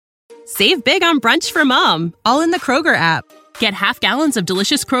Save big on brunch for mom, all in the Kroger app. Get half gallons of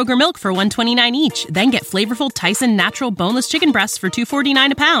delicious Kroger milk for $1.29 each. Then get flavorful Tyson natural boneless chicken breasts for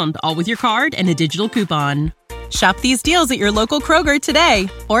 $2.49 a pound, all with your card and a digital coupon. Shop these deals at your local Kroger today,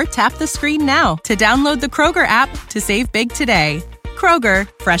 or tap the screen now to download the Kroger app to save big today. Kroger,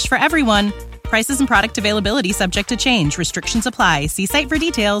 fresh for everyone. Prices and product availability subject to change. Restrictions apply. See site for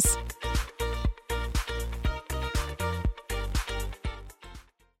details.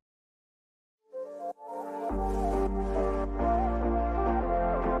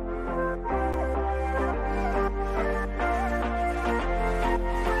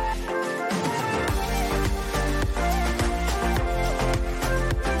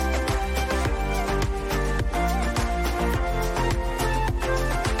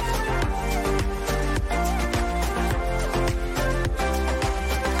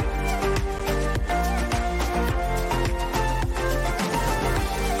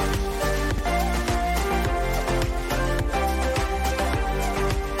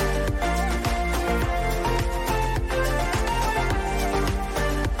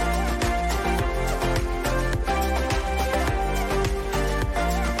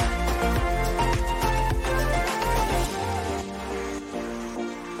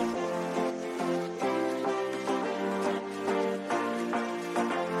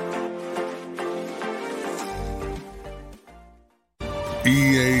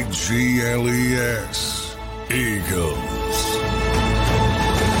 EAGLES, Eagles.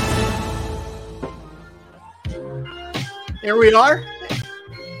 Here we are,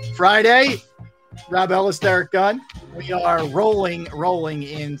 Friday. Rob Ellis, Derrick, Gunn. We are rolling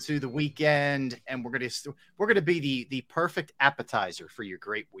into the weekend, and we're gonna be the perfect appetizer for your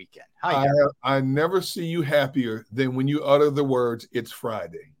great weekend. Hi, I never see you happier than when you utter the words, "It's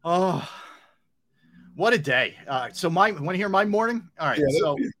Friday." Oh, what a day! So want to hear my morning? All right,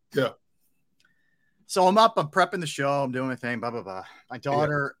 yeah. So I'm up, I'm prepping the show, I'm doing my thing, blah blah blah. My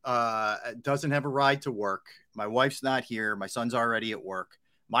daughter doesn't have a ride to work. My wife's not here. My son's already at work.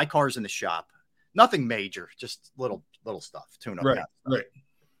 My car's in the shop. Nothing major, just little stuff, tune-up. Right.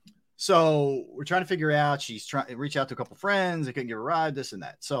 So we're trying to figure out. She's trying to reach out to a couple friends. I couldn't get a ride, this and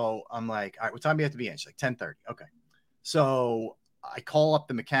that. So I'm like, all right, what time do you have to be in? She's like 10:30. Okay. So I call up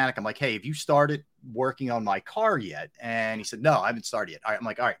the mechanic. I'm like, hey, have you started working on my car yet? And he said, no, I haven't started yet. All right, I'm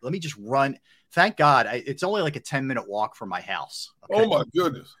like, all right, let me just run. Thank God. It's only like a 10-minute walk from my house. Okay? Oh my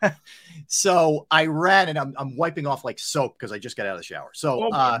goodness. So I ran, and I'm wiping off like soap because I just got out of the shower. So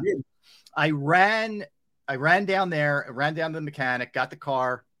I ran down there, ran down to the mechanic, got the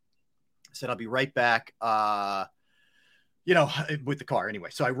car, said, I'll be right back. With the car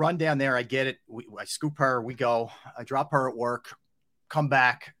anyway. So I run down there, I get it. I scoop her, we go, I drop her at work, come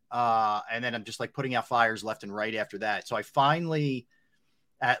back. And then I'm just like putting out fires left and right after that. So I finally,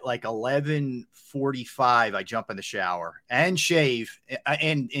 at like 11:45, I jump in the shower and shave.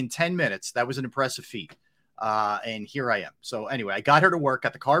 And in 10 minutes, that was an impressive feat. And here I am. So anyway, I got her to work,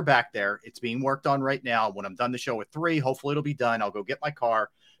 got the car back there. It's being worked on right now. When I'm done the show at 3, hopefully it'll be done. I'll go get my car.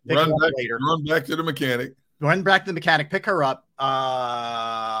 Run back to the mechanic. Run back to the mechanic, pick her up,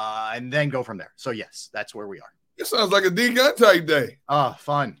 and then go from there. So yes, that's where we are. It sounds like a D Gun type day. Oh,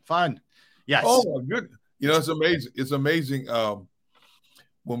 fun. Yes. Oh my goodness. It's amazing. It's amazing.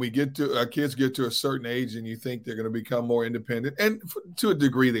 When we our kids get to a certain age and you think they're going to become more independent, and to a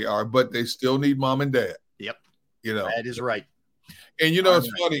degree they are, but they still need mom and dad. Yep. That is right. And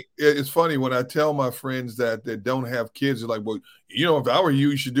funny. It's funny when I tell my friends that don't have kids, they're like, well, if I were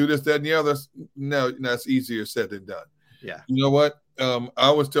you should do this, that, and the other. No, that's easier said than done. Yeah. You know what? I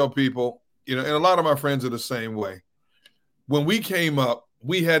always tell people, and a lot of my friends are the same way. When we came up,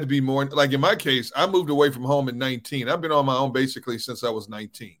 we had to be more, like in my case, I moved away from home at 19. I've been on my own basically since I was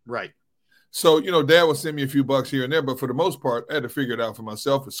 19. Right. So, dad would send me a few bucks here and there, but for the most part, I had to figure it out for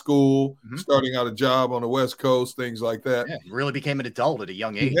myself at school, starting out a job on the West Coast, things like that. Yeah, you really became an adult at a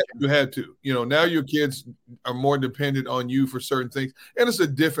young age. You had to. Now your kids are more dependent on you for certain things, and it's a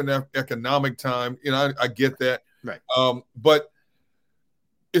different economic time. I get that. Right. But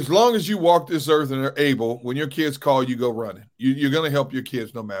as long as you walk this earth and are able, when your kids call, you go running. You're going to help your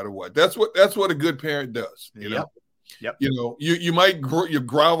kids no matter what. That's what a good parent does. You know. Yep. You might you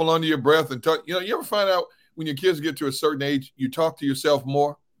grovel under your breath and talk. You ever find out when your kids get to a certain age, you talk to yourself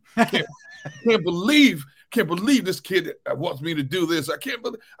more. Can't believe this kid wants me to do this. I can't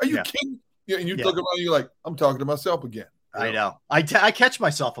believe. Are you kidding? And you look around, you're like, I'm talking to myself again. I know. I catch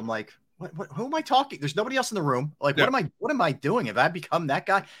myself. I'm like, what? Who am I talking? There's nobody else in the room. Like, what am I doing? Have I become that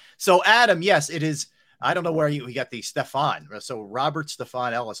guy? So Adam, yes, it is. I don't know where we got the Stefan. So Robert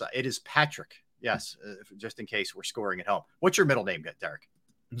Stefan Ellis. It is Patrick. Yes, just in case we're scoring at home. What's your middle name, Derrick?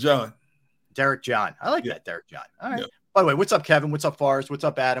 John. Derrick John. I like that, Derrick John. All right. Yeah. By the way, what's up, Kevin? What's up, Forrest? What's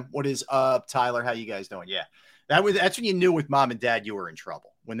up, Adam? What is up, Tyler? How you guys doing? Yeah. That's when you knew with mom and dad you were in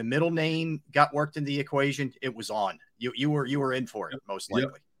trouble. When the middle name got worked into the equation, it was on. You were in for it, most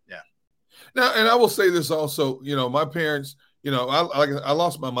likely. Yeah. Now, and I will say this also, my parents, I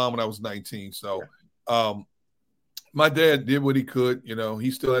lost my mom when I was 19. So my dad did what he could.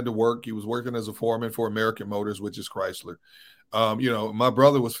 He still had to work. He was working as a foreman for American Motors, which is Chrysler. My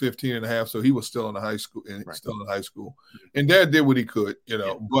brother was 15 and a half, so he was still in high school and dad did what he could,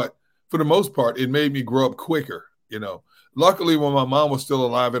 but for the most part, it made me grow up quicker. Luckily when my mom was still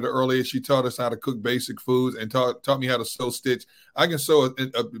alive at an early age, she taught us how to cook basic foods and taught me how to sew stitch. I can sew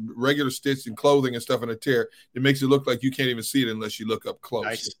a regular stitch in clothing and stuff in a tear. It makes it look like you can't even see it unless you look up close.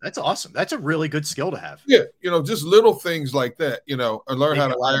 Nice. That's awesome. That's a really good skill to have. Yeah. Just little things like that, or learn how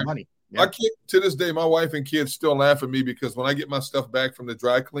to iron. Money. My kid, to this day, my wife and kids still laugh at me because when I get my stuff back from the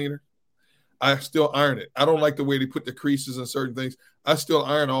dry cleaner, I still iron it. I don't like the way they put the creases in certain things. I still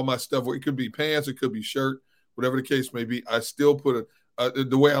iron all my stuff. It could be pants, it could be shirt, whatever the case may be. I still put it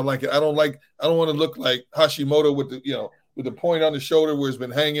the way I like it. I don't want to look like Hashimoto with the point on the shoulder where it's been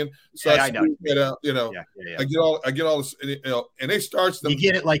hanging. So I know. It out, I get all this, and they starch them. You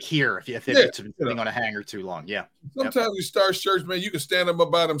get it like here if it's sitting on a hanger too long. Yeah. Sometimes you starch shirts, man, you can stand them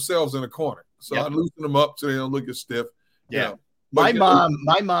up by themselves in a corner. So I loosen them up so they don't look as stiff. Yeah. My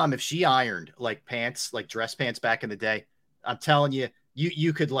mom, if she ironed like pants, like dress pants back in the day, I'm telling you,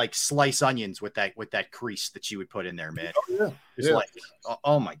 you could like slice onions with that crease that she would put in there, man. Oh, yeah. It's like,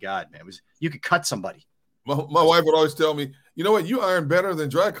 oh my God, man. You could cut somebody. My wife would always tell me, you know what, you iron better than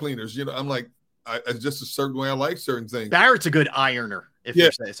dry cleaners. I'm like, it's just a certain way I like certain things. Barrett's a good ironer, if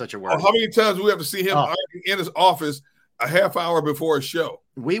there's such a word. How many times do we have to see him ironing in his office a half hour before a show?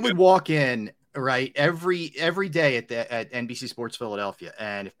 We would walk in right every day at NBC Sports Philadelphia,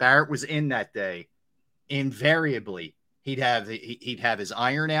 and if Barrett was in that day, invariably he'd have his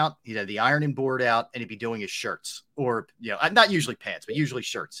iron out, he'd have the ironing board out, and he'd be doing his shirts, or not usually pants, but usually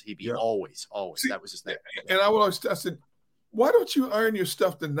shirts. He'd be always. See, that was his thing. And I said, why don't you iron your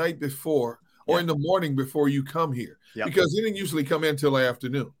stuff the night before or in the morning before you come here? Because he didn't usually come in till the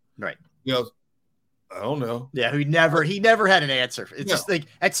afternoon. Right. I don't know. Yeah, he never had an answer. It's just like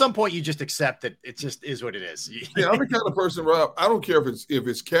at some point you just accept that it just is what it is. I'm the kind of person, Rob, I don't care if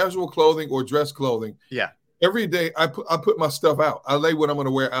it's casual clothing or dress clothing. Yeah. Every day I put my stuff out. I lay what I'm going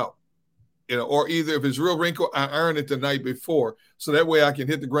to wear out. Or either if it's real wrinkle, I iron it the night before. So that way I can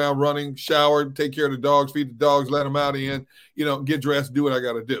hit the ground running, shower, take care of the dogs, feed the dogs, let them out in, get dressed, do what I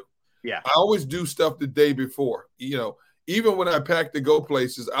got to do. Yeah. I always do stuff the day before, Even when I pack to go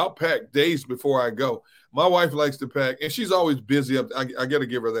places, I'll pack days before I go. My wife likes to pack, and she's always busy. I got to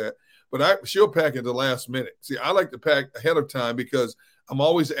give her that. But she'll pack at the last minute. See, I like to pack ahead of time because I'm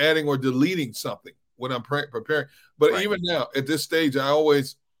always adding or deleting something when I'm preparing. But even now, at this stage, I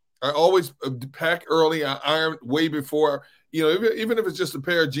always pack early. I iron way before, even if it's just a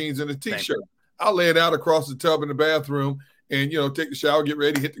pair of jeans and a T-shirt. I'll lay it out across the tub in the bathroom and, take the shower, get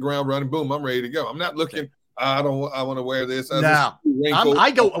ready, hit the ground running. Boom, I'm ready to go. I'm not looking – I want to wear this. No, I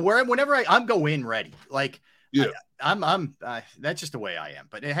go whenever I'm go in ready. Like, I'm that's just the way I am.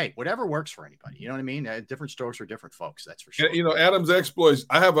 But hey, whatever works for anybody. You know what I mean? Different strokes for different folks. That's for sure. Adam's exploits.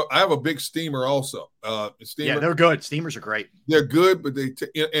 I have a big steamer also. Yeah, they're good. Steamers are great. They're good, but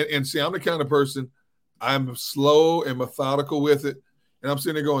and see, I'm the kind of person. I'm slow and methodical with it. And I'm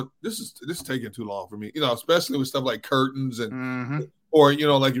sitting there going, this is taking too long for me. Especially with stuff like curtains and or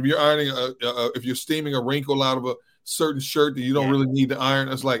like if you're ironing if you're steaming a wrinkle out of a certain shirt that you don't really need to iron,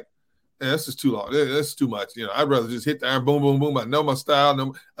 it's like, this is too long. That's too much. I'd rather just hit the iron, boom, boom, boom. I know my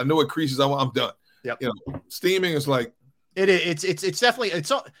style. I know what creases I want. I'm done. Yep. Steaming is like it's definitely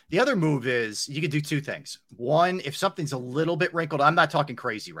the other move is you could do two things. One, if something's a little bit wrinkled, I'm not talking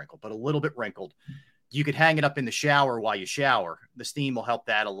crazy wrinkled, but a little bit wrinkled, you could hang it up in the shower while you shower. The steam will help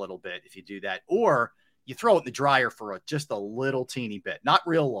that a little bit if you do that. Or you throw it in the dryer for just a little teeny bit, not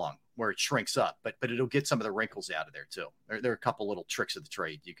real long where it shrinks up, but it'll get some of the wrinkles out of there too. There are a couple little tricks of the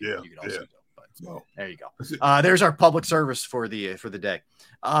trade you could also do. But there you go. There's our public service for the day.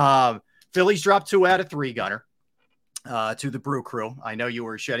 Phillies dropped 2 out of 3, Gunner, to the Brew Crew. I know you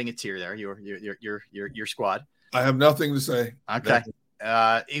were shedding a tear there. Your squad. I have nothing to say. Okay.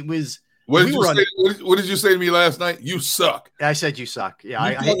 It was. What did you say to me last night? You suck. I said you suck. Yeah,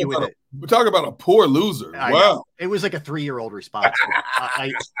 I hate you with it. We're talking about a poor loser. Wow. It was like a 3-year-old response.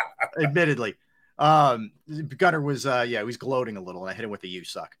 Admittedly. Gunner was he was gloating a little, and I hit him with the "you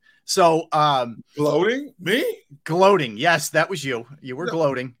suck." So gloating? Me? Gloating. Yes, that was you. You were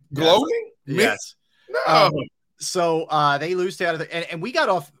gloating. Gloating? Yes. No. So they lose to out of the, and we got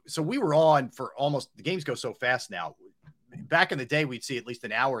off. So we were on for almost, the games go so fast now. Back in the day, we'd see at least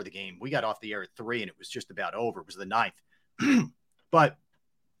an hour of the game. We got off the air at 3 and it was just about over. It was the 9th, but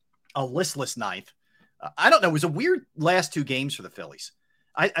a listless 9th. I don't know. It was a weird last 2 games for the Phillies.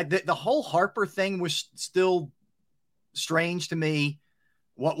 The whole Harper thing was still strange to me.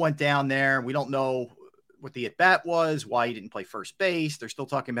 What went down there? We don't know what the at-bat was, why he didn't play first base. They're still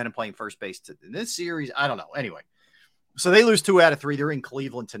talking about him playing first base in this series. I don't know. Anyway, so they lose 2 out of 3. They're in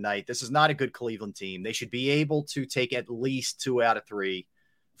Cleveland tonight. This is not a good Cleveland team. They should be able to take at least 2 out of 3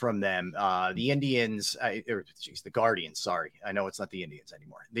 from them. The Indians, the Guardians, sorry. I know it's not the Indians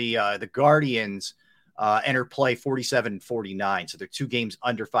anymore. The Guardians enter play 47 and 49. So they're 2 games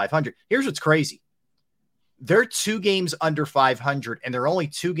under 500. Here's what's crazy. They're 2 games under 500 and they're only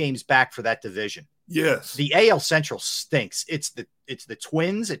 2 games back for that division. Yes. The AL Central stinks. It's the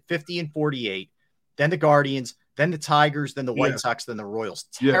Twins at 50 and 48, then the Guardians, then the Tigers, then the White Sox, then the Royals.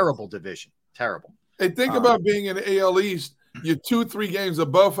 Terrible division. Terrible. Hey, think about being in the AL East. You're 2-3 games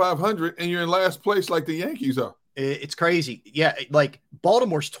above 500 and you're in last place like the Yankees are. It's crazy. Yeah, like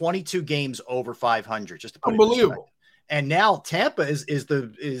Baltimore's 22 games over 500. Just to put unbelievable. And now Tampa is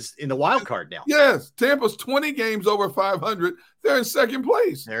in the wild card now. Yes, Tampa's 20 games over 500. They're in second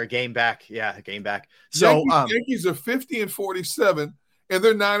place. They're a game back. Yeah, a game back. So Yankees are 50 and 47, and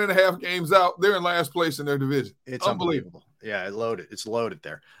they're 9.5 games out. They're in last place in their division. It's unbelievable. Yeah, it's loaded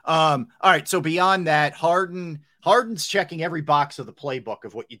there. All right. So beyond that, Harden's checking every box of the playbook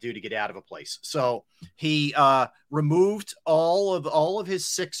of what you do to get out of a place. So he removed all of his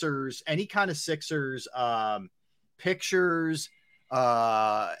Sixers, any kind of Sixers pictures,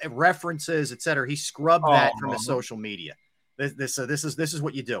 references, etc. He scrubbed that from his social media. This is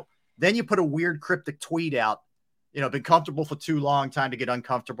what you do. Then you put a weird cryptic tweet out, been comfortable for too long, time to get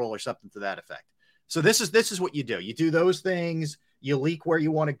uncomfortable or something to that effect. So this is what you do. You do those things, you leak where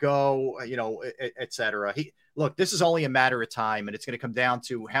you want to go, etc. Look, this is only a matter of time, and it's going to come down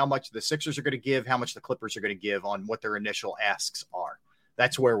to how much the Sixers are going to give, how much the Clippers are going to give on what their initial asks are.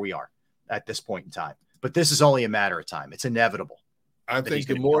 That's where we are at this point in time. But this is only a matter of time. It's inevitable. I think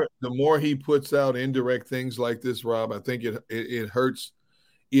the more he puts out indirect things like this, Rob, I think it hurts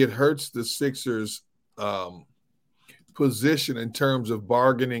the Sixers' position in terms of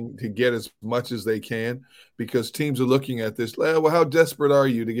bargaining to get as much as they can, because teams are looking at this. Well, how desperate are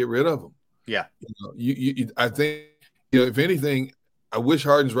you to get rid of them? Yeah, I think if anything, I wish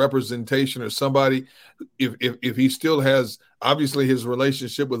Harden's representation or somebody, if he still has, obviously his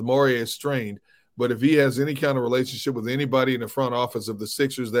relationship with Morey is strained. But if he has any kind of relationship with anybody in the front office of the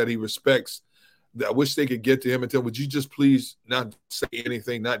Sixers that he respects, I wish they could get to him and tell, would you just please not say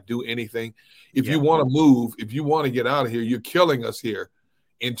anything, not do anything? If you want to move, if you want to get out of here, you're killing us here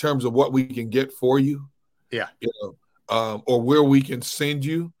in terms of what we can get for you. Yeah. Or where we can send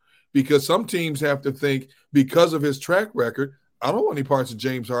you. Because some teams have to think, because of his track record, I don't want any parts of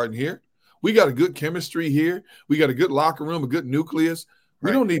James Harden here. We got a good chemistry here. We got a good locker room, a good nucleus.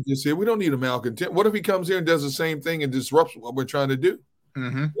 We don't need this here. We don't need a malcontent. What if he comes here and does the same thing and disrupts what we're trying to do?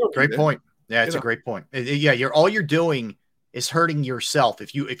 Mm-hmm. Great point. Yeah, it's a great point. Yeah, all you're doing is hurting yourself.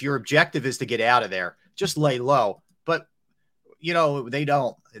 If your objective is to get out of there, just lay low. But they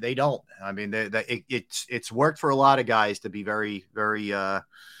don't. I mean, it's worked for a lot of guys to be very, very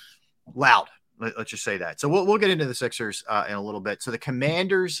loud. Let's just say that. So we'll get into the Sixers in a little bit. So the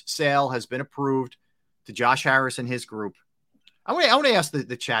Commanders' sale has been approved to Josh Harris and his group. I want to ask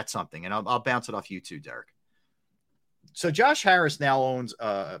the chat something, and I'll bounce it off you too, Derrick. So Josh Harris now owns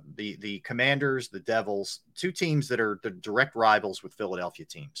the Commanders, the Devils, 2 teams that are the direct rivals with Philadelphia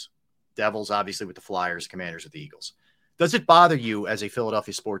teams. Devils, obviously, with the Flyers, Commanders with the Eagles. Does it bother you as a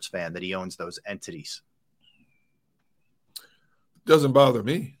Philadelphia sports fan that he owns those entities? Doesn't bother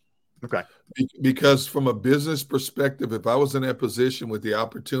me. Okay. Because from a business perspective, if I was in that position with the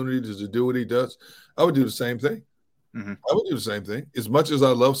opportunity to do what he does, I would do the same thing. Mm-hmm. I would do the same thing. As much as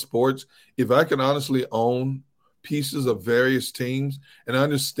I love sports, if I can honestly own pieces of various teams, and I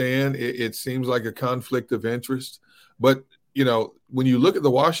understand it seems like a conflict of interest, but when you look at the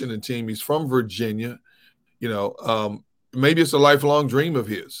Washington team, he's from Virginia. Maybe it's a lifelong dream of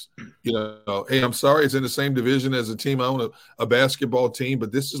his. Hey, I'm sorry, it's in the same division as a team. I own a basketball team,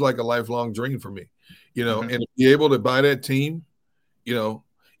 but this is like a lifelong dream for me. Mm-hmm. And to be able to buy that team,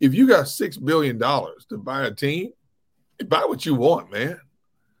 if you got $6 billion to buy a team, buy what you want, man.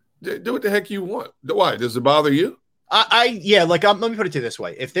 Do what the heck you want. Why? Does it bother you? Let me put it to you this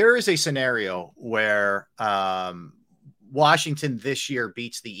way. If there is a scenario where Washington this year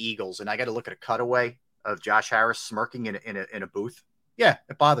beats the Eagles, and I got to look at a cutaway of Josh Harris smirking in a booth, yeah,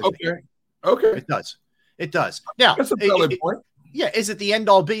 it bothers me. Okay. It does. It does. Now, That's a valid point. Yeah, is it the end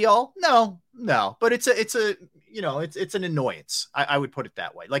all be all? No, but it's an annoyance. I would put it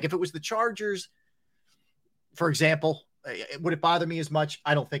that way. Like if it was the Chargers, for example, would it bother me as much?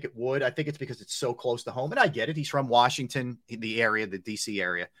 I don't think it would. I think it's because it's so close to home, and I get it. He's from Washington, the area, the DC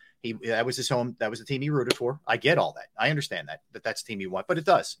area. That was his home. That was the team he rooted for. I get all that. I understand that's the team you want, but it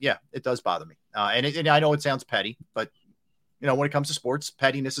does. Yeah, it does bother me. And I know it sounds petty, but when it comes to sports,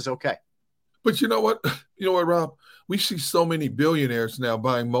 pettiness is okay. But you know what? Rob? We see so many billionaires now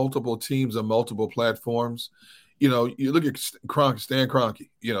buying multiple teams on multiple platforms. You look at Stan Kroenke.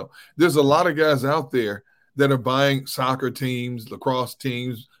 There's a lot of guys out there that are buying soccer teams, lacrosse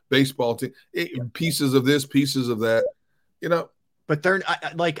teams, baseball teams, pieces of this, pieces of that. But they're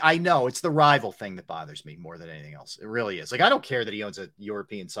I know it's the rival thing that bothers me more than anything else. It really is. Like, I don't care that he owns a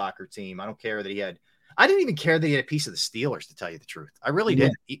European soccer team. I don't care that I didn't even care that he had a piece of the Steelers, to tell you the truth. I really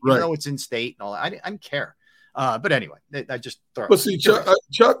didn't, even though it's in state and all that. I didn't care. But anyway, I just thought. But see, Chuck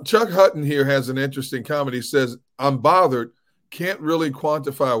Hutton here has an interesting comment. He says, "I'm bothered. Can't really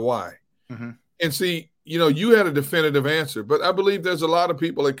quantify why." Mm-hmm. And see, you had a definitive answer, but I believe there's a lot of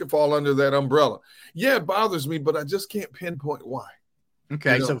people that could fall under that umbrella. Yeah, it bothers me, but I just can't pinpoint why.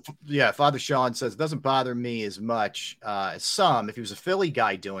 Okay, so Father Sean says it doesn't bother me as much as some. If he was a Philly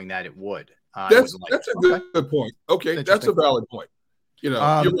guy doing that, it would. That's a good point. Okay, that's a valid point. You're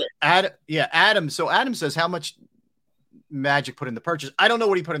right. Adam. So Adam says, how much Magic put in the purchase? I don't know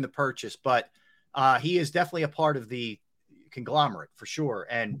what he put in the purchase, but he is definitely a part of the conglomerate for sure.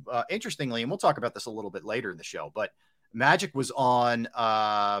 And interestingly, and we'll talk about this a little bit later in the show, but Magic was on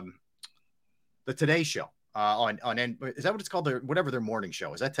the Today Show on is that what it's called? Whatever their morning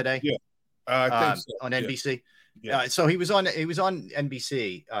show is. That today? Yeah, I think so. On NBC. Yeah. So he was on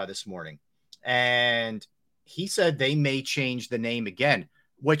NBC this morning, and he said they may change the name again,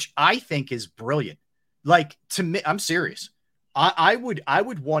 which I think is brilliant. Like, to me, I'm serious. I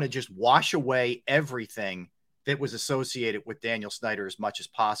would want to just wash away everything that was associated with Daniel Snyder as much as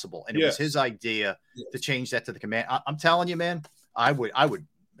possible. And it was his idea to change that to the command. I'm telling you, man, I would,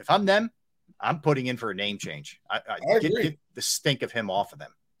 if I'm them, I'm putting in for a name change. I get the stink of him off of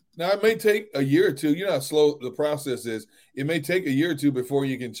them. Now, it may take a year or two. You know how slow the process is. It may take a year or two before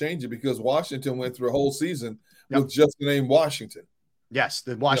you can change it, because Washington went through a whole season with just the name Washington. Yes,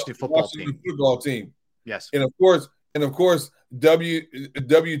 the Washington football team. Yes. And of course,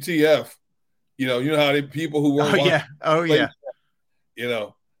 WTF. You know how people who weren't.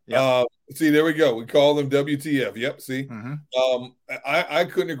 See, there we go. We call them WTF. Yep. See, I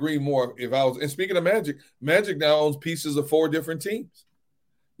couldn't agree more. And speaking of Magic now owns pieces of 4 different teams.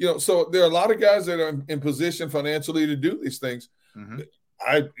 So there are a lot of guys that are in position financially to do these things. Mm-hmm.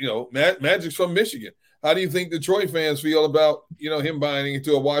 Magic's from Michigan. How do you think Detroit fans feel about, him buying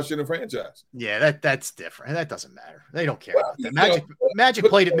into a Washington franchise? Yeah, that's different. That doesn't matter. They don't care about that. Magic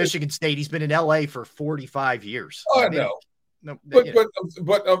played at Michigan State. He's been in LA for 45 years. Oh, I know. No, but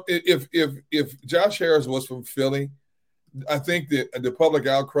if Josh Harris was from Philly, I think that the public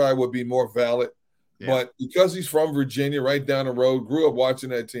outcry would be more valid. Yeah. But because he's from Virginia, right down the road, grew up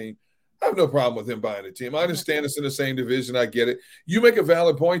watching that team, I have no problem with him buying a team. I understand it's in the same division. I get it. You make a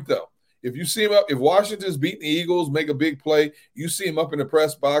valid point, though. If you see him if Washington's beating the Eagles, make a big play, you see him up in the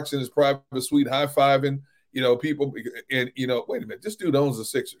press box in his private suite, high-fiving, people. And, wait a minute, this dude owns the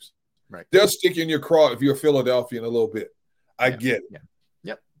Sixers. Right. They'll stick you in your craw if you're Philadelphia in a little bit. I get it. Yeah.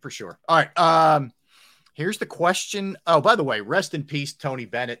 Yep, for sure. All right. Here's the question. Oh, by the way, rest in peace, Tony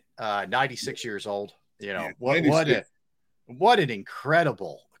Bennett, 96 years old. What an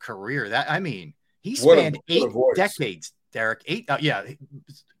incredible career. He spanned 8 decades, Derrick. 8.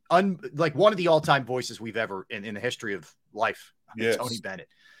 Like one of the all-time voices we've ever in the history of life. Yes. Tony Bennett.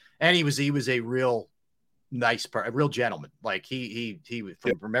 And he was a real nice part, a real gentleman. Like he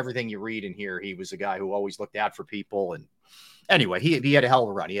from everything you read and hear, he was a guy who always looked out for people. And anyway, he had a hell of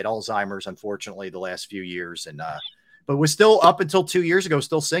a run. He had Alzheimer's, unfortunately, the last few years, and but was still up until 2 years ago,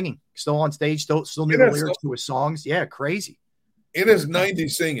 still singing, still on stage, still knew the lyrics to his songs. Yeah, crazy. In his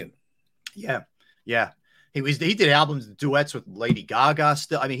 90s singing. Yeah. He did albums, duets with Lady Gaga.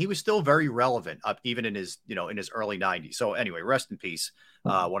 Still, he was still very relevant even in his early 90s. So anyway, rest in peace,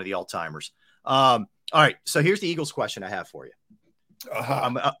 one of the all-timers. All right, so here's the Eagles question I have for you.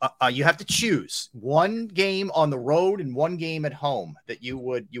 You have to choose one game on the road and one game at home that you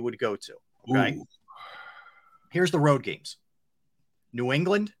would go to. Okay. Ooh. Here's the road games: New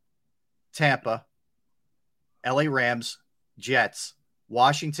England, Tampa, LA Rams, Jets,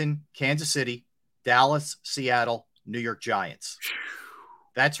 Washington, Kansas City, Dallas, Seattle, New York Giants.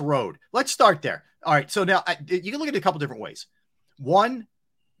 That's road. Let's start there. All right. So now you can look at it a couple different ways. One,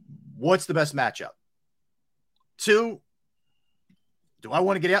 what's the best matchup? 2, do I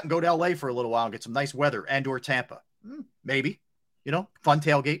want to get out and go to LA for a little while and get some nice weather and or Tampa? Maybe. Fun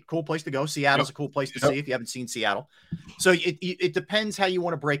tailgate, cool place to go. Seattle's a cool place to see if you haven't seen Seattle. So it depends how you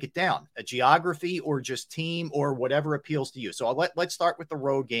want to break it down, a geography or just team or whatever appeals to you. So let's start with the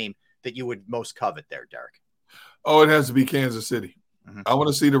road game that you would most covet there, Derrick. Oh, it has to be Kansas City. Mm-hmm. I want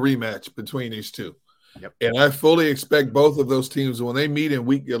to see the rematch between these two. Yep. And I fully expect both of those teams, when they meet in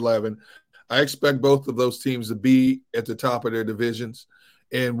week 11, I expect both of those teams to be at the top of their divisions.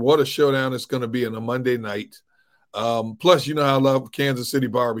 And what a showdown it's going to be on a Monday night. Plus, I love Kansas City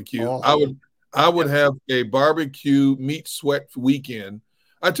barbecue. Oh. I would have a barbecue meat sweat weekend.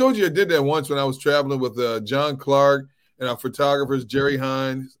 I told you I did that once when I was traveling with John Clark and our photographers, Jerry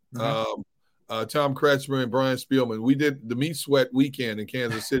Hines, Tom Kretschmer, and Brian Spielman. We did the meat sweat weekend in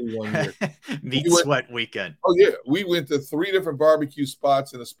Kansas City one year. Sweat weekend. Oh, yeah. We went to 3 different barbecue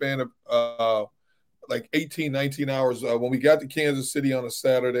spots in a span of like 18, 19 hours. When we got to Kansas City on a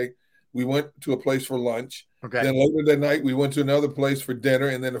Saturday, we went to a place for lunch. Okay. Then later that night, we went to another place for dinner.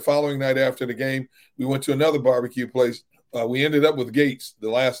 And then the following night after the game, we went to another barbecue place. We ended up with Gates the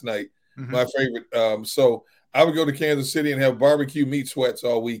last night, my favorite. So I would go to Kansas City and have barbecue meat sweats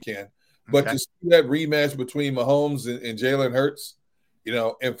all weekend. But to see that rematch between Mahomes and Jalen Hurts,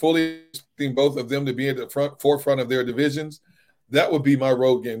 and fully expecting both of them to be at the forefront of their divisions, that would be my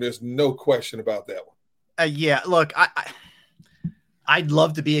road game. There's no question about that one. Yeah, look, I'd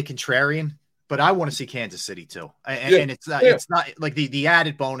love to be a contrarian, but I want to see Kansas City too. And it's not like the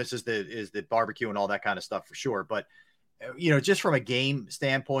added bonus is the barbecue and all that kind of stuff for sure. But, just from a game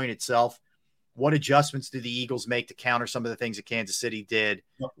standpoint itself, what adjustments do the Eagles make to counter some of the things that Kansas City did?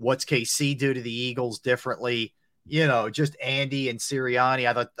 What's KC do to the Eagles differently? Just Andy and Sirianni.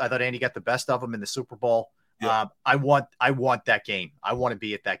 I thought Andy got the best of them in the Super Bowl. Yeah. I want that game. I want to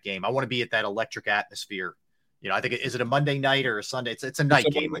be at that game. I want to be at that electric atmosphere. I think is it a Monday night or a Sunday? It's a night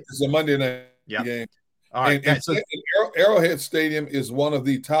game. It's a Monday night game. All right. And Arrowhead Stadium is one of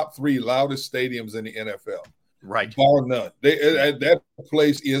the top 3 loudest stadiums in the NFL. Right. Bar none. That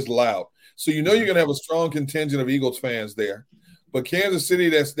place is loud. So you're going to have a strong contingent of Eagles fans there. But Kansas City,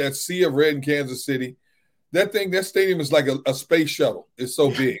 that sea of red in Kansas City, that stadium is like a space shuttle. It's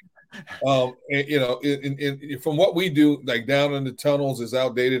so big. From what we do, like down in the tunnels, is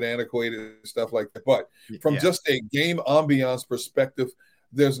outdated, antiquated, stuff like that. But from just a game ambiance perspective,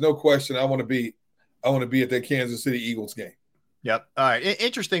 there's no question I want to be at that Kansas City Eagles game. Yep. All right.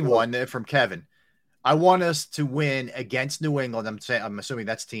 Interesting one from Kevin. I want us to win against New England. I'm assuming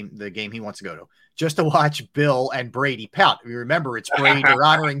that's the game he wants to go to, just to watch Bill and Brady pout. You remember, it's Brady. They're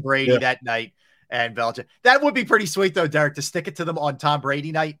honoring Brady that night. And Belichick. That would be pretty sweet, though, Derrick, to stick it to them on Tom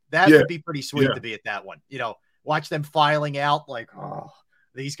Brady night. That would be pretty sweet to be at that one. Watch them filing out like,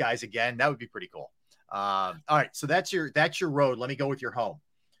 these guys again. That would be pretty cool. All right, so that's your road. Let me go with your home.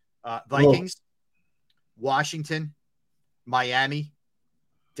 Vikings, Washington, Miami,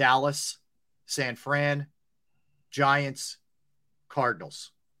 Dallas, San Fran, Giants,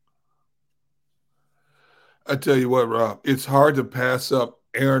 Cardinals. I tell you what, Rob, it's hard to pass up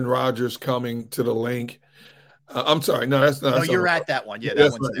Aaron Rodgers coming to the link. I'm sorry. No, that's not. No, you're at that one. Yeah,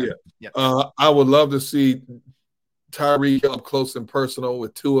 that one's there. Yeah. I would love to see Tyreek up close and personal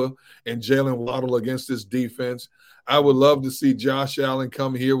with Tua and Jalen Waddle against this defense. I would love to see Josh Allen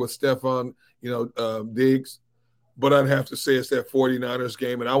come here with Stephon, Diggs. But I'd have to say it's that 49ers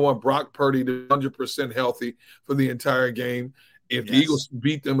game. And I want Brock Purdy to be 100% healthy for the entire game. If the Eagles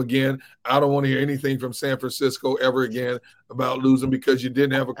beat them again, I don't want to hear anything from San Francisco ever again about losing because you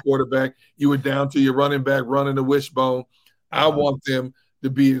didn't have a quarterback. You were down to your running back running the wishbone. I want them to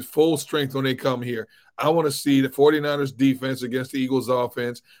be at full strength when they come here. I want to see the 49ers defense against the Eagles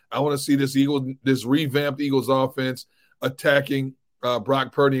offense. I want to see this revamped Eagles offense attacking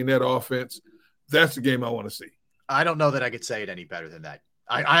Brock Purdy in that offense. That's the game I want to see. I don't know that I could say it any better than that.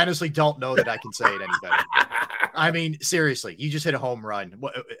 I honestly don't know that I can say it any better. I mean, seriously, you just hit a home run.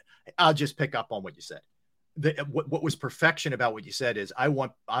 I'll just pick up on what you said. What was perfection about what you said is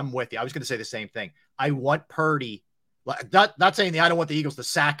I'm with you. I was going to say the same thing. I want Purdy, not saying I don't want the Eagles to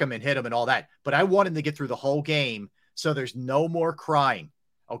sack him and hit him and all that, but I want him to get through the whole game so there's no more crying.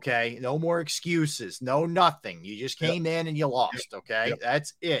 Okay. No more excuses. No, nothing. You just came in and you lost. Okay. Yep.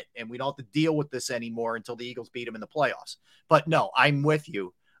 That's it. And we don't have to deal with this anymore until the Eagles beat them in the playoffs. But no, I'm with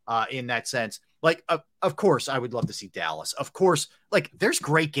you in that sense. Like, of course, I would love to see Dallas. Of course, like there's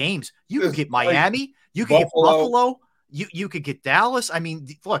great games. You could get Miami. You could get Buffalo. You could get Dallas. I mean,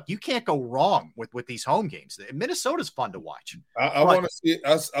 look, you can't go wrong with these home games. Minnesota's fun to watch. I want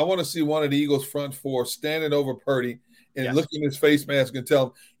to see one of the Eagles front four standing over Purdy and look in his face mask and tell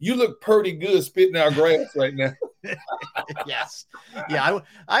him, "You look pretty good spitting out grass right now." Yes. Yeah,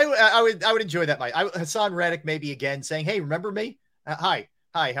 I would enjoy that. Hassan Reddick maybe again saying, "Hey, remember me? Hi,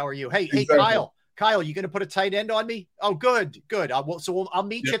 how are you? Hey, Exactly. Kyle, you going to put a tight end on me? Oh, good. I'll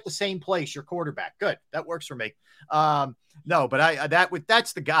meet you at the same place. Your quarterback. Good. That works for me. No, but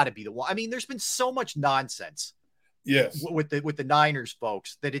that's gotta be the one. I mean, there's been so much nonsense. Yes. With the Niners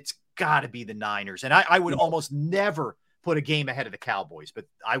folks that it's got to be the Niners, and I would almost never put a game ahead of the Cowboys, but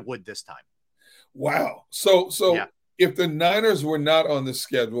I would this time. Wow. So if the Niners were not on the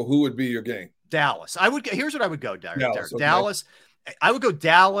schedule, who would be your game? Dallas. Here's what I would go, Derrick. Dallas. Okay. Dallas. I would go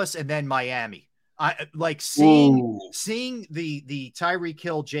Dallas and then Miami. I like seeing the Tyreek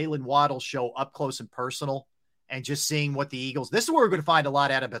Hill, Jalen Waddle show up close and personal, and just seeing what the Eagles. This is where we're going to find a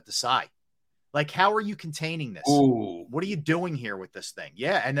lot out about the side. Like, how are you containing this? Ooh. What are you doing here with this thing?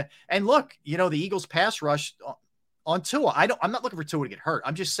 Yeah, and look, the Eagles pass rush on Tua. I'm not looking for Tua to get hurt.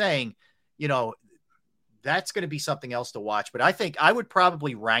 I'm just saying, that's going to be something else to watch. But I think I would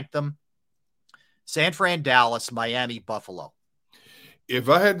probably rank them: San Fran, Dallas, Miami, Buffalo. If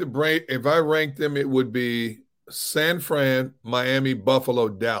I ranked them, it would be San Fran, Miami, Buffalo,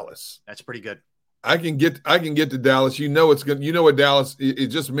 Dallas. That's pretty good. I can get to Dallas. It's good. What Dallas is,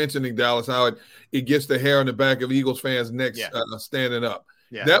 just mentioning Dallas, how it gets the hair on the back of Eagles fans' necks standing up.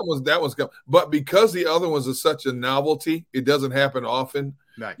 Yeah. That was but because the other ones are such a novelty, it doesn't happen often.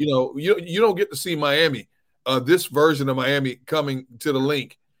 Right. You don't get to see Miami, this version of Miami coming to the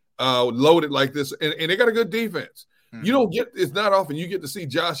link, loaded like this, and they got a good defense. Mm-hmm. It's not often you get to see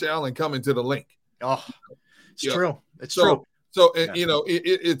Josh Allen coming to the link. Oh, it's true. It's true. So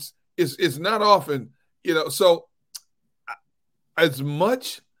it's not often, so as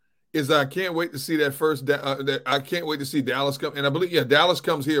much as I can't wait to see that first, I can't wait to see Dallas come. And I believe, Dallas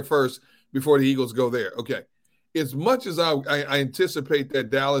comes here first before the Eagles go there. Okay. As much as I anticipate that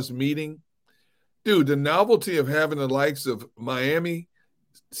Dallas meeting, dude, the novelty of having the likes of Miami,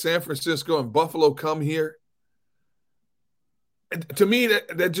 San Francisco, and Buffalo come here, to me,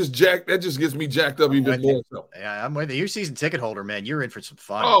 that just gets me jacked up even more. So. Yeah, I'm with you. You're a season ticket holder, man. You're in for some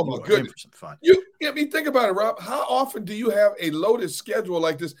fun. Oh my goodness, for some fun. Think about it, Rob. How often do you have a loaded schedule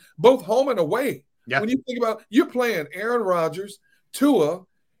like this, both home and away? Yeah. When you think about, you're playing Aaron Rodgers, Tua,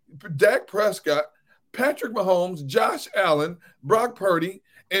 Dak Prescott, Patrick Mahomes, Josh Allen, Brock Purdy,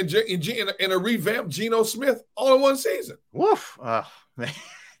 and a revamped Geno Smith all in one season. Woof.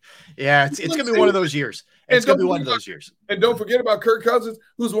 Yeah, it's going to be one of those years. It's going to be one of those years. And don't forget about Kirk Cousins,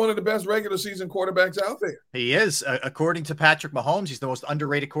 who's one of the best regular season quarterbacks out there. He is. According to Patrick Mahomes, he's the most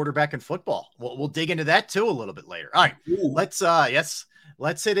underrated quarterback in football. We'll dig into that, too, a little bit later. All right. Ooh. Let's hit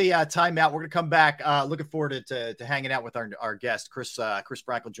a timeout. We're going to come back. Looking forward to hanging out with our guest. Chris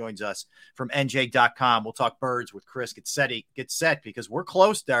Brackle joins us from NJ.com. We'll talk birds with Chris. Get set because we're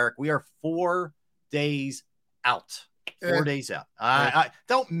close, Derrick. We are 4 days out. 4 days out.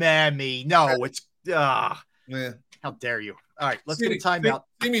 Don't man me. No, it's man. How dare you? All right, let's get a timeout.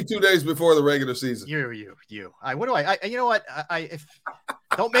 See me 2 days before the regular season. You. What do I you know what?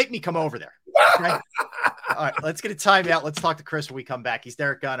 Don't make me come over there. Okay? All right, let's get a timeout. Let's talk to Chris when we come back. He's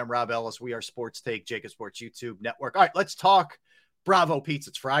Derrick Gunn. I'm Rob Ellis. We are Sports Take, Jacob Sports YouTube Network. All right, let's talk Bravo Pizza.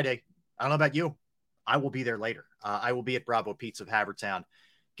 It's Friday. I don't know about you. I will be there later. I will be at Bravo Pizza of Havertown,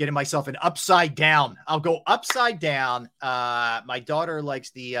 getting myself an upside down. I'll go upside down. My daughter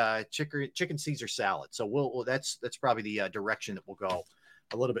likes the chicken Caesar salad. So that's probably the direction that we'll go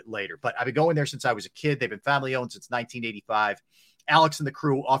a little bit later. But I've been going there since I was a kid. They've been family owned since 1985. Alex and the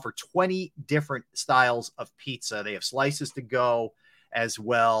crew offer 20 different styles of pizza. They have slices to go as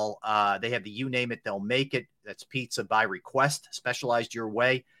well. They have the you name it, they'll make it. That's pizza by request, specialized your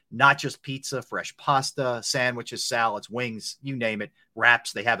way. Not just pizza, fresh pasta, sandwiches, salads, wings, you name it,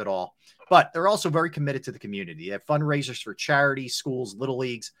 wraps, they have it all. But they're also very committed to the community. They have fundraisers for charities, schools, little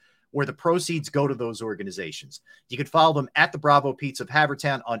leagues, where the proceeds go to those organizations. You can follow them at the Bravo Pizza of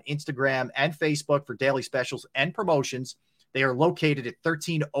Havertown on Instagram and Facebook for daily specials and promotions. They are located at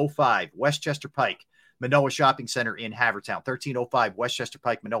 1305 Westchester Pike, Manoa Shopping Center in Havertown. 1305 Westchester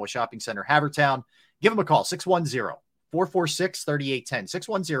Pike, Manoa Shopping Center, Havertown. Give them a call,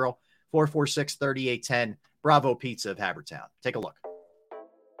 610-446-3810. 610-446-3810. Bravo Pizza of Havertown. Take a look.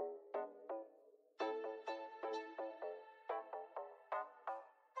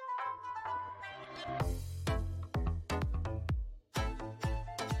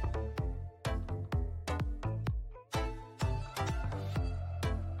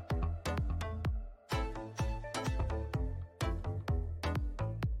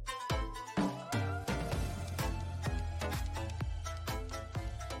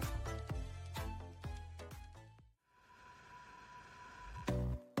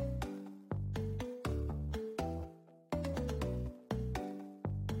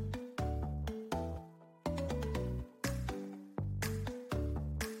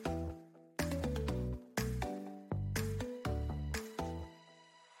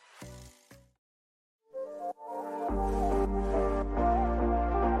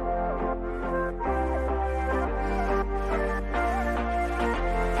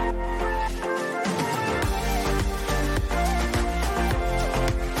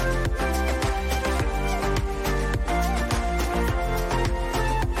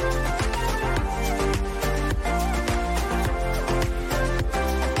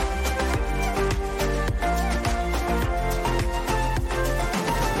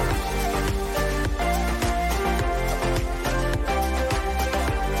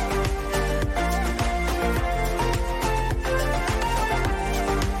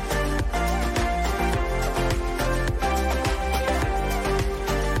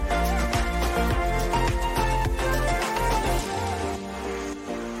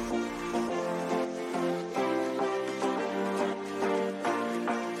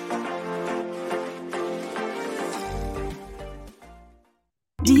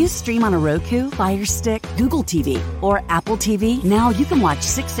 you stream on a Roku, Fire Stick, Google TV, or Apple TV, now you can watch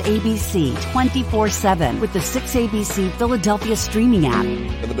 6ABC 24/7 with the 6ABC Philadelphia streaming app.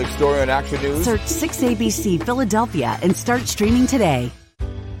 For the big story on Action News, Search 6ABC Philadelphia and start streaming today.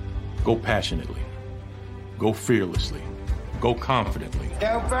 Go passionately. Go fearlessly. Go confidently.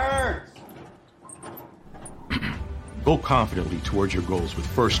 Go Birds! Go confidently towards your goals with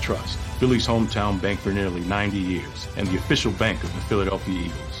First Trust, Philly's hometown bank for nearly 90 years, and the official bank of the Philadelphia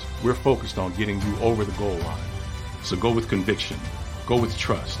Eagles. We're focused on getting you over the goal line. So go with conviction, go with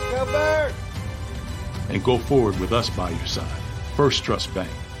trust, Go Birds! and go forward with us by your side. First Trust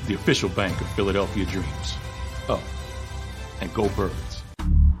Bank, the official bank of Philadelphia dreams. Oh, and go Birds.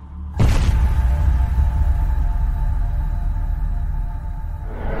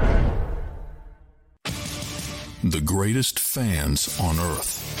 The greatest fans on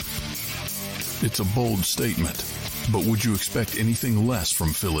earth. It's a bold statement, but would you expect anything less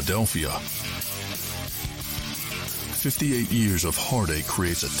from Philadelphia? 58 years of heartache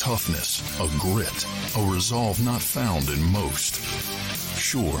creates a toughness, a grit, a resolve not found in most.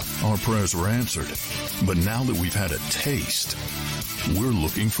 Sure, our prayers were answered, but now that we've had a taste, we're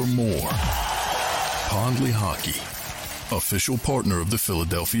looking for more. Pondley Hockey, official partner of the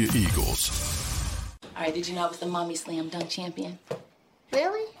Philadelphia Eagles. All right, did you know I was the Mommy Slam Dunk Champion?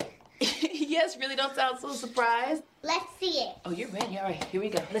 Really? Yes, really don't sound so surprised. Let's see it. Oh, you're ready. All right, here we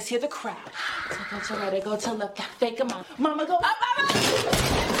go. Let's hear the crowd. So go to right, I go to left, fake a mom. Mama, go up, mama!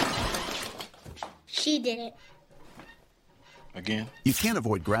 She did it. Again? You can't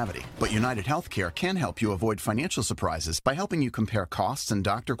avoid gravity, but United Healthcare can help you avoid financial surprises by helping you compare costs and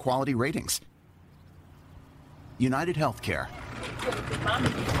doctor quality ratings. United Healthcare.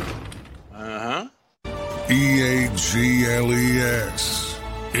 Uh-huh. EAGLES.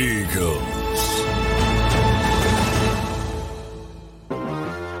 Eagles.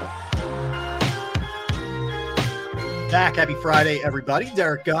 Back. Happy Friday, everybody.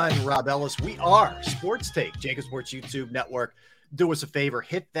 Derrick, Gunn, Rob Ellis. We are Sports Take, Jacob Sports YouTube Network. Do us a favor.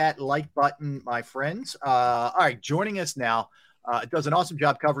 Hit that like button, my friends. All right, joining us now. Does an awesome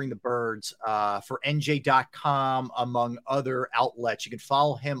job covering the Birds for NJ.com, among other outlets. You can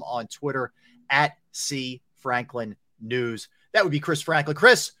follow him on Twitter at C Franklin News. That would be Chris Franklin.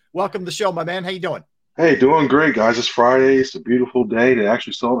 Chris, welcome to the show, my man. How you doing? Hey, doing great, guys. It's Friday. It's a beautiful day. They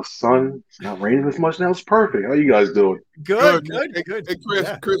actually saw the sun. It's not raining as much now. It's perfect. How you guys doing? Good. Hey, Chris,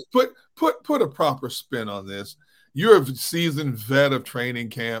 yeah. Chris, put a proper spin on this. You're a seasoned vet of training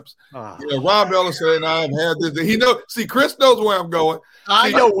camps. Rob Ellis and I have had this. See, Chris knows where I'm going.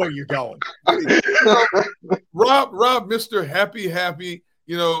 I know where you're going. Rob, Mr. Happy, Happy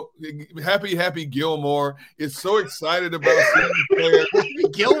Gilmore is so excited about seeing players.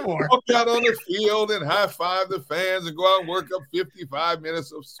 Gilmore walk out on the field and high five the fans and go out and work up 55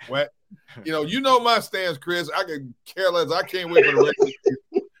 minutes of sweat. You know my stance, Chris. I can care less. I can't wait for the rest of the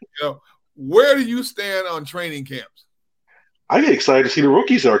season. Where do you stand on training camps? I get excited to see the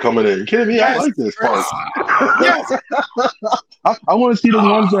rookies that are coming in. You kidding me? Yes, I like this part. Yes. I want to see the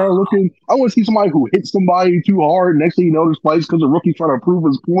ones that are looking. I want to see somebody who hits somebody too hard. Next thing you know, there's plays because the rookie's trying to prove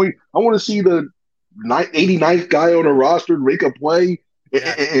his point. I want to see the 89th guy on the roster make a play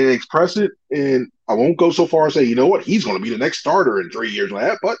and express it. And I won't go so far and say, you know what, he's going to be the next starter in 3 years like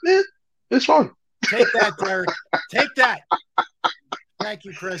that. But man, it's fun. Take that, Derrick. Take that. Thank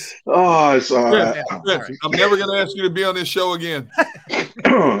you, Chris. Oh, it's Chris, I'm never going to ask you to be on this show again.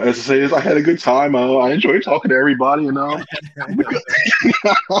 As I say, I had a good time. I enjoyed talking to everybody.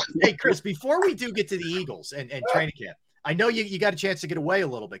 Hey, Chris, before we do get to the Eagles and training camp, I know you got a chance to get away a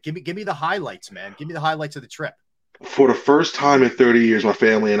little bit. Give me the highlights, man. Give me the highlights of the trip. For the first time in 30 years, my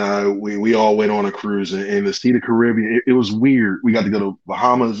family and I, we all went on a cruise and to see the Caribbean, it was weird. We got to go to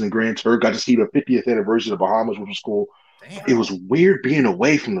Bahamas and Grand Turk. Got to see the 50th anniversary of Bahamas, which was cool. Damn. It was weird being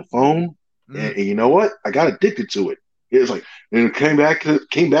away from the phone, and you know what? I got addicted to it. It was like, and it came back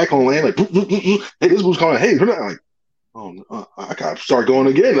on land like, hey, this was kind of, hey, like, I got to start going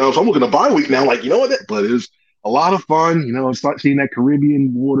again. So I'm looking at a bye week now, like, you know what? But it was a lot of fun. Start seeing that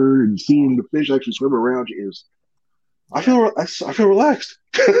Caribbean water and seeing the fish actually swim around you. I feel relaxed.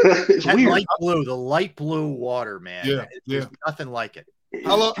 It's that weird. The light blue water, man. There's nothing like it.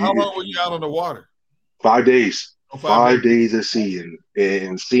 How long were you out on the water? 5 days. 5 days at sea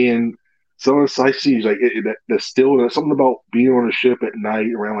and seeing some of the sightseeing, like there's still something about being on a ship at night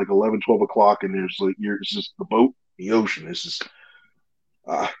around like 11, 12 o'clock, and there's like it's just the boat, the ocean. It's just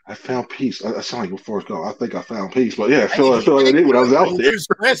I found peace. I sound like Forrest Gump. I think I found peace, but yeah, I feel like I did when I was out there.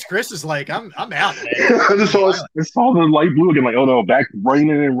 Chris is like, I'm out, man. I just saw the light blue again, like, oh no, back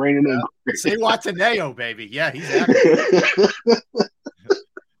raining. Say Wataneo, baby. Yeah, he's out.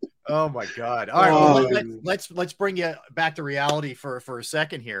 Oh my God! All right, well, let's bring you back to reality for a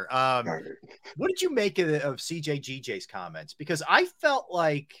second here. What did you make of CJGJ's comments? Because I felt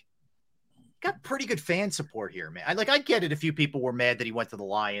like got pretty good fan support here, man. I get it. A few people were mad that he went to the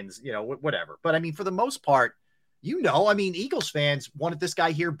Lions, whatever. But I mean, for the most part, Eagles fans wanted this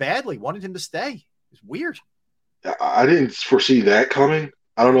guy here badly, wanted him to stay. It's weird. I didn't foresee that coming.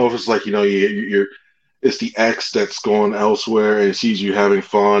 I don't know if it's like, it's the ex that's going elsewhere and sees you having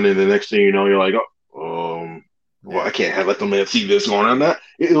fun, and the next thing you know, you're like, well, I can't let the man see this going on. That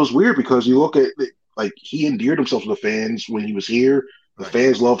it was weird because you look at it, like he endeared himself to the fans when he was here. The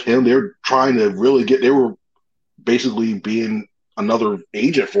fans loved him. They're trying to really they were basically being another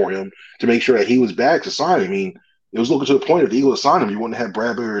agent for him to make sure that he was back to sign. I mean, it was looking to the point if the Eagles signed him, you wouldn't have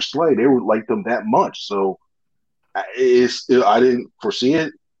Bradbury or Slay. They would like them that much. So I didn't foresee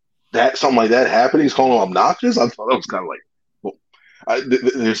it. That something like that happening is calling him obnoxious. I thought that was kind of like,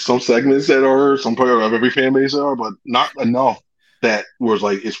 there's some segments that are some part of every fan base are, but not enough that was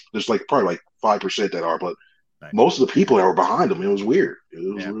like there's like probably like 5% that are, but most of the people that were behind him, it was weird.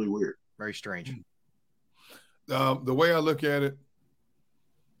 It was really weird. Very strange. The way I look at it,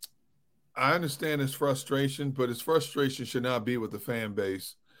 I understand his frustration, but his frustration should not be with the fan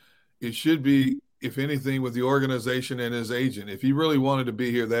base. It should be, if anything, with the organization and his agent. If he really wanted to be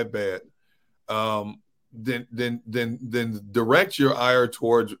here that bad, then direct your ire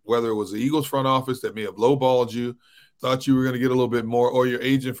towards whether it was the Eagles front office that may have lowballed you, thought you were going to get a little bit more, or your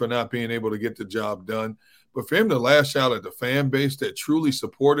agent for not being able to get the job done. But for him to lash out at the fan base that truly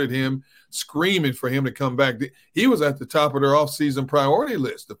supported him, screaming for him to come back, he was at the top of their offseason priority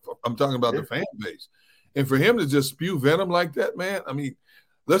list. I'm talking about the fan base. And for him to just spew venom like that, man, I mean,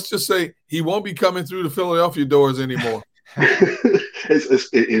 let's just say he won't be coming through the Philadelphia doors anymore. Now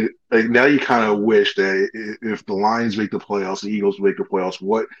you kind of wish that if the Lions make the playoffs, the Eagles make the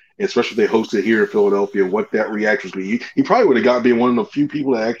playoffs, especially if they host it here in Philadelphia, what that reaction would be. He probably would have got being one of the few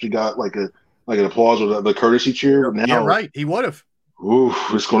people that actually got like an applause or the courtesy cheer. Now, yeah, right. He would have. Ooh,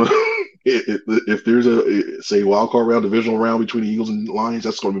 it's going to if there's a wild card round, divisional round between the Eagles and Lions,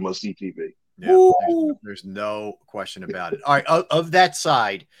 that's going to be must-see TV. Yeah, there's no question about it. All right, of that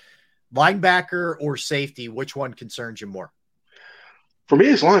side, linebacker or safety, which one concerns you more? For me,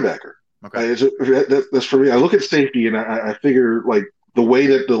 it's linebacker. Okay, that's for me. I look at safety, and I figure like the way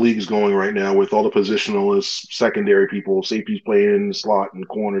that the league is going right now, with all the positionalists, secondary people, safeties playing in the slot and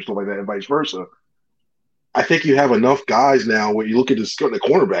corner, stuff like that, and vice versa. I think you have enough guys now where you look at the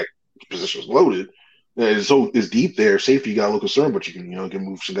cornerback position is loaded. So it's deep there. Safety, you got a little concerned, but you can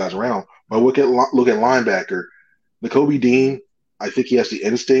move some guys around. But look at linebacker, Nakobe Dean. I think he has the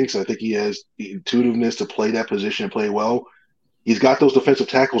instincts. I think he has the intuitiveness to play that position and play well. He's got those defensive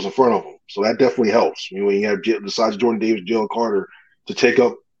tackles in front of him, so that definitely helps. When you have, besides Jordan Davis, Jalen Carter, to take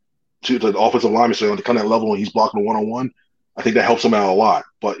up to the offensive lineman, so to come that level when he's blocking a one-on-one, I think that helps him out a lot.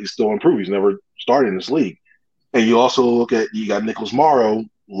 But he's still improving. He's never started in this league. And you also look at, you got Nicholas Morrow,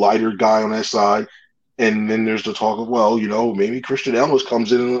 lighter guy on that side. And then there's the talk of, maybe Christian Ellis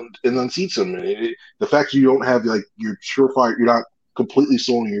comes in and unseats him. And the fact you don't have your surefire, you're not completely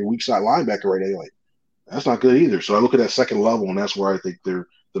sold on your weak side linebacker right now, that's not good either. So I look at that second level, and that's where I think the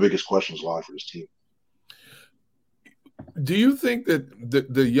biggest questions lie for this team. Do you think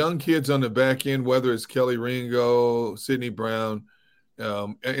that the young kids on the back end, whether it's Kelly Ringo, Sidney Brown,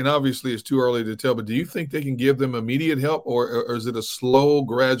 and obviously it's too early to tell, but do you think they can give them immediate help, or is it a slow,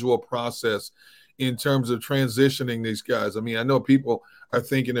 gradual process in terms of transitioning these guys? I mean, I know people are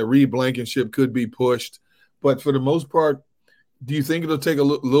thinking that Reed Blankenship could be pushed, but for the most part, do you think it'll take a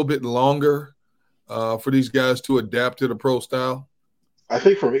little bit longer for these guys to adapt to the pro style? I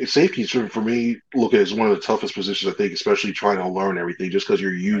think for me, safety, for me, look at it as one of the toughest positions, I think, especially trying to learn everything just because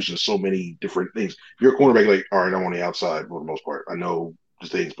you're using so many different things. If you're a cornerback, like, all right, I'm on the outside for the most part. I know the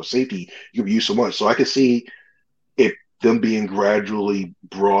things, but safety, you can use so much. So I can see if them being gradually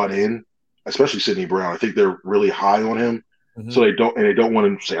brought in, especially Sidney Brown. I think they're really high on him. Mm-hmm. So they don't want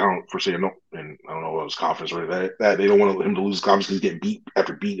him to say, I don't know what his confidence or that they don't want him to lose his confidence because he's getting beat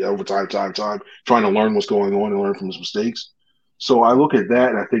after beat over time, trying to learn what's going on and learn from his mistakes. So I look at that,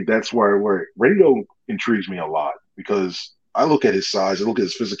 and I think that's where Ringo intrigues me a lot because I look at his size, I look at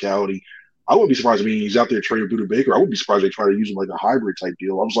his physicality. I wouldn't be surprised. I mean, he's out there training Buda Baker. I wouldn't be surprised they try to use him like a hybrid type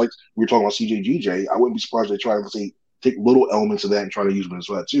deal. I was like, we were talking about CJGJ. I wouldn't be surprised they try to take little elements of that and try to use them as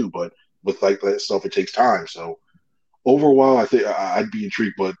well too. But with like that stuff, it takes time. So overall, I think I'd be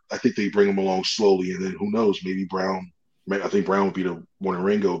intrigued, but I think they bring him along slowly, and then who knows? Maybe Brown. I think Brown would be the one, and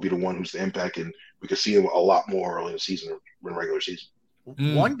Ringo would be the one who's the impact, and we could see him a lot more early in the season than regular season.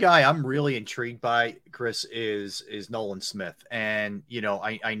 One guy I'm really intrigued by, Chris, is Nolan Smith. And,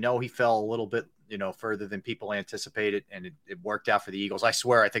 I know he fell a little bit, further than people anticipated, and it worked out for the Eagles. I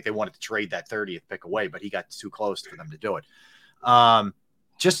swear, I think they wanted to trade that 30th pick away, but he got too close for them to do it.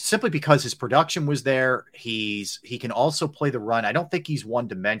 Just simply because his production was there. He can also play the run. I don't think he's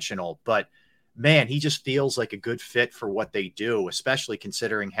one-dimensional, but man, he just feels like a good fit for what they do, especially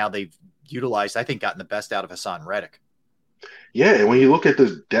considering how they've utilized, I think, gotten the best out of Hassan Reddick. Yeah, and when you look at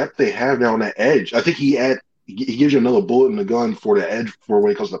the depth they have now on that edge, I think he gives you another bullet in the gun for the edge for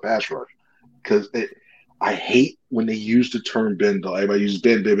when it comes to pass rush. Because I hate when they use the term bend. Everybody uses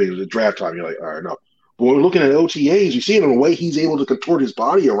bend because it's draft time. You're like, all right, no. But when we're looking at OTAs, you see it in the way he's able to contort his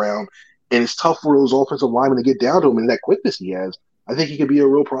body around, and it's tough for those offensive linemen to get down to him. And that quickness he has, I think he could be a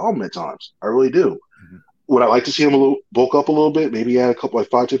real problem at times. I really do. Mm-hmm. Would I like to see him bulk up a little bit? Maybe add a couple, like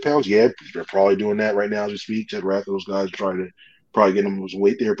 5-10 pounds? Yeah, they're probably doing that right now as we speak. Ted Rath, those guys trying to probably get him some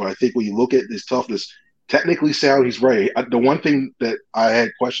weight there. But I think when you look at his toughness, technically sound, he's right. The one thing that I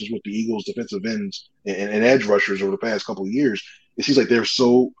had questions with the Eagles' defensive ends and edge rushers over the past couple of years, it seems like they're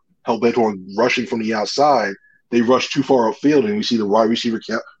so hell-bent on rushing from the outside, they rush too far upfield, and we see the wide receiver,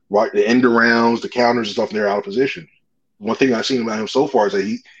 the end arounds, the counters and stuff, and they're out of position. One thing I've seen about him so far is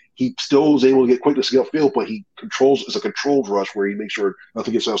that he still is able to get quickness to get upfield, but it's a controlled rush where he makes sure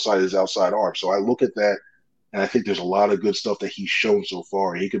nothing gets outside his outside arm. So I look at that, and I think there's a lot of good stuff that he's shown so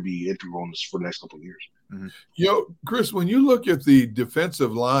far. He could be integral in this for the next couple of years. Mm-hmm. Chris, when you look at the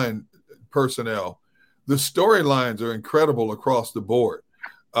defensive line personnel, the storylines are incredible across the board.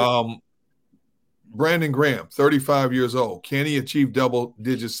 Brandon Graham, 35 years old. Can he achieve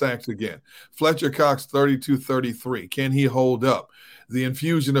double-digit sacks again? Fletcher Cox, 32-33. Can he hold up? The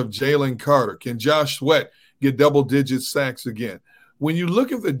infusion of Jalen Carter. Can Josh Sweat get double-digit sacks again? When you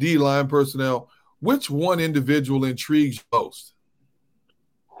look at the D-line personnel, which one individual intrigues you most?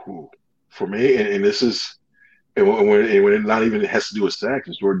 For me, and this is when it not even has to do with sacks,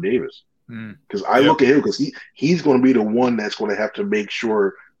 it's Jordan Davis. Because I look at him because he's going to be the one that's going to have to make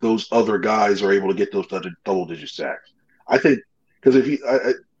sure those other guys are able to get those double-digit sacks. I think because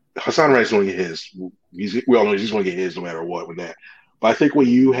Hassan Wright's going to get his. We all know he's going to get his no matter what with that. But I think when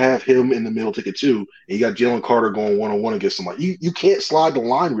you have him in the middle ticket too, and you got Jalen Carter going one-on-one against somebody, you can't slide the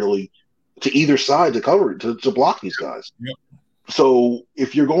line really to either side to cover to block these guys. Yep. So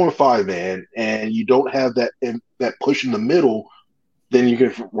if you're going 5-man and you don't have that push in the middle, then you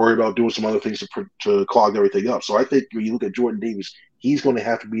can worry about doing some other things to clog everything up. So I think when you look at Jordan Davis, he's going to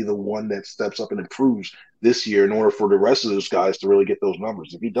have to be the one that steps up and improves this year in order for the rest of those guys to really get those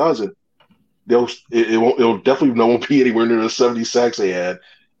numbers. If he doesn't, it'll definitely won't be anywhere near the 70 sacks they had,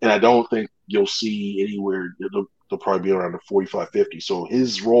 and I don't think you'll see anywhere. They'll probably be around the 45, 50. So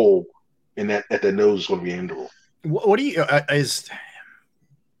his role in that at the nose is going to be integral. What do you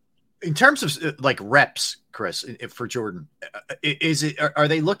in terms of like reps, Chris, for Jordan? Are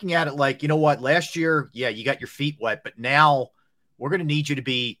they looking at it like, you know what, last year, yeah, you got your feet wet, but now we're going to need you to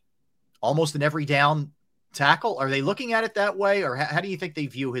be almost an every down tackle? Are they looking at it that way, or how do you think they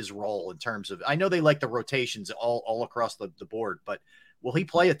view his role in terms of? I know they like the rotations all across the board, but will he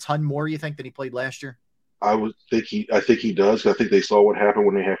play a ton more, you think, than he played last year? I think he does. I think they saw what happened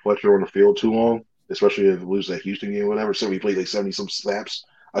when they had Fletcher on the field too long, especially if they lose that Houston game or whatever. So he played like 70 some snaps.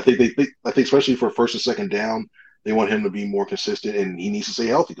 I think especially for first and second down, they want him to be more consistent, and he needs to stay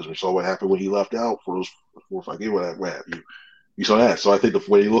healthy because we saw what happened when he left out for those 4 or 5 games. What have you? You saw that. So I think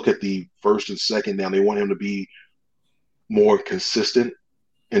when you look at the first and second down, they want him to be more consistent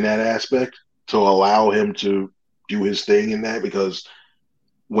in that aspect to allow him to do his thing in that, because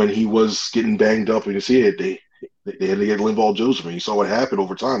when he was getting banged up, and you see it, they had to get Linval Joseph, and you saw what happened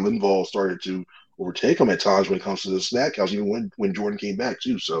over time. Linval started to overtake him at times when it comes to the snack house, even when Jordan came back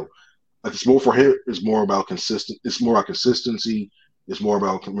too. So it's more for him. It's more about It's more about consistency. It's more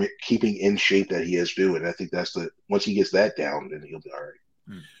about keeping in shape that he has to do. And I think once he gets that down, then he'll be all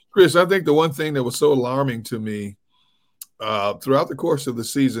right. Chris, I think the one thing that was so alarming to me throughout the course of the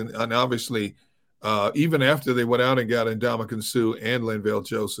season, and obviously even after they went out and got Ndamukong Suh and Linval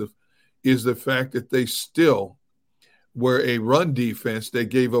Joseph, is the fact that they still were a run defense that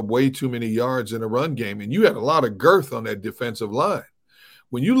gave up way too many yards in a run game. And you had a lot of girth on that defensive line.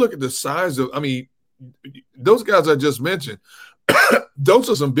 When you look at the size of, those guys I just mentioned, those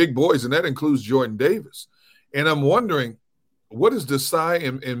are some big boys, and that includes Jordan Davis. And I'm wondering, what does Desai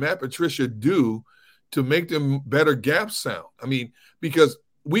and Matt Patricia do to make them better gap sound? Because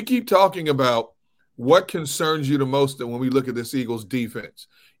we keep talking about what concerns you the most when we look at this Eagles defense.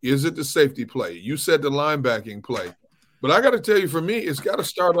 Is it the safety play? You said the linebacking play. But I got to tell you, for me, it's got to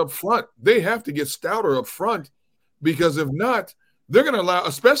start up front. They have to get stouter up front, because if not, they're going to allow,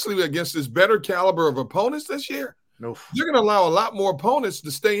 especially against this better caliber of opponents this year, they're going to allow a lot more opponents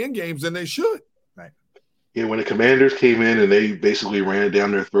to stay in games than they should. Right. Yeah, when the Commanders came in and they basically ran it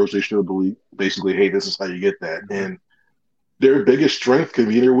down their throats, they should have believed basically, hey, this is how you get that. And their biggest strength can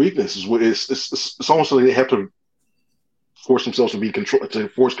be their weakness. It's almost like they have to force themselves to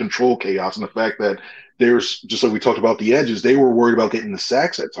force control chaos, and the fact that there's, just like we talked about the edges, they were worried about getting the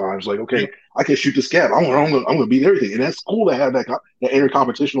sacks at times. Like, okay, I can shoot this gap. I'm gonna beat everything, and that's cool to have that inner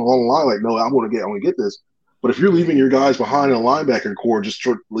competition along the line. Like, no, I'm gonna get this. But if you're leaving your guys behind in the linebacker core, just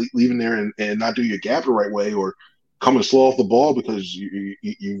leaving there and not do your gap the right way, or coming slow off the ball because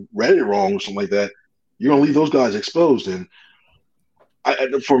you read it wrong or something like that, you're gonna leave those guys exposed. And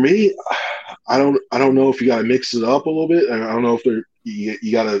for me, I don't know if you got to mix it up a little bit. I don't know if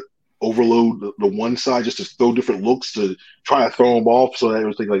you got to overload the one side just to throw different looks to try to throw them off, so that it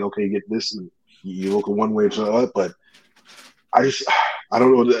was like, okay, you get this and you look at one way or the other. But I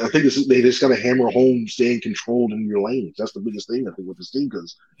don't know. I think they just got to hammer home staying controlled in your lanes. That's the biggest thing, I think, with this team,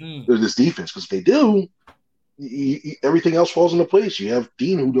 because there's this defense. Because if they do, everything else falls into place. You have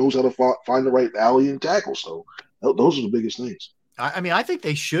Dean, who knows how to find the right alley and tackle. So those are the biggest things. I mean, I think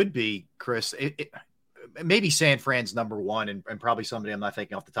they should be, Chris. Maybe San Fran's number one, and probably somebody I'm not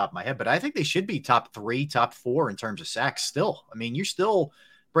thinking off the top of my head, but I think they should be top 3, top 4 in terms of sacks still. I mean, you're still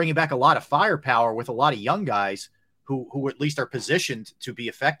bringing back a lot of firepower with a lot of young guys who at least are positioned to be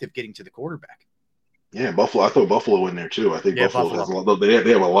effective getting to the quarterback. Yeah, Buffalo. I throw Buffalo in there too. I think Buffalo has a lot. They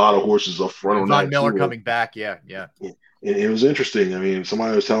have a lot of horses up front. Von Miller coming back. Yeah. And it was interesting. I mean,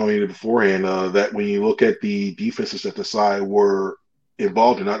 somebody was telling me beforehand that when you look at the defenses that the side were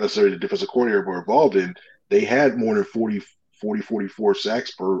involved in, not necessarily the defensive coordinator were involved in, they had more than 44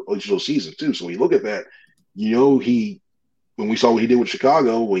 sacks per each of those seasons too. So when you look at that, when we saw what he did with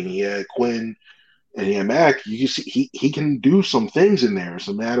Chicago, when he had Quinn and he had Mack, you see he can do some things in there. It's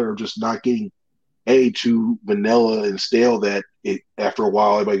a matter of just not getting too vanilla and stale that after a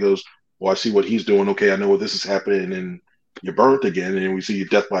while everybody goes, well, I see what he's doing. Okay, I know what this is happening, and you're burnt again, and we see you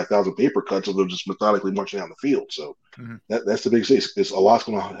death by 1,000 paper cuts, and they're just methodically marching down the field. So that's the biggest thing. It's a lot's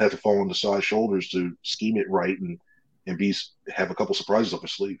going to have to fall on the side shoulders to scheme it right and have a couple surprises up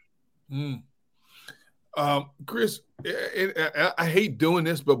his sleeve. Chris, I hate doing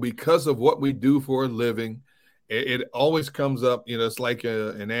this, but because of what we do for a living, it always comes up. It's like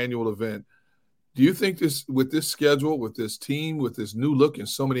an annual event. Do you think with this schedule, with this team, with this new look in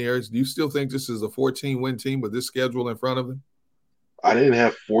so many areas, do you still think this is a 14-win team with this schedule in front of them? I didn't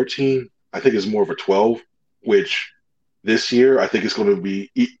have 14. I think it's more of a 12, which this year I think it's going to be.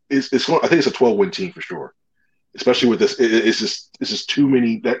 I think it's a 12-win team for sure, especially with this. It's just too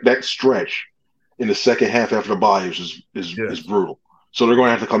many. That stretch in the second half after the bye is brutal. So they're going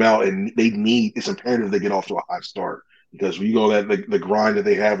to have to come out, and it's imperative they get off to a high start, because when you go the grind that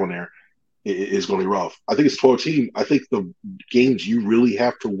they have on there, is going to be rough. I think it's 12 team. I think the games you really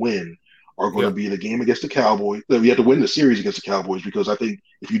have to win are going to be the game against the Cowboys. You have to win the series against the Cowboys, because I think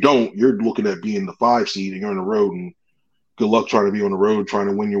if you don't, you're looking at being the 5 seed and you're on the road, and good luck trying to be on the road, trying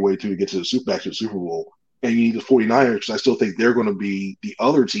to win your way to get to back to the Super Bowl. And you need the 49ers, because I still think they're going to be the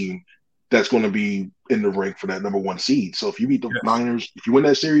other team that's going to be in the ring for that number 1 seed. So if you beat the Niners, if you win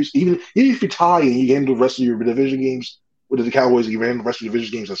that series, even if you tie and you handle the rest of your division games with the Cowboys, and you handle the rest of your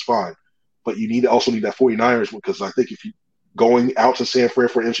division games, that's fine. But you also need that 49ers, because I think if you going out to San Fran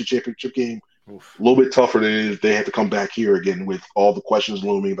for an NFC Championship game, a little bit tougher than if they have to come back here again with all the questions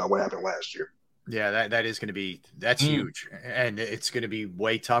looming about what happened last year. Yeah, that is going to be huge, and it's going to be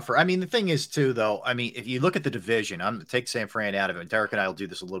way tougher. I mean, the thing is too, though. I mean, if you look at the division, I'm going to take San Fran out of it. Derrick and I will do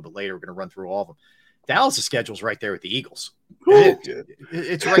this a little bit later. We're going to run through all of them. Dallas' schedule's right there with the Eagles.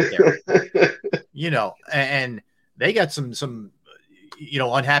 It's right there, and they got some.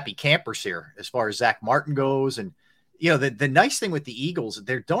 Unhappy campers here as far as Zach Martin goes. And, the nice thing with the Eagles,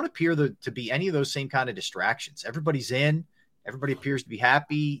 there don't appear to be any of those same kind of distractions. Everybody's in, everybody appears to be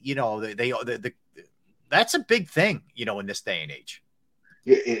happy. That's a big thing, in this day and age.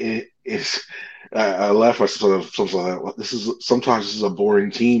 It's I laugh at something like that. Sometimes this is a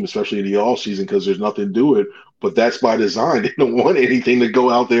boring team, especially in the off season, because there's nothing to do it, but that's by design. They don't want anything to go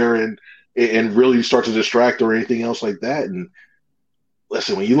out there and really start to distract or anything else like that. And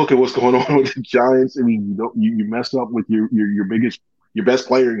listen, when you look at what's going on with the Giants, I mean, you messed up with your best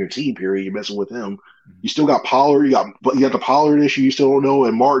player in your team. Period. You're messing with him. You still got Pollard. You got the Pollard issue. You still don't know,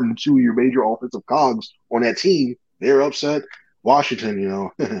 and Martin, two of your major offensive cogs on that team. They're upset. Washington,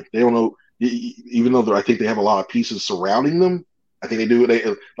 they don't know. Even though I think they have a lot of pieces surrounding them, I think they do. They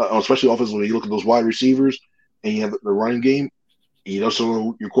especially offensively. When you look at those wide receivers and you have the running game.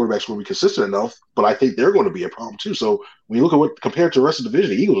 So your quarterback's going to be consistent enough, but I think they're going to be a problem too. So when you look at what compared to the rest of the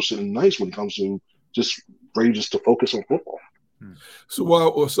division, the Eagles are sitting nice when it comes to just ready just to focus on football. So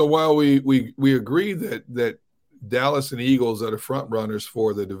while we agree that Dallas and the Eagles are the front runners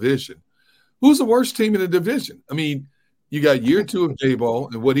for the division, who's the worst team in the division? I mean, you got year 2 of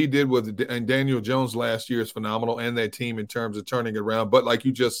Daboll, and what he did and Daniel Jones last year is phenomenal, and that team in terms of turning it around. But like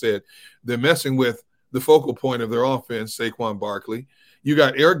you just said, they're messing with the focal point of their offense, Saquon Barkley. You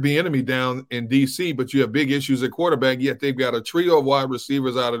got Eric Bieniemy down in D.C., but you have big issues at quarterback, yet they've got a trio of wide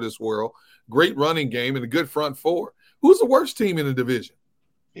receivers out of this world, great running game, and a good front four. Who's the worst team in the division?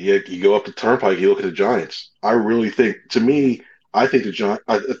 Yeah, you go up the turnpike, you look at the Giants. I really think, to me, I think the Giants.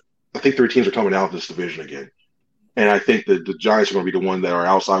 I think 3 teams are coming out of this division again, and I think that the Giants are going to be the one that are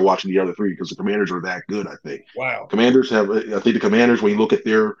outside watching the other 3 because the Commanders are that good. I think. Wow. I think the Commanders, when you look at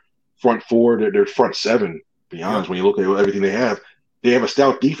their front 4, their front 7. To be honest, when you look at everything they have a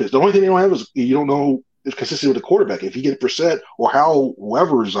stout defense. The only thing they don't have is you don't know if consistent with the quarterback. If you get Brissett or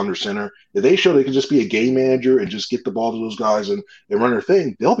whoever is under center, if they show they can just be a game manager and just get the ball to those guys and run their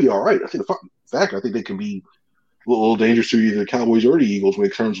thing, they'll be all right. I think I think they can be a little dangerous to either the Cowboys or the Eagles when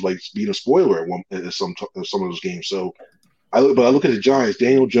it comes to like being a spoiler at some of those games. So I look at the Giants.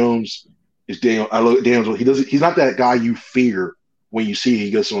 Daniel Jones is Daniel. I look at Daniel. He's not that guy you fear when you see he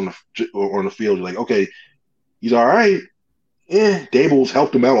gets on the field. You're like, okay, he's all right. Daboll's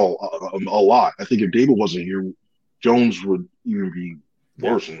helped him out a lot. I think if Daboll wasn't here, Jones would even be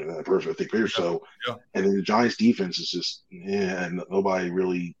worse than that person. I think here. So, and then the Giants' defense is just and nobody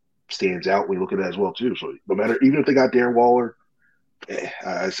really stands out when you look at that as well too. So no matter, even if they got Darren Waller,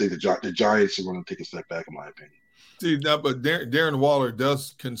 I say the Giants are going to take a step back in my opinion. See, but Darren Waller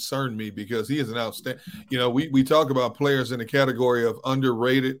does concern me because he is an outstanding. We talk about players in the category of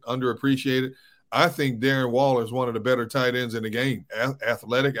underrated, underappreciated. I think Darren Waller is one of the better tight ends in the game.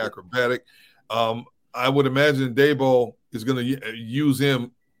 Athletic, acrobatic. I would imagine Daboll is going to use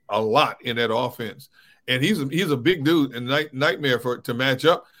him a lot in that offense, and he's a big dude and nightmare to match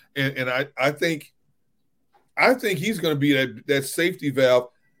up. And I think he's going to be that safety valve.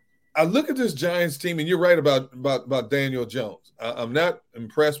 I look at this Giants team, and you're right about Daniel Jones. I'm not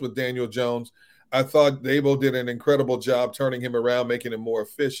impressed with Daniel Jones. I thought Daboll did an incredible job turning him around, making him more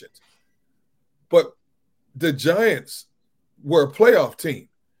efficient. But the Giants were a playoff team.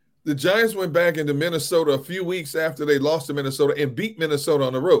 The Giants went back into Minnesota a few weeks after they lost to Minnesota and beat Minnesota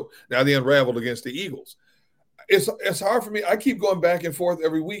on the road. Now they unraveled against the Eagles. It's hard for me. I keep going back and forth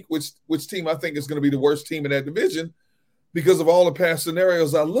every week which team I think is going to be the worst team in that division because of all the past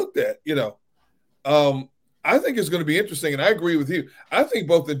scenarios I looked at. I think it's going to be interesting, and I agree with you. I think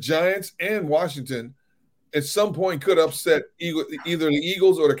both the Giants and Washington at some point could upset either the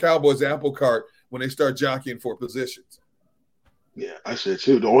Eagles or the Cowboys' apple cart when they start jockeying for positions. Yeah, I said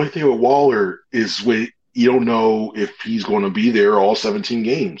too. The only thing with Waller is you don't know if he's going to be there all 17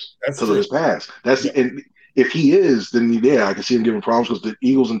 games because of his past. And if he is, then I can see him giving problems because the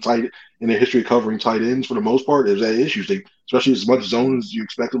Eagles in their history of covering tight ends for the most part, there's that issues. Especially as much zone as you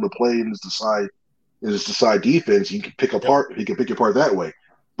expect them to play in this side defense, he can pick apart. He can pick apart that way.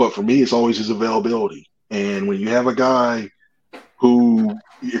 But for me, it's always his availability. And when you have a guy who,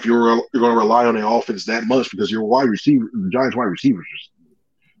 if you're going to rely on the offense that much because you're a wide receiver, the Giants wide receivers,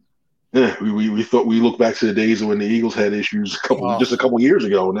 we thought we look back to the days when the Eagles had issues just a couple years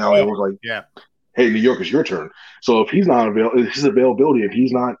ago. Now it was like, hey, New York, it's your turn. So if he's not available, his availability, if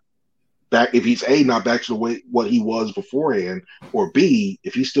he's not back, if he's not back to the way what he was beforehand, or B,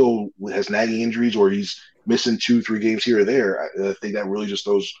 if he still has nagging injuries or he's missing 2-3 games here or there, I think that really just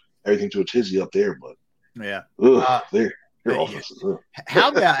throws everything to a tizzy up there. But their offenses. How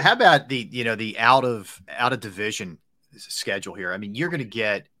about the out of division schedule here? I mean, you're going to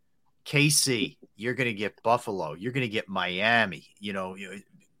get KC, you're going to get Buffalo, you're going to get Miami,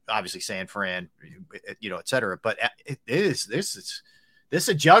 obviously San Fran, et cetera. But this is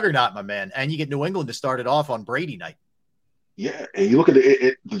a juggernaut, my man. And you get New England to start it off on Brady night. Yeah, and you look at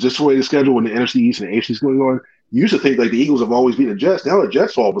just the way the schedule when the NFC East and the AFC is going on. You used to think like the Eagles have always beaten the Jets. Now the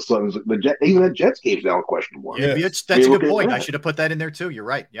Jets all of a sudden, even that Jets game's now a question mark. Yeah, that's a good point. I should have put that in there too. You're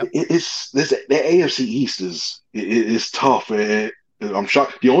right. Yep. The AFC East is tough. And I'm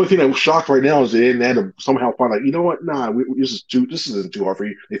shocked. The only thing I'm shocked right now is they didn't have to somehow find like, you know what? Nah, this isn't too hard for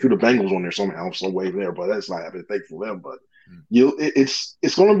you. They threw the Bengals on there somehow, some way there, but that's not happening. Thank for them. But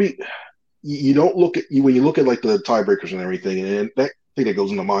it's going to be. You don't look at when you look at like the tiebreakers and everything, and that thing that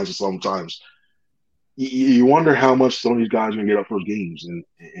goes in the minds of sometimes. You wonder how much some of these guys are going to get up for those games, and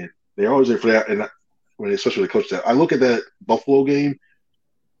they're always there for that. And when especially the coach that I look at that Buffalo game,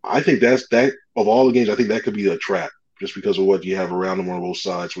 I think that of all the games, I think that could be a trap just because of what you have around them on both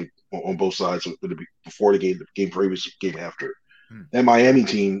sides. Before the game previous, game after. That Miami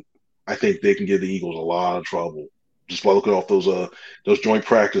team, I think they can give the Eagles a lot of trouble just by looking off those joint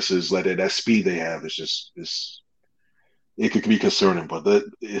practices. That speed they have it could be concerning, but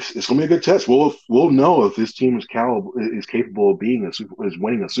it's going to be a good test. We'll know if this team is capable of winning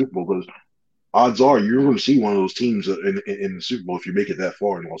a Super Bowl, because odds are you're going to see one of those teams in the Super Bowl if you make it that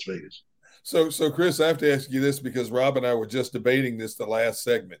far in Las Vegas. So Chris, I have to ask you this because Rob and I were just debating this the last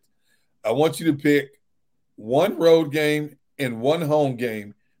segment. I want you to pick one road game and one home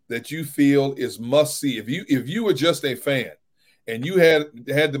game that you feel is must see. If you were just a fan and you had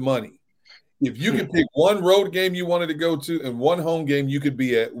the money, if you could pick one road game you wanted to go to and one home game you could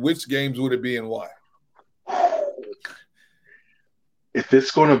be at, which games would it be and why? If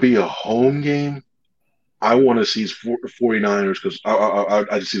it's going to be a home game, I want to see 49ers because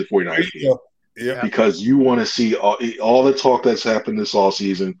I just see the 49ers game. Yeah. Because you want to see all the talk that's happened this all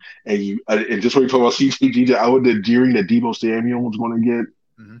season, and just when you talk about CTG, I would during that Debo Samuel was going to get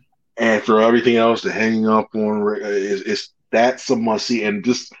after everything else, the hanging up on that's a must see, and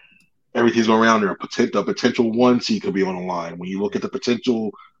just everything's going around there. The potential 1 seed could be on the line when you look at the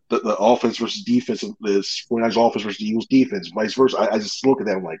potential. The offense versus defense, the 49ers offense versus the Eagles defense, vice versa. I just look at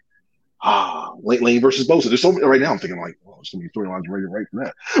that. I'm like, Lane versus Bosa. There's so many right now. I'm thinking like, there's so many storylines ready right for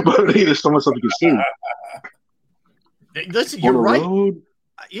that. But there's so much stuff you can see. Listen, you're right. Road?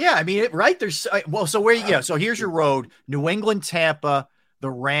 Yeah, I mean, right. There's so here's your road: New England, Tampa, the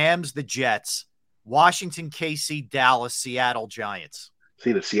Rams, the Jets, Washington, KC, Dallas, Seattle, Giants.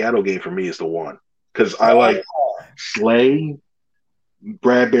 See, the Seattle game for me is the one because I like Slay,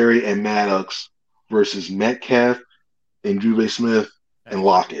 Bradbury, and Maddox versus Metcalf and Juve Smith and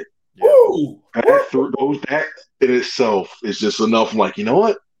Lockett. Woo! That in itself is just enough. I'm like, you know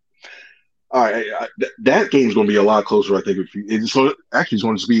what? All right, that game's going to be a lot closer. I think it's going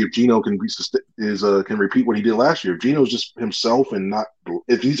to be if Geno can repeat what he did last year. If Geno's just himself and not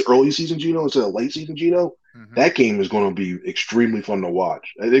if he's early season Geno instead of late season Geno, that game is going to be extremely fun to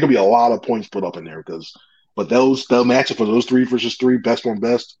watch. There could be a lot of points put up in there but the matchup for those 3 versus 3 best on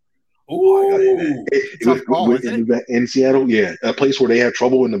best. In Seattle, yeah, a place where they have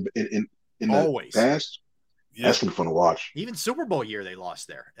trouble in the past. Yeah. That's gonna be fun to watch. Even Super Bowl year they lost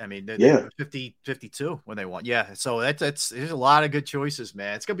there. I mean, they 50-52 when they won. Yeah, so there's a lot of good choices,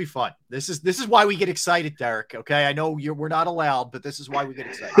 man. It's gonna be fun. This is why we get excited, Derrick. Okay, I know we're not allowed, but this is why we get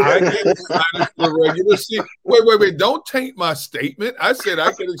excited. I get excited for the regular season. Wait! Don't taint my statement. I said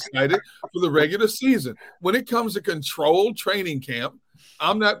I get excited for the regular season. When it comes to controlled training camp,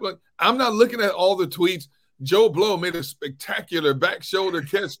 I'm not looking at all the tweets. Joe Blow made a spectacular back shoulder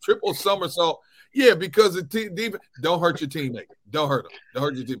catch, triple somersault. Yeah, because the team don't hurt your teammate. Don't hurt them. Don't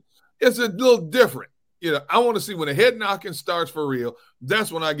hurt your team. It's a little different. I want to see when the head knocking starts for real.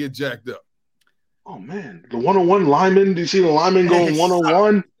 That's when I get jacked up. Oh man, the 1-on-1 lineman. Do you see the lineman going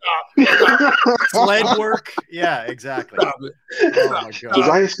 1-on-1? Sled work. Yeah, exactly. Stop it. Oh my God.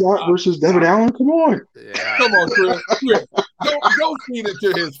 Josiah Scott versus Devin Allen. Come on. Yeah. Come on, Chris. Don't feed it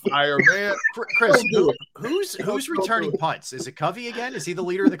to his fire, man. Chris, who's returning punts? Is it Covey again? Is he the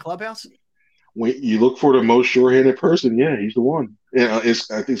leader of the clubhouse? When you look for the most sure-handed person, yeah, he's the one. I think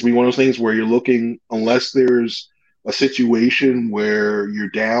it's one of those things where you're looking, unless there's a situation where you're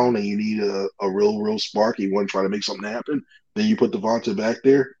down and you need a real spark, you want to try to make something happen, then you put Devonta back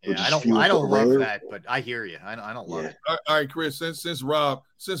there. Yeah, I don't love that, but I hear you. I don't love it. All right, Chris. Since Rob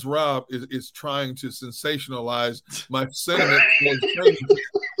is trying to sensationalize my sentiment,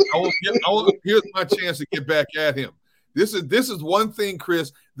 here's my chance to get back at him. This is one thing,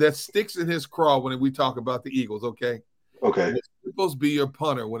 Chris, that sticks in his craw when we talk about the Eagles. Okay. It's supposed to be your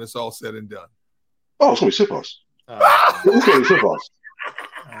punter when it's all said and done. Oh, it's going to be Sipos. It's going to be Sipos.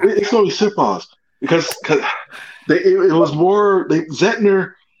 It's going to be Sipos because it was more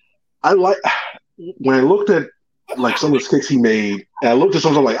Zettner. When I looked at like some of the kicks he made, and I looked at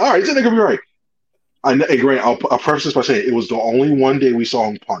something, I'm like, all right, Zettner gonna be right. I'll preface this by saying it was the only one day we saw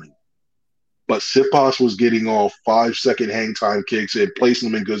him punting. But Sipos was getting off 5-second hang time kicks and placing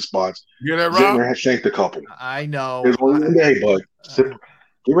them in good spots. You know that, Rob? Zettner had shanked a couple. I know. It was only one day, but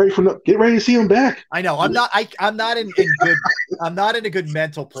get ready to see him back. I know. I'm not in a good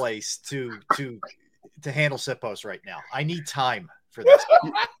mental place to handle Sipos right now. I need time for this.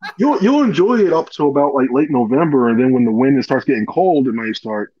 You'll enjoy it up to about like late November, and then when the wind starts getting cold, it might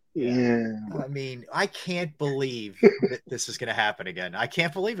start. Yeah. I mean, I can't believe that this is going to happen again. I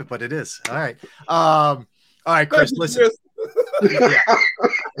can't believe it, but it is. All right. All right, Chris, listen.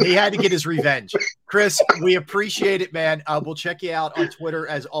 He had to get his revenge. Chris, we appreciate it, man. We'll check you out on Twitter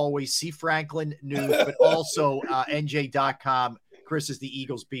as always. C Franklin News, but also NJ.com. Chris is the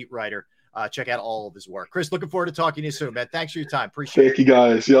Eagles beat writer. Check out all of his work. Chris, looking forward to talking to you soon, man. Thanks for your time. Appreciate it. Thank you,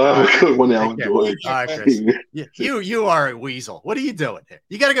 guys. Y'all have a good one now. Enjoy. All right, Chris. You are a weasel. What are you doing here?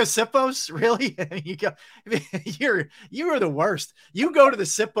 You got to go Sippos? Really? You are the worst. You go to the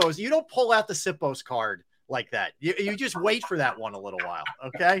Sippos. You don't pull out the Sippos card like that. You just wait for that one a little while,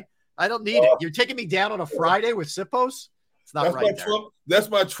 okay? I don't need it. You're taking me down on a Friday with Sippos? It's not right there. That's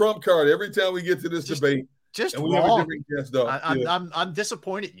my trump card every time we get to this debate. Just and we wrong. have a different guest, though. I'm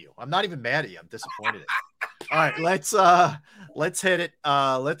disappointed in you. I'm not even mad at you. I'm disappointed in you. All right, let's hit it.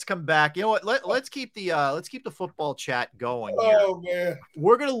 Let's come back. You know what? Let's keep the football chat going here. Oh man,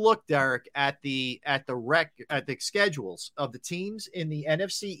 we're gonna look, Derrick, at the schedules of the teams in the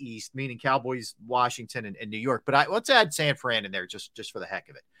NFC East, meaning Cowboys, Washington, and New York. But let's add San Fran in there just for the heck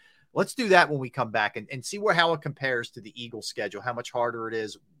of it. Let's do that when we come back and see how it compares to the Eagles schedule, how much harder it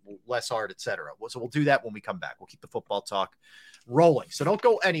is, less hard, etc. So we'll do that when we come back. We'll keep the football talk rolling. So don't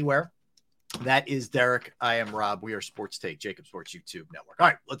go anywhere. That is Derrick. I am Rob. We are Sports Take, Jacob Sports YouTube Network. All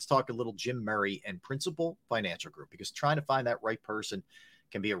right, let's talk a little Jim Murray and Principal Financial Group, because trying to find that right person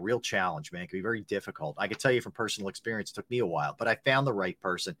can be a real challenge, man. It can be very difficult. I can tell you from personal experience, it took me a while, but I found the right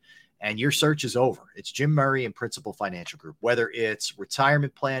person, and your search is over. It's Jim Murray and Principal Financial Group. Whether it's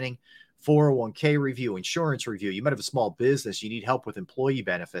retirement planning, 401k review, insurance review, you might have a small business, you need help with employee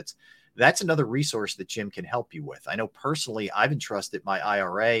benefits, that's another resource that Jim can help you with. I know personally, I've entrusted my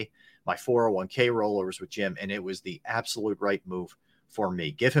IRA, my 401k rollovers with Jim, and it was the absolute right move for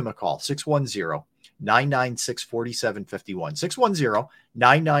me. Give him a call, 610-996-4751,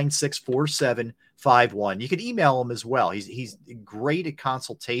 610-996-4751. You can email him as well. He's great at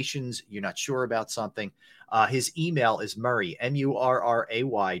consultations. You're not sure about something. His email is Murray,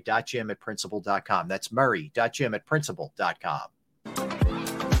 MURRAY .jim@principal.com. That's Murray.jim@principal.com.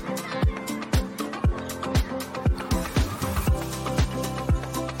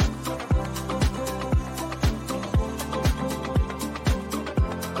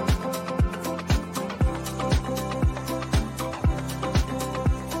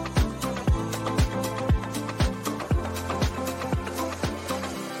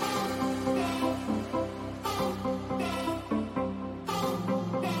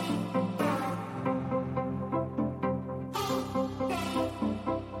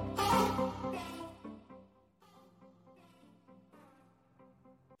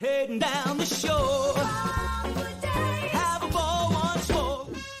 Heading down the shore, have a ball once more.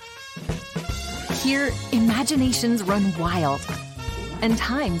 Here, imaginations run wild and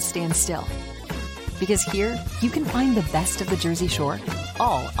time stands still. Because here, you can find the best of the Jersey Shore,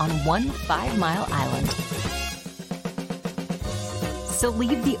 all on one 5-mile island. So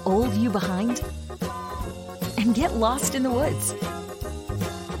leave the old you behind and get lost in the woods.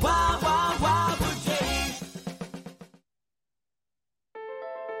 Wild, wild, wild days.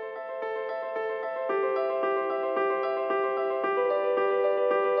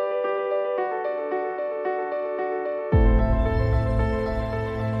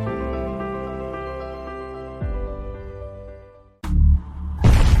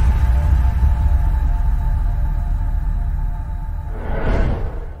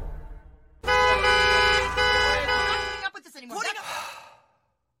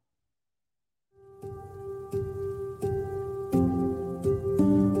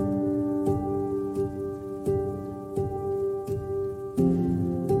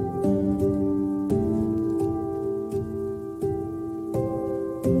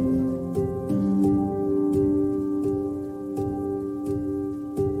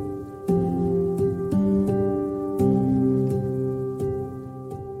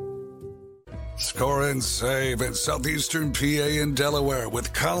 Score and save in southeastern PA and Delaware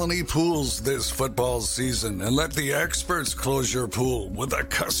with Colony Pools this football season, and let the experts close your pool with a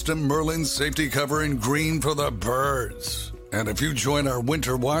custom Merlin safety cover in green for the birds. And if you join our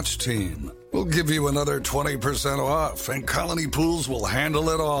Winter Watch team, we'll give you another 20% off, and Colony Pools will handle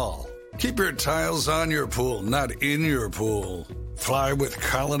it all. Keep your tiles on your pool, not in your pool. Fly with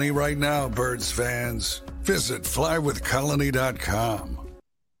Colony right now, birds fans. Visit flywithcolony.com.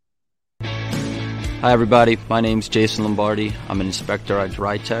 Hi everybody, my name's Jason Lombardi. I'm an inspector at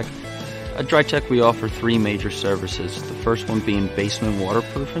DryTech. At DryTech we offer 3 major services, the first one being basement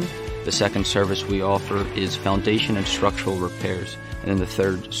waterproofing. The second service we offer is foundation and structural repairs. And then the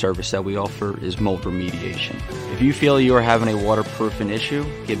third service that we offer is mold remediation. If you feel you are having a waterproofing issue,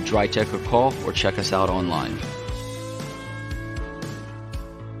 give DryTech a call or check us out online.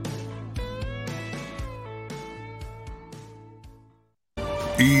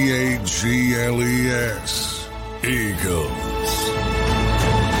 Eagles. Eagles.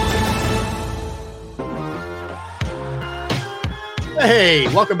 Hey,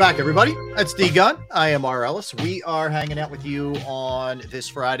 welcome back, everybody. That's Gunn. I am Ellis. We are hanging out with you on this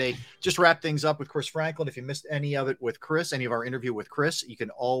Friday. Just wrap things up with Chris Franklin. If you missed any of it with Chris, any of our interview with Chris, you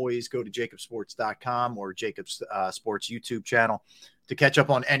can always go to jacobsports.com or Jacobs Sports YouTube channel to catch up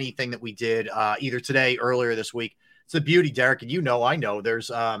on anything that we did either today, earlier this week. It's the beauty, Derrick, and I know there's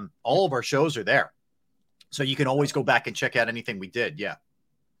all of our shows are there. So you can always go back and check out anything we did. Yeah.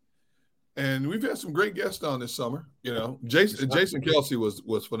 And we've had some great guests on this summer. Jason Kelsey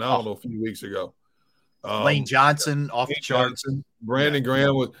was phenomenal a few weeks ago. Lane Johnson off the charts. Brandon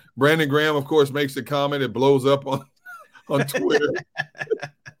Graham, of course, makes a comment. It blows up on Twitter.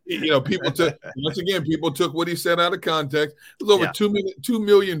 People took what he said out of context. There's over 2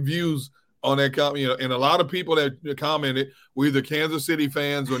 million views on that comment. And a lot of people that commented were either Kansas City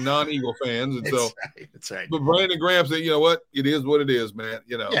fans or non-Eagle fans. And that's right. But Brandon Graham said, you know what? It is what it is, man.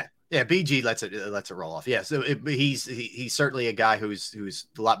 Yeah, BG lets it roll off. Yeah, so he's certainly a guy who's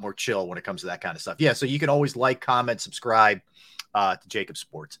a lot more chill when it comes to that kind of stuff. Yeah, so you can always like, comment, subscribe to Jacob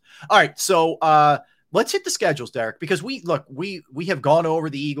Sports. All right, so let's hit the schedules, Derrick, because we have gone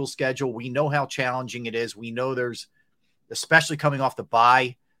over the Eagles' schedule. We know how challenging it is. We know there's, especially coming off the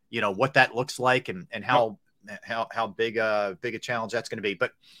bye, what that looks like and how big a challenge that's going to be.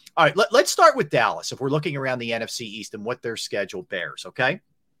 But all right, let's start with Dallas. If we're looking around the NFC East and what their schedule bears, okay.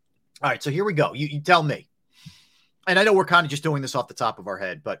 All right, so here we go. You tell me. And I know we're kind of just doing this off the top of our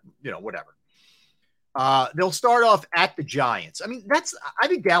head, but, whatever. They'll start off at the Giants. I mean, I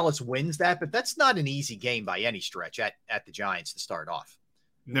think Dallas wins that, but that's not an easy game by any stretch at the Giants to start off.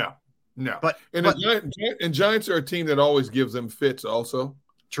 No. But Giants are a team that always gives them fits also.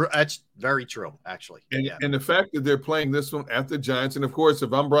 True. That's very true, actually. And the fact that they're playing this one at the Giants, and, of course,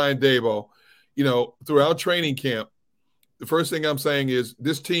 if I'm Brian Daboll, throughout training camp, the first thing I'm saying is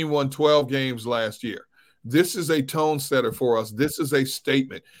this team won 12 games last year. This is a tone setter for us. This is a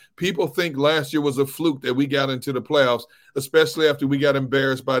statement. People think last year was a fluke that we got into the playoffs, especially after we got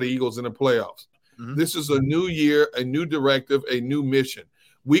embarrassed by the Eagles in the playoffs. Mm-hmm. This is a new year, a new directive, a new mission.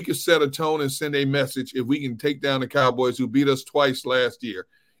 We could set a tone and send a message if we can take down the Cowboys, who beat us twice last year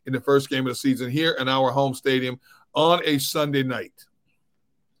in the first game of the season here in our home stadium on a Sunday night.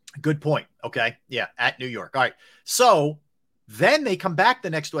 Good point. Okay. Yeah, at New York. All right. So then they come back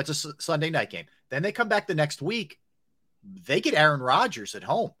it's a Sunday night game. Then they come back the next week. They get Aaron Rodgers at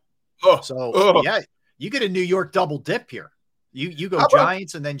home. Yeah, you get a New York double dip here. You go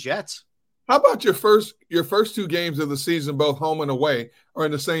Giants and then Jets. How about your first 2 games of the season, both home and away, are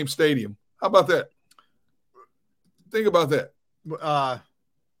in the same stadium? How about that? Think about that.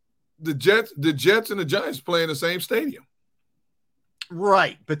 The Jets and the Giants play in the same stadium.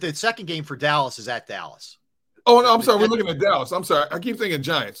 Right, but the second game for Dallas is at Dallas. Oh, no, I'm sorry. We're looking at Dallas. I'm sorry. I keep thinking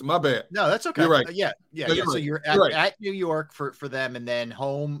Giants. My bad. No, that's okay. You're right. Yeah. So you're at New York for them, and then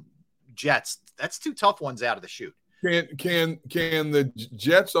home Jets. That's 2 tough ones out of the chute. Can the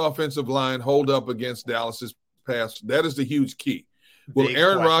Jets offensive line hold up against Dallas's pass? That is the huge key. Will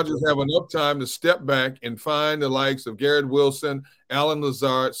Aaron Rodgers have enough time to step back and find the likes of Garrett Wilson, Allen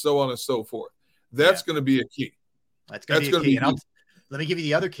Lazard, so on and so forth? That's going to be a key. That's going to be a key. Let me give you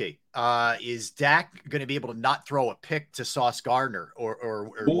the other key. Is Dak going to be able to not throw a pick to Sauce Gardner or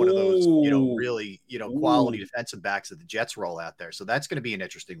one of those, really, quality defensive backs that the Jets roll out there? So that's going to be an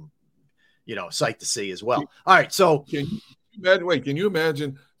interesting, sight to see as well. All right. So can you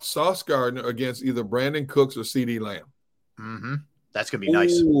imagine Sauce Gardner against either Brandon Cooks or CeeDee Lamb? Mm-hmm. That's going to be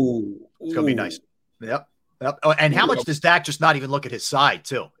nice. It's going to be nice. Yep. Oh, and how much does Dak just not even look at his side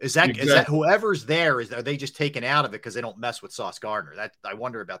too? Is that whoever's there? Are they just taken out of it because they don't mess with Sauce Gardner? That I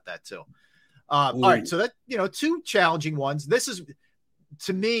wonder about that too. All right, so that 2 challenging ones. This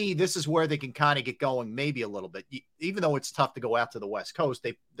is where they can kind of get going maybe a little bit, even though it's tough to go out to the West Coast.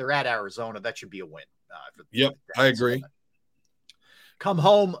 They're at Arizona. That should be a win. I agree. Come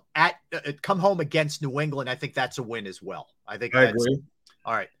home against New England. I think that's a win as well. I agree.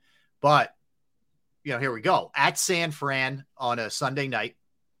 All right, but. Here we go. At San Fran on a Sunday night.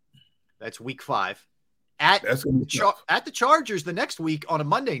 That's week 5. At the Chargers the next week on a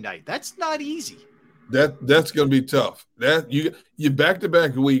Monday night. That's not easy. That's going to be tough. That you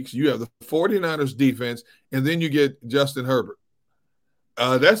back-to-back weeks, you have the 49ers defense, and then you get Justin Herbert.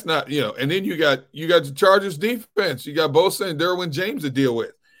 That's not, and then you got the Chargers defense. You got Bosa and Derwin James to deal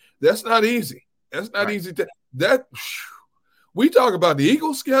with. That's not easy. That's not easy. We talk about the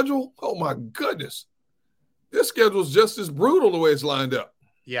Eagles schedule. Oh my goodness. This schedule is just as brutal the way it's lined up.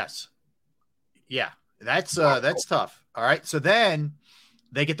 Yes. Yeah. That's tough. All right. So then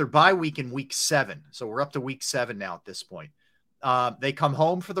They get their bye week in week 7. So we're up to week 7 now at this point. They come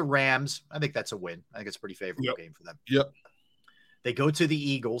home for the Rams. I think that's a win. I think it's a pretty favorable game for them. Yep. They go to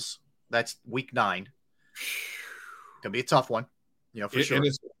the Eagles. That's week 9. Gonna be a tough one, for sure.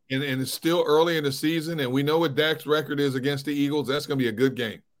 And it's still early in the season, and we know what Dak's record is against the Eagles. That's gonna be a good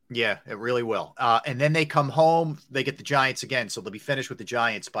game. Yeah, it really will. And then they come home. They get the Giants again, so they'll be finished with the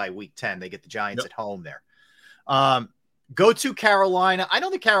Giants by week 10. They get the Giants at home there. Go to Carolina. I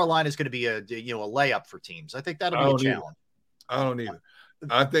don't think Carolina is going to be a layup for teams. I think that'll be a challenge. I don't either.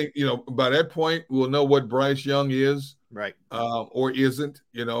 I think by that point we'll know what Bryce Young is, right, or isn't.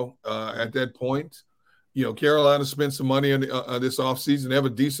 At that point, Carolina spent some money on this offseason. They have a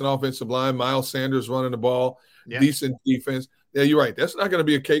decent offensive line. Miles Sanders running the ball, decent defense. Yeah, you're right. That's not going to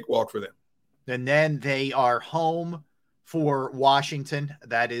be a cakewalk for them. And then they are home for Washington.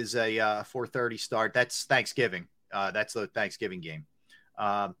 That is a 4:30 start. That's Thanksgiving. That's the Thanksgiving game.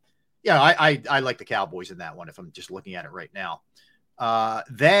 I like the Cowboys in that one if I'm just looking at it right now.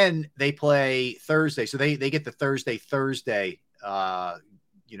 Then they play Thursday. So they get the Thursday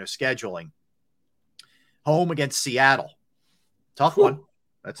scheduling. Home against Seattle. Tough one.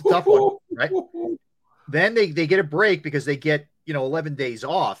 That's a tough one, right? Then they get a break because they get, 11 days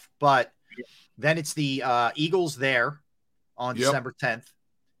off. But then it's the Eagles there on December 10th.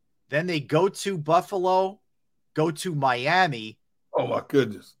 Then they go to Buffalo, go to Miami. Oh, my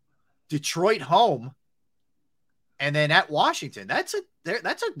goodness. Detroit home. And then at Washington. That's a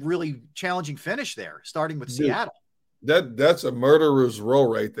really challenging finish there, starting with Seattle. That's a murderer's row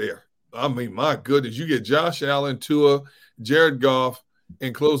right there. I mean, my goodness. You get Josh Allen, Tua, Jared Goff,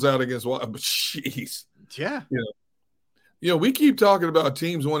 and close out against one. Jeez. Yeah. We keep talking about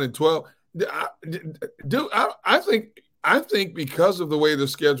teams 1-12. I think because of the way the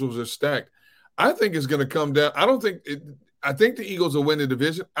schedules are stacked, I think it's going to come down. I think the Eagles will win the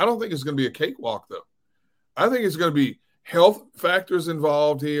division. I don't think it's going to be a cakewalk, though. I think it's going to be health factors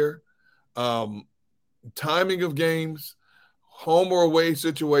involved here, timing of games, home or away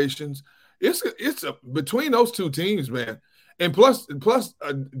situations. It's between those two teams, man. And plus,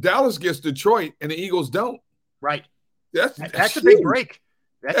 Dallas gets Detroit and the Eagles don't. Right. That's a big break.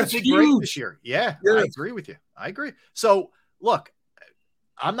 That's a big break this year. Yeah, I agree with you. I agree. So, look,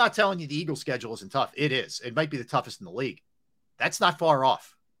 I'm not telling you the Eagles schedule isn't tough. It is. It might be the toughest in the league. That's not far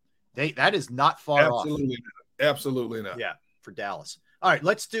off. That is not far off. Absolutely not. Yeah, for Dallas. All right,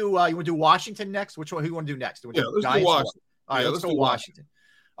 let's do you want to do Washington next? Who you want to do next? Let's do Washington. All right, let's go Washington.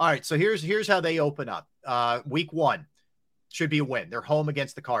 All right, so here's how they open up. Week 1 should be a win. They're home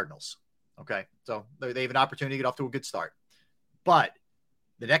against the Cardinals. Okay, so they have an opportunity to get off to a good start. But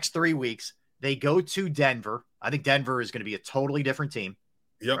the next 3 weeks, they go to Denver. I think Denver is going to be a totally different team.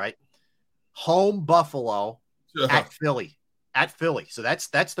 Yep. Right? Home Buffalo, at Philly. At Philly. So that's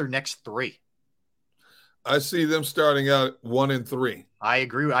their next 3. I see them starting out 1-3. I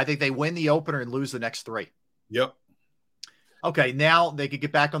agree. I think they win the opener and lose the next 3. Yep. Okay, now they could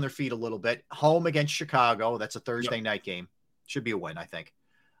get back on their feet a little bit. Home against Chicago. That's a Thursday night game. Should be a win, I think.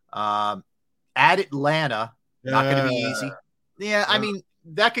 At Atlanta, not going to be easy. Yeah, I mean,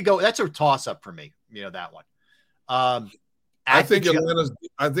 that could go. That's a toss-up for me, that one. I think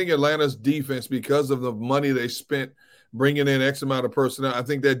Atlanta's defense, because of the money they spent bringing in X amount of personnel, I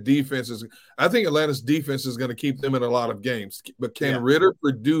think Atlanta's defense is going to keep them in a lot of games. But can Ritter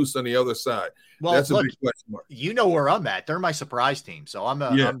produce on the other side? Well, that's a big question mark. You know where I'm at. They're my surprise team, so I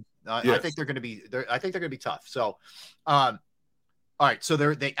think they're going to be. I think they're going to be tough. So, all right. So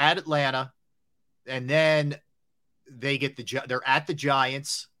they at Atlanta, and then they get they're at the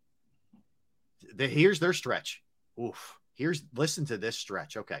Giants. Here's their stretch. Oof. Listen to this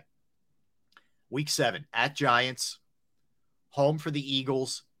stretch. Okay. Week 7 at Giants, home for the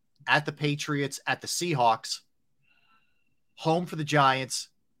Eagles, at the Patriots, at the Seahawks, home for the Giants,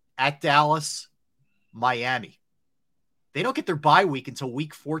 at Dallas, Miami. They don't get their bye week until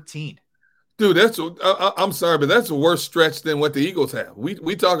week 14. Dude, I'm sorry, but that's a worse stretch than what the Eagles have.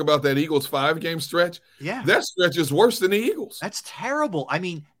 We talk about that Eagles 5-game stretch. Yeah. That stretch is worse than the Eagles. That's terrible. I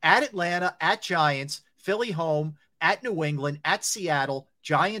mean, at Atlanta, at Giants, Philly home, at New England, at Seattle,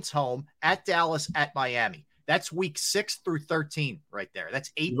 Giants home, at Dallas, at Miami. That's week 6 through 13 right there.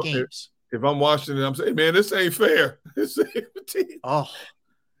 That's 8 games. If I'm watching it, I'm saying, man, this ain't fair. This ain't all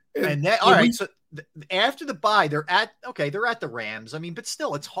right. So after the bye, they're at the Rams. I mean, but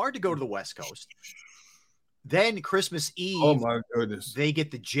still, it's hard to go to the West Coast. Then Christmas Eve. Oh my goodness. They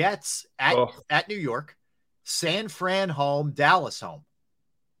get the Jets at New York, San Fran home, Dallas home.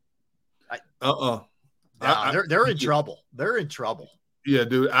 They're in trouble. They're in trouble. Yeah,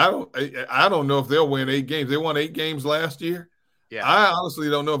 dude. I don't know if they'll win 8 games. They won 8 games last year. Yeah. I honestly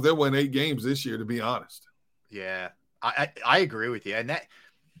don't know if they'll win 8 games this year, to be honest. Yeah. I agree with you. And that,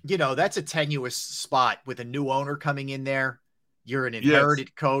 that's a tenuous spot with a new owner coming in there. You're an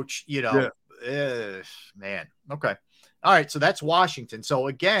inherited coach, man. Okay. All right. So that's Washington. So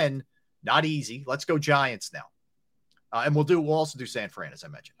again, not easy. Let's go Giants now. And we'll also do San Fran, as I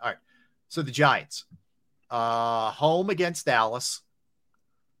mentioned. All right. So the Giants, home against Dallas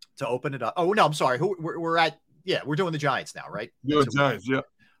to open it up. Oh, no, I'm sorry. We're doing the Giants now, right? Doing Giants, yeah.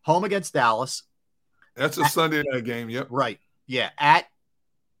 Home against Dallas. That's a Sunday night game, yep. Right. Yeah. At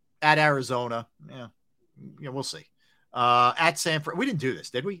Arizona. Yeah, we'll see. At San Fran. We didn't do this,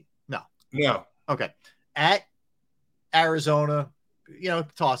 did we? No. No. Okay. At Arizona,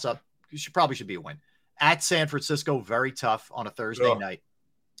 toss up. Probably should be a win. At San Francisco, very tough on a Thursday night.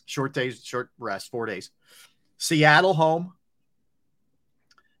 Short rest, 4 days. Seattle home.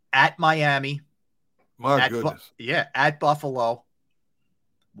 At Miami. My goodness. At Buffalo.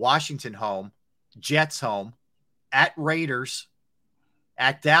 Washington home. Jets home. At Raiders.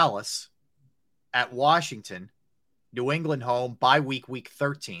 At Dallas. At Washington. New England home. Bye week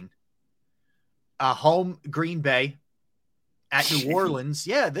 13. Home Green Bay. At New Orleans.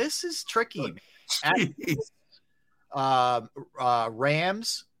 Yeah, this is tricky. At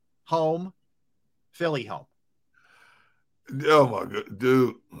Rams home. Philly home. Oh my God,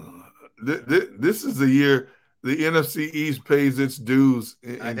 dude! This is the year the NFC East pays its dues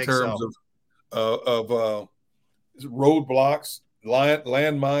in terms of roadblocks,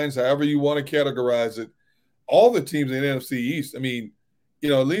 landmines, however you want to categorize it. All the teams in the NFC East. I mean,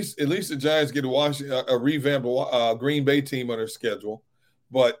 at least the Giants get to watch a revamped Green Bay team on their schedule.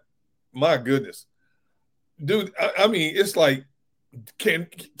 But my goodness, dude! I mean, it's like, can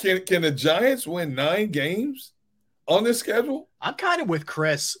the Giants win 9 games on this schedule? I'm kind of with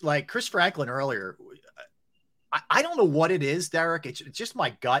Chris, like Chris Franklin earlier. I don't know what it is, Derrick. It's just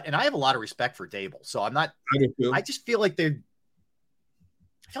my gut, and I have a lot of respect for Dable. So I'm not. I just feel like they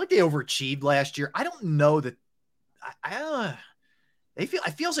overachieved last year. I don't know that. It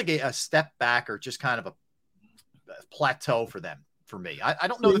feels like a step back or just kind of a plateau for them. For me, I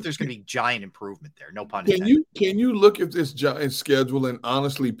don't know that there's going to be giant improvement there. No pun intended. Can you look at this Giants schedule and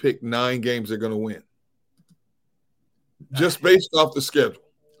honestly pick 9 games they're going to win? Just based off the schedule.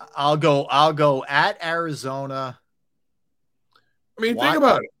 I'll go at Arizona. I mean, think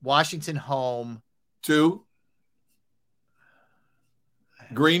about it. Washington home. 2.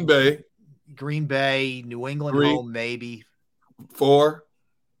 Green Bay. New England 3. home, maybe. 4.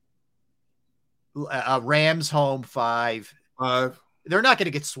 Rams home, 5. They're not going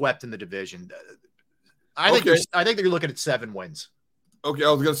to get swept in the division. I think they're looking at 7 wins. Okay, I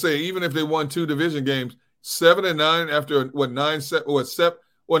was going to say, even if they won 2 division games, 7-9 after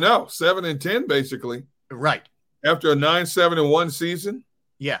 7-10 basically. Right. After a 9-7-1 season.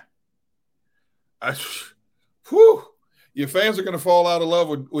 Yeah. Your fans are going to fall out of love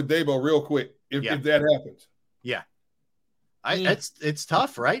with Dabo real quick if that happens. Yeah. It's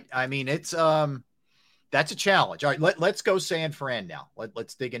tough, right? I mean, it's that's a challenge. All right, let's go San Fran now.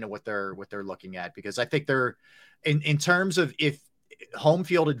 Let's dig into what they're looking at, because I think they're in terms of if home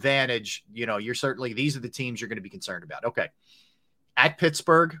field advantage, you're certainly, these are the teams you're going to be concerned about. Okay. At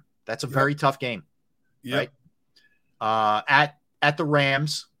Pittsburgh, that's a very tough game. Yep. Right. At the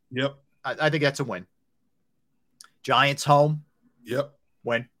Rams. Yep. I think that's a win. Giants home. Yep.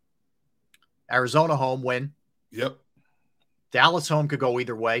 Win. Arizona home, win. Yep. Dallas home could go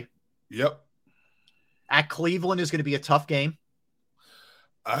either way. Yep. At Cleveland is going to be a tough game.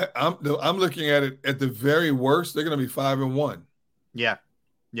 I'm looking at it at the very worst. They're going to be 5-1. Yeah.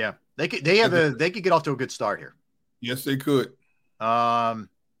 Yeah. They could get off to a good start here. Yes, they could. At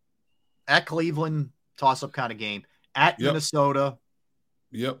Cleveland, toss-up kind of game. At Minnesota.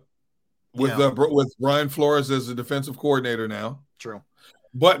 Yep. With Brian Flores as the defensive coordinator now. True.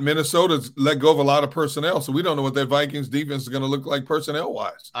 But Minnesota's let go of a lot of personnel, so we don't know what that Vikings defense is going to look like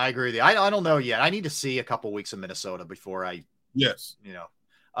personnel-wise. I agree with you. I don't know yet. I need to see a couple weeks of Minnesota before I – Yes.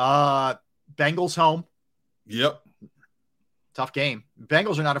 Bengals home. Yep. Tough game.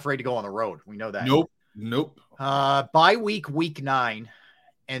 Bengals are not afraid to go on the road. We know that. Nope. Bye week 9.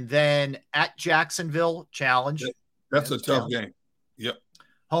 And then at Jacksonville, challenge. That's a tough game. Yep.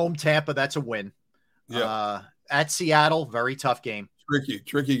 Home Tampa, that's a win. Yeah. At Seattle, very tough game.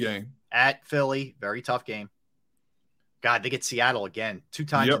 Tricky game. At Philly, very tough game. God, they get Seattle again 2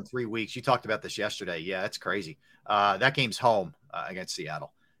 times in 3 weeks. You talked about this yesterday. Yeah, that's crazy. That game's home against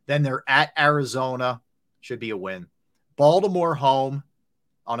Seattle. Then they're at Arizona, should be a win. Baltimore home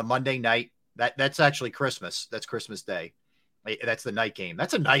on a Monday night. That's actually Christmas. That's Christmas Day. That's the night game.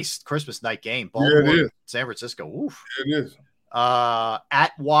 That's a nice Christmas night game. Baltimore, it is. San Francisco. Oof. It is.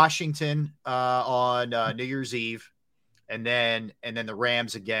 At Washington on New Year's Eve. And then the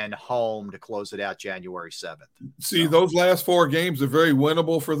Rams again home to close it out January 7th. See, those last 4 games are very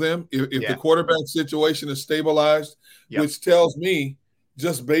winnable for them if the quarterback situation is stabilized, which tells me,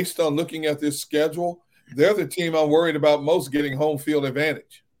 just based on looking at this schedule, they're the team I'm worried about most getting home field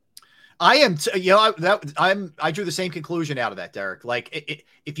advantage. I am, I drew the same conclusion out of that, Derrick. Like,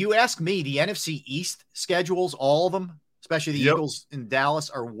 if you ask me, the NFC East schedules, all of them, especially the Eagles in Dallas,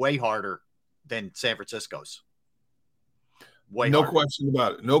 are way harder than San Francisco's. No question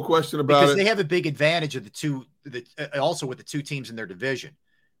about it. No question about it. Because they have a big advantage of also with the 2 teams in their division.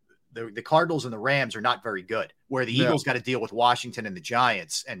 The Cardinals and the Rams are not very good, where the Eagles got to deal with Washington and the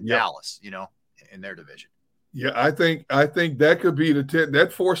Giants and Dallas, in their division. Yeah, I think that could be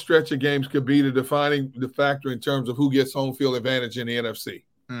that 4 stretch of games could be the defining factor in terms of who gets home field advantage in the NFC.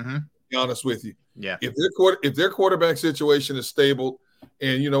 Mm-hmm. To be honest with you. Yeah. If their quarterback situation is stable,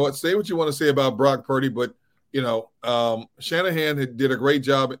 and you know what, say what you want to say about Brock Purdy, but Shanahan did a great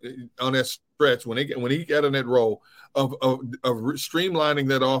job on that stretch when he got in that role of streamlining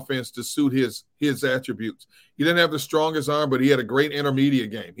that offense to suit his attributes. He didn't have the strongest arm, but he had a great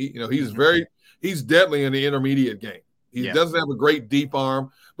intermediate game. He's deadly in the intermediate game. He doesn't have a great deep arm,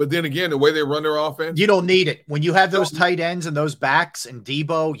 but then again, the way they run their offense, you don't need it when you have those tight ends and those backs and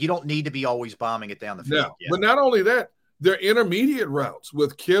Debo. You don't need to be always bombing it down the field. No, but not only that, their intermediate routes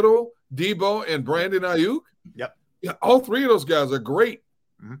with Kittle, Debo, and Brandon Ayuk. Yep. Yeah, all 3 of those guys are great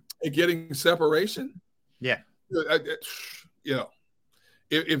at getting separation. Yeah.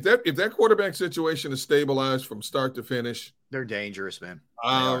 If that quarterback situation is stabilized from start to finish, they're dangerous, man.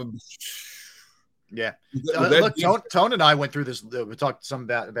 Yeah. Look, Tone and I went through this. We talked some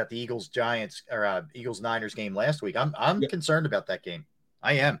about the Eagles-Giants or Eagles-Niners game last week. I'm concerned about that game.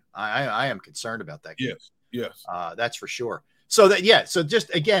 I am. I am concerned about that game. Yes. That's for sure. So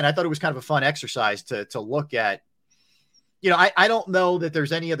just again, I thought it was kind of a fun exercise to look at. I don't know that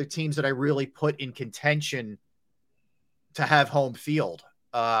there's any other teams that I really put in contention to have home field,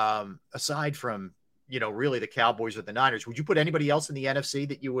 aside from, really the Cowboys or the Niners. Would you put anybody else in the NFC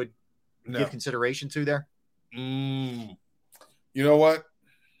that you would give consideration to there? You know what?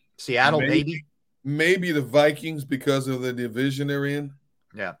 Seattle, maybe the Vikings because of the division they're in.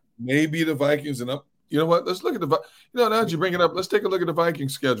 Yeah. Maybe the Vikings you know what? Let's look at now that you bring it up, let's take a look at the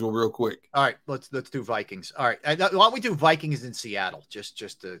Vikings schedule real quick. All right, let's do Vikings. All right, why don't we do Vikings in Seattle just to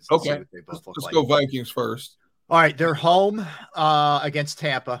see what they both look like. Let's go Vikings first. All right, they're home against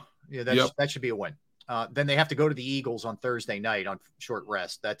Tampa. Yeah, that should be a win. Then they have to go to the Eagles on Thursday night on short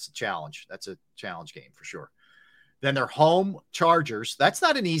rest. That's a challenge. That's a challenge game for sure. Then they're home Chargers. That's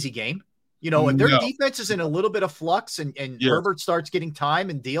not an easy game. And their defense is in a little bit of flux, and Herbert starts getting time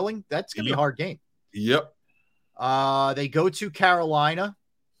and dealing. That's going to be a hard game. Yep. They go to Carolina.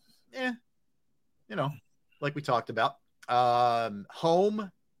 Like we talked about.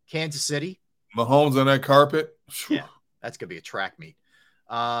 Home, Kansas City. Mahomes on that carpet. Yeah, that's going to be a track meet.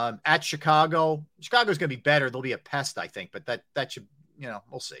 At Chicago. Chicago's going to be better. They'll be a pest, I think, but that should,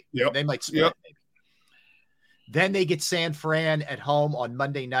 we'll see. Yep. They might split maybe. Then they get San Fran at home on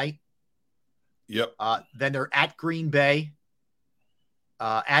Monday night. Yep. Then they're at Green Bay,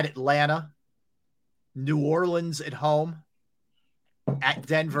 at Atlanta, New Orleans at home, at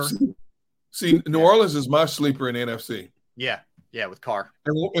Denver. See, New Orleans is my sleeper in NFC. Yeah, with Carr.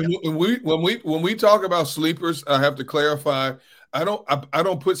 And when we talk about sleepers, I have to clarify. I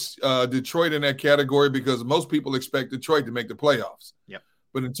don't put Detroit in that category because most people expect Detroit to make the playoffs. Yep.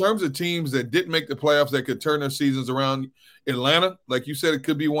 But in terms of teams that didn't make the playoffs that could turn their seasons around, Atlanta, like you said, it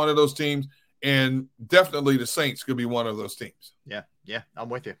could be one of those teams, and definitely the Saints could be one of those teams. Yeah, I'm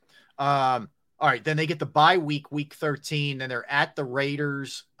with you. All right, then they get the bye week 13, then they're at the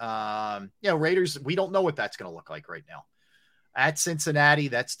Raiders. Raiders, we don't know what that's going to look like right now. At Cincinnati,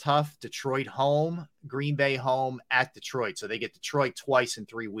 that's tough. Detroit home, Green Bay home, at Detroit. So they get Detroit twice in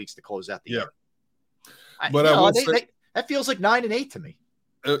 3 weeks to close out the year. But that feels like 9-8 to me.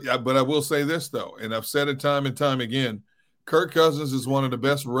 But I will say this, though, and I've said it time and time again, Kirk Cousins is one of the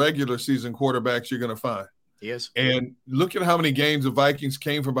best regular season quarterbacks you're going to find. He is. And look at how many games the Vikings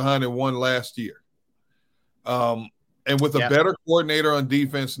came from behind and won last year. And with a better coordinator on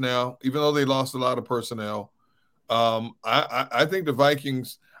defense now, even though they lost a lot of personnel, I think the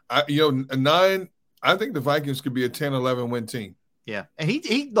Vikings, I think the Vikings could be a 10-11 win team. Yeah. And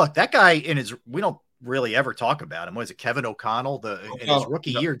he look, that guy we don't really ever talk about him. Was it Kevin O'Connell in his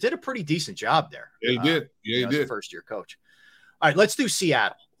rookie year? Did a pretty decent job there. Yeah, he did. Yeah, he did. First year coach. All right, let's do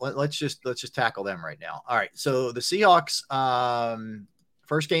Seattle. Let's just tackle them right now. All right. So the Seahawks,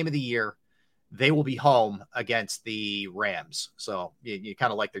 first game of the year, They will be home against the Rams. So you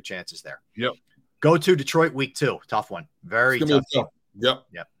kind of like their chances there. Yep. Go to Detroit week 2. Tough one. Very tough. Yep.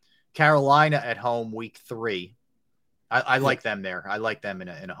 Carolina at home week 3. I like them there. I like them in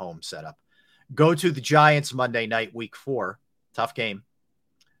a home setup. Go to the Giants Monday night week 4. Tough game.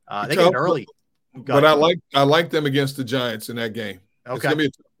 They get an early. But I like them against the Giants in that game. Okay. It's gonna be a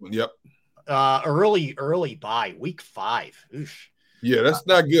tough one. Yep. Early bye week 5. Oof. Yeah, that's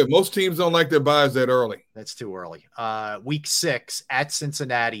not good. Most teams don't like their buys that early. That's too early. Week 6 at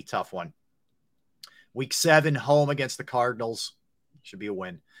Cincinnati, tough one. Week 7 home against the Cardinals, should be a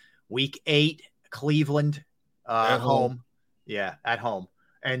win. Week 8 Cleveland at home. Yeah, at home.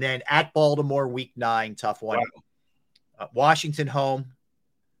 And then at Baltimore week 9, tough one. Wow. Washington home,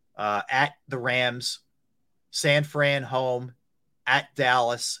 at the Rams, San Fran home, at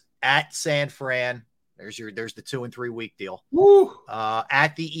Dallas, at San Fran. There's the 2 and 3 week deal. Woo.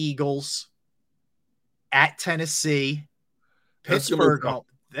 At the Eagles, at Tennessee, Pittsburgh home.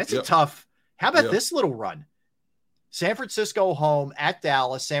 That's a tough. How about this little run? San Francisco home, at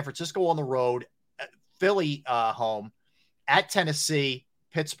Dallas, San Francisco on the road, Philly home, at Tennessee,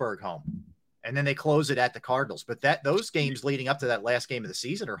 Pittsburgh home. And then they close it at the Cardinals. But those games leading up to that last game of the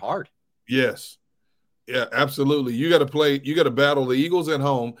season are hard. Yes. Yeah, absolutely. You got to battle the Eagles at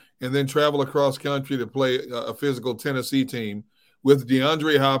home and then travel across country to play a physical Tennessee team with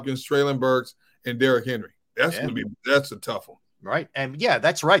DeAndre Hopkins, Treylon Burks, and Derrick Henry. That's a tough one. Right. And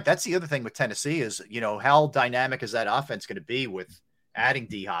that's right. That's the other thing with Tennessee is, how dynamic is that offense going to be with adding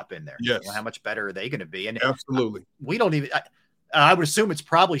D-Hop in there? Yes. How much better are they going to be? And absolutely. We don't even, I would assume it's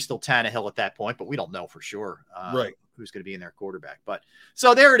probably still Tannehill at that point, but we don't know for sure. Right. Who's going to be in their quarterback. But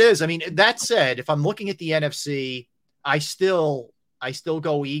so there it is. I mean, that said, if I'm looking at the NFC, I still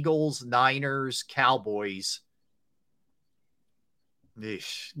go Eagles, Niners, Cowboys. Then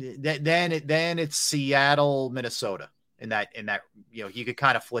it's Seattle, Minnesota. In that, you could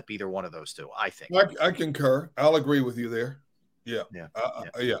kind of flip either one of those two, I think. I concur. I'll agree with you there. Yeah.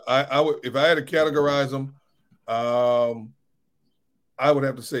 I would, if I had to categorize them, I would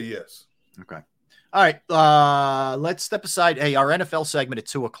have to say yes. Okay. All right. Let's step aside. Hey, our NFL segment at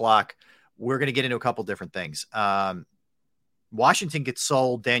 2:00. We're going to get into a couple different things. Washington gets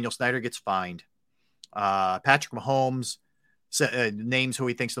sold. Daniel Snyder gets fined. Patrick Mahomes names who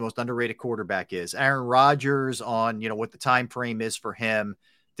he thinks the most underrated quarterback is. Aaron Rodgers on, what the time frame is for him.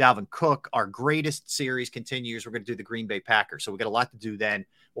 Dalvin Cook, our greatest series continues. We're going to do the Green Bay Packers. So we got a lot to do then.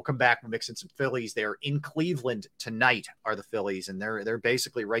 We'll come back. We'll mix in some Phillies. They're in Cleveland tonight are the Phillies, and they're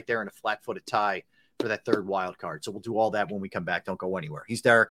basically right there in a flat-footed tie for that third wild card. So we'll do all that when we come back. Don't go anywhere. He's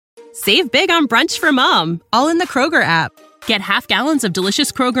Derrick. Save big on brunch for mom, all in the Kroger app. Get half gallons of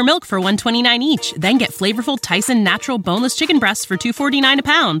delicious Kroger milk for $1.29 each. Then get flavorful Tyson natural boneless chicken breasts for $2.49 a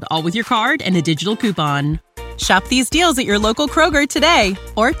pound, all with your card and a digital coupon. Shop these deals at your local Kroger today,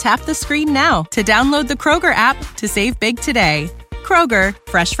 or tap the screen now to download the Kroger app to save big today. Kroger,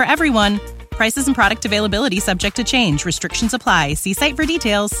 fresh for everyone. Prices and product availability subject to change. Restrictions apply. See site for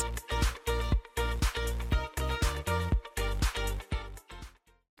details.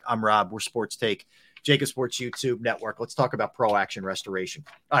 I'm Rob. We're Sports Take, Jacob Sports YouTube Network. Let's talk about Pro Action Restoration.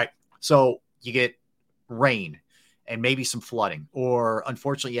 All right. So you get rain and maybe some flooding, or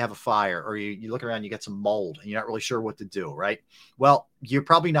unfortunately you have a fire, or you look around, you get some mold and you're not really sure what to do, right? Well, you're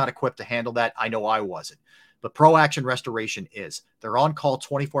probably not equipped to handle that. I know I wasn't, but Pro Action Restoration is. They're on call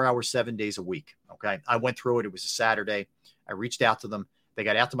 24 hours, 7 days a week. Okay. I went through it. It was a Saturday. I reached out to them. They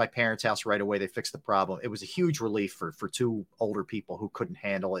got out to my parents' house right away. They fixed the problem. It was a huge relief for two older people who couldn't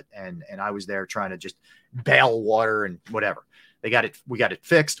handle it. And I was there trying to just bail water and whatever. We got it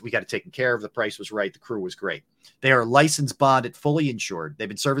fixed. We got it taken care of. The price was right. The crew was great. They are licensed, bonded, fully insured. They've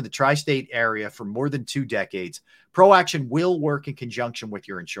been serving the tri-state area for more than 2 decades. Pro Action will work in conjunction with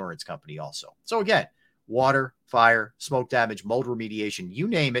your insurance company also. So again, water, fire, smoke damage, mold remediation, you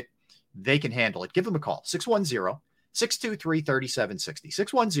name it, they can handle it. Give them a call.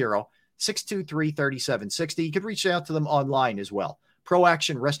 610-623-3760. 610-623-3760. You can reach out to them online as well.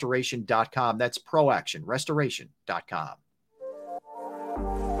 ProActionRestoration.com. That's ProActionRestoration.com.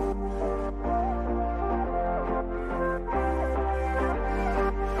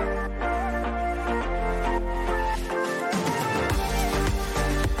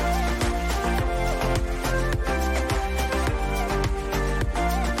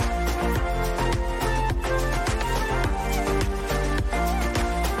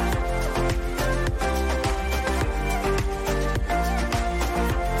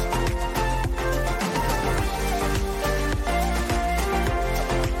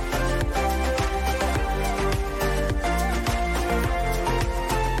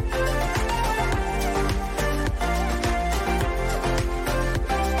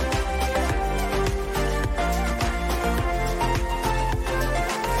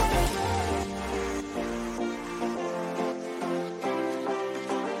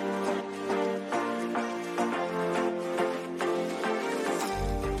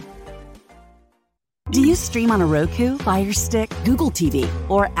 Do you stream on a Roku, Fire Stick, Google TV,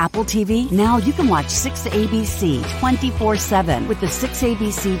 or Apple TV? Now you can watch 6ABC 24/7 with the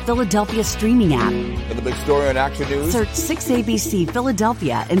 6ABC Philadelphia streaming app. And the big story on Action News. Search 6ABC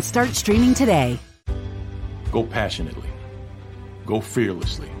Philadelphia and start streaming today. Go passionately. Go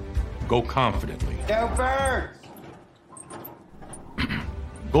fearlessly. Go confidently. Go Birds!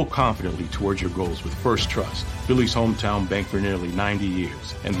 Go confidently towards your goals with First Trust, Philly's hometown bank for nearly 90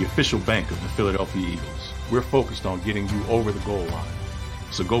 years, and the official bank of the Philadelphia Eagles. We're focused on getting you over the goal line.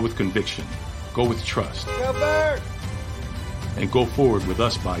 So go with conviction, go with trust, Go Birds! and go forward with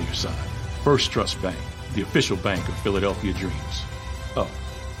us by your side. First Trust Bank, the official bank of Philadelphia dreams. Oh,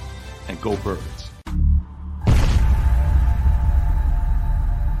 and go Birds.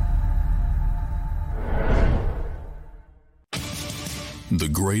 The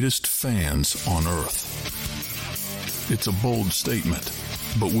greatest fans on earth. It's a bold statement,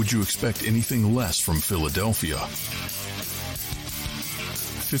 but would you expect anything less from Philadelphia?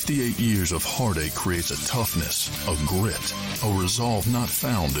 58 years of heartache creates a toughness, a grit, a resolve not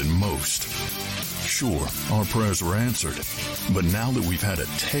found in most. Sure, our prayers were answered, but now that we've had a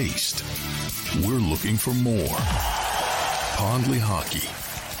taste, we're looking for more. Pondley Hockey,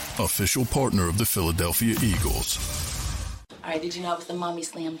 official partner of the Philadelphia Eagles. All right, did you know I was the mommy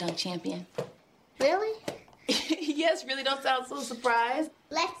slam dunk champion? Really? Yes, really don't sound so surprised.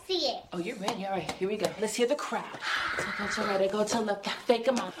 Let's see it. Oh, you're ready. All right, here we go. Let's hear the crowd. So go to right, go to left, fake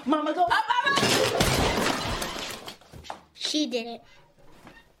 'em out. Mama, go up, mama! She did it.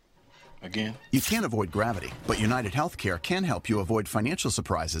 Again? You can't avoid gravity, but United Healthcare can help you avoid financial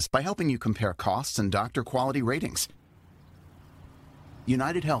surprises by helping you compare costs and doctor quality ratings.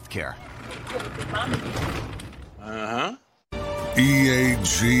 United Healthcare. Uh-huh.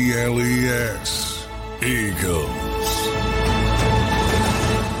 EAGLES. Eagles.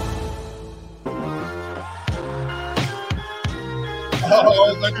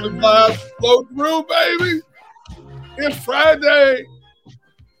 Oh, let the vibes flow through, baby. It's Friday.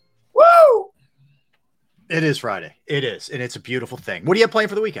 Woo! It is Friday. It is, and it's a beautiful thing. What do you have playing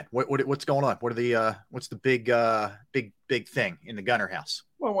for the weekend? What's going on? What are the what's the big thing in the Gunner house?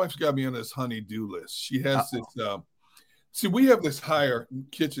 My wife's got me on this honey-do list. She has this. See, we have this higher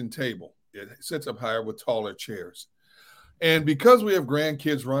kitchen table. It sits up higher with taller chairs, and because we have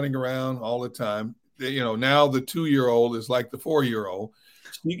grandkids running around all the time, now the 2-year-old is like the 4-year-old.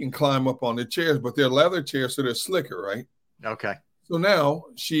 She can climb up on the chairs, but they're leather chairs, so they're slicker, right? Okay. So now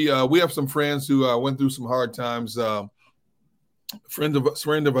we have some friends who went through some hard times. Friend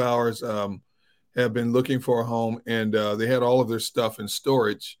of ours have been looking for a home, and they had all of their stuff in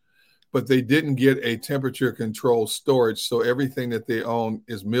storage, but they didn't get a temperature controlled storage. So everything that they own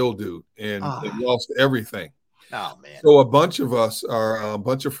is mildewed, and they lost everything. Oh man! So a bunch of us a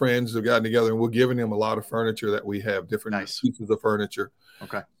bunch of friends have gotten together, and we're giving them a lot of furniture that we have, different pieces of furniture.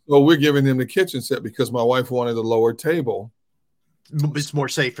 Okay. So we're giving them the kitchen set because my wife wanted a lower table. It's more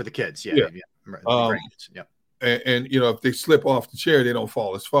safe for the kids. Yeah. And if they slip off the chair, they don't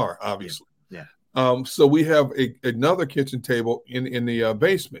fall as far, obviously. Yeah. So we have another kitchen table in the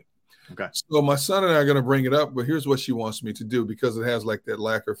basement. Okay. So my son and I are going to bring it up, but here's what she wants me to do because it has like that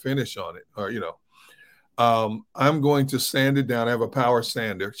lacquer finish on it, I'm going to sand it down. I have a power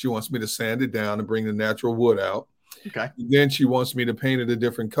sander. She wants me to sand it down and bring the natural wood out. Okay. Then she wants me to paint it a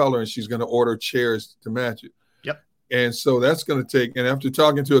different color, and she's going to order chairs to match it. Yep. And so that's going to take. And after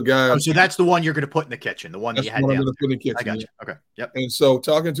talking to a guy, so that's the one you're going to put in the kitchen, the one that you had. I'm going to put in the kitchen. I got you. Okay. Yep. And so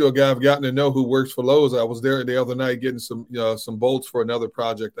talking to a guy I've gotten to know who works for Lowe's, I was there the other night getting some bolts for another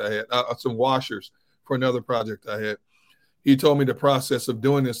project I had, some washers for another project I had. He told me the process of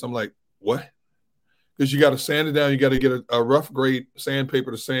doing this. I'm like, what? Because you got to sand it down. You got to get a rough grade sandpaper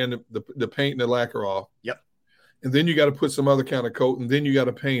to sand the paint and the lacquer off. Yep. And then you got to put some other kind of coat, and then you got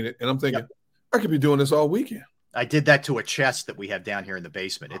to paint it. And I'm thinking, I could be doing this all weekend. I did that to a chest that we have down here in the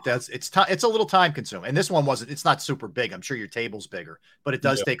basement. It does. It's a little time consuming, and this one wasn't. It's not super big. I'm sure your table's bigger, but it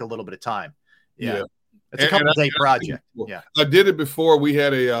does take a little bit of time. Yeah. It's a couple day project. Yeah. I did it before. We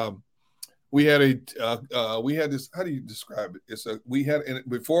had this. How do you describe it?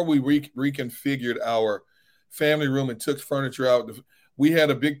 Before we reconfigured our family room and took furniture out. We had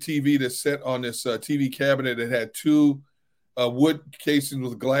a big TV that sat on this TV cabinet that had two wood casings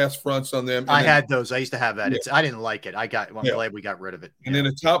with glass fronts on them. I had those. I used to have that. I didn't like it. I'm glad we got rid of it. And then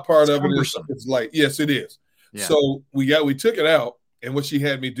the top part of it is light. Yes, it is. Yeah. So we took it out, and what she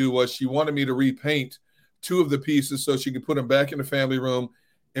had me do was she wanted me to repaint two of the pieces so she could put them back in the family room,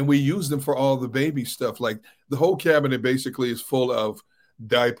 and we use them for all the baby stuff. Like the whole cabinet basically is full of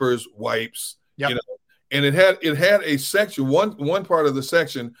diapers, wipes, and it had a section. One part of the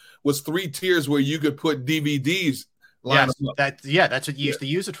section was 3 tiers where you could put DVDs. Yes, that's what you used to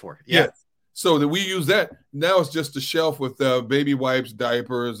use it for. Yeah. So that we use that. Now it's just a shelf with baby wipes,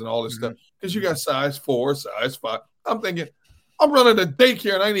 diapers, and all this stuff. Because you got size 4, size 5. I'm thinking, I'm running a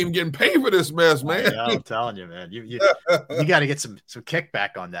daycare and I ain't even getting paid for this mess, man. Yeah, I'm telling you, man. You got to get some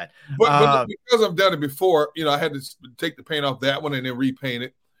kickback on that. But because I've done it before, I had to take the paint off that one and then repaint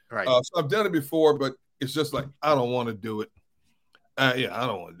it. Right. So I've done it before, but it's just like I don't want to do it. I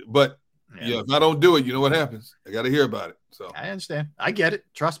don't want to do it. But if I don't do it, you know what happens? I got to hear about it. So I understand. I get it.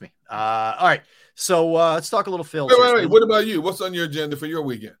 Trust me. All right. So let's talk a little Phil. Wait. What about you? What's on your agenda for your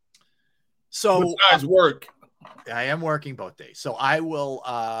weekend? So besides work. I am working both days. So I will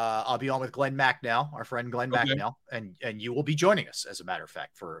I'll be on with Glenn Macnell, our friend Glenn Macnell, and you will be joining us, as a matter of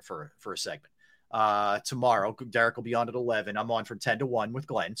fact, for a segment. Tomorrow, Derrick will be on at 11. I'm on from 10 to 1 with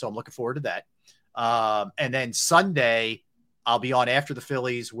Glenn, so I'm looking forward to that. And then Sunday, I'll be on after the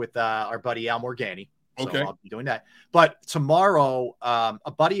Phillies with our buddy Al Morgani. So I'll be doing that. But tomorrow,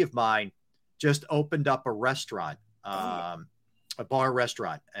 a buddy of mine just opened up a restaurant, a bar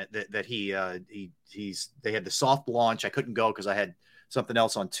restaurant that they had the soft launch. I couldn't go because I had something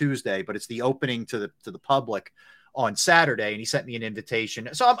else on Tuesday, but it's the opening to the public on Saturday, and he sent me an invitation.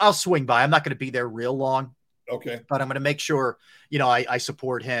 So I'll swing by. I'm not going to be there real long. Okay. But I'm going to make sure, I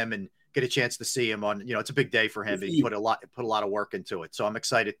support him and get a chance to see him on, it's a big day for him. He put a lot of work into it. So I'm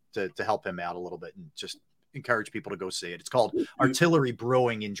excited to help him out a little bit and just encourage people to go see it. It's called Artillery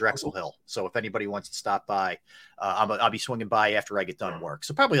Brewing in Drexel Hill. So if anybody wants to stop by, I'll be swinging by after I get done work.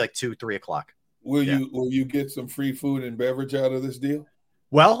 So probably like 2-3 o'clock. Will you get some free food and beverage out of this deal?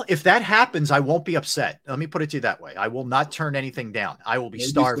 Well, if that happens, I won't be upset. Let me put it to you that way. I will not turn anything down. I will be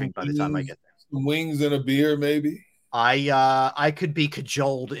starving by the time I get there. Some wings and a beer, maybe? I could be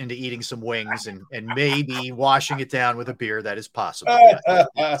cajoled into eating some wings and maybe washing it down with a beer. That is possible.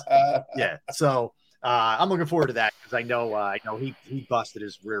 Yeah. So I'm looking forward to that because I know he busted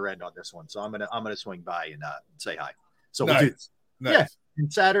his rear end on this one. So I'm gonna swing by and say hi. So we'll do this. Nice. Yeah.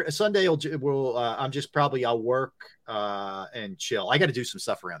 And Sunday I'll work and chill. I got to do some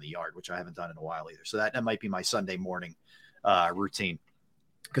stuff around the yard, which I haven't done in a while either. So that might be my Sunday morning routine,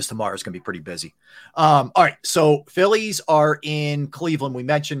 because tomorrow's going to be pretty busy. All right. So Phillies are in Cleveland. We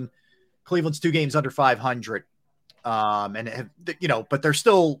mentioned Cleveland's 2 games under 500. But they're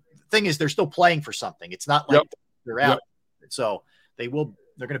still playing for something. It's not like they're out. So they're going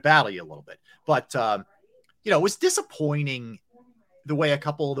to battle you a little bit, but it was disappointing the way a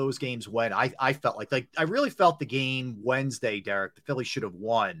couple of those games went. I felt like I really felt the game Wednesday, Derrick, the Phillies should have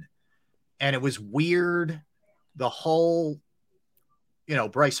won. And it was weird. The whole,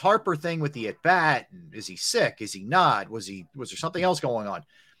 Bryce Harper thing with the at bat. Is he sick? Is he not? Was there something else going on?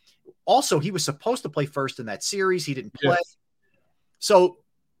 Also, he was supposed to play first in that series. He didn't play. Yes. So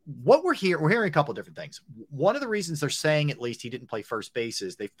what we're hearing a couple of different things. One of the reasons they're saying at least he didn't play first base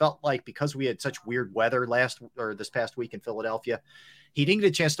is they felt like because we had such weird weather this past week in Philadelphia, he didn't get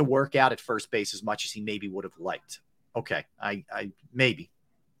a chance to work out at first base as much as he maybe would have liked. Okay. I maybe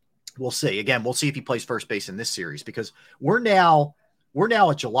we'll see. Again, we'll see if he plays first base in this series, because we're now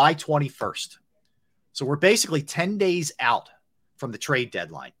at July 21st. So we're basically 10 days out from the trade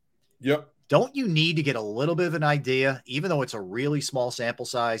deadline. Yep. Don't you need to get a little bit of an idea, even though it's a really small sample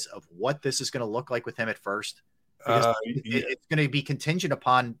size, of what this is going to look like with him at first? Because it's going to be contingent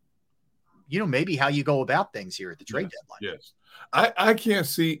upon, maybe how you go about things here at the trade deadline. Yes. I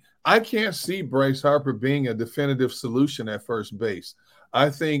can't see Bryce Harper being a definitive solution at first base. I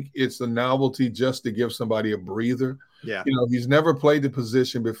think it's a novelty just to give somebody a breather. Yeah. He's never played the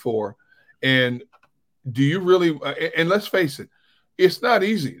position before. And do you really – and let's face it, it's not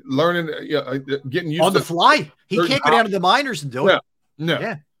easy learning, getting used on the fly. He can't go down to the minors and do it.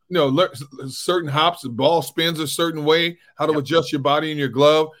 No. Certain hops, the ball spins a certain way, how to adjust your body and your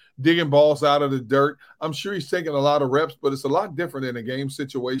glove, digging balls out of the dirt. I'm sure he's taking a lot of reps, but it's a lot different in a game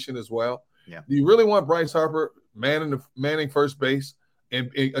situation as well. Yeah. Do you really want Bryce Harper manning first base and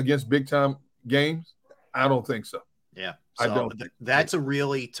against big time games? I don't think so. Yeah. So that's a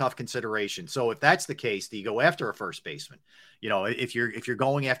really tough consideration. So if that's the case, do you go after a first baseman? If you're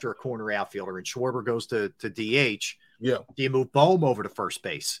going after a corner outfielder and Schwarber goes to DH, do you move Bohm over to first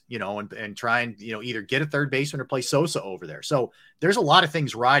base, and try and, either get a third baseman or play Sosa over there? So there's a lot of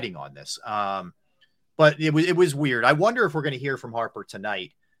things riding on this. But it was weird. I wonder if we're going to hear from Harper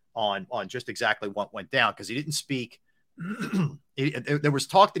tonight on just exactly what went down, because he didn't speak. There was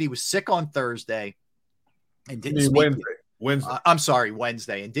talk that he was sick on Thursday and didn't speak. Wednesday. I'm sorry,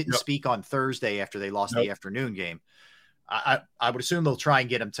 Wednesday, and didn't speak on Thursday after they lost the afternoon game. I would assume they'll try and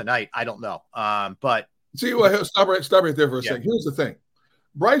get him tonight. I don't know. But See, well, stop right there for a second. Here's the thing.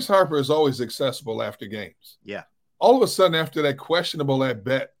 Bryce Harper is always accessible after games. Yeah. All of a sudden, after that questionable at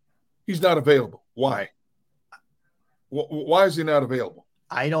bet, he's not available. Why? Why is he not available?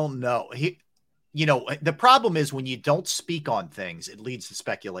 I don't know. The problem is when you don't speak on things, it leads to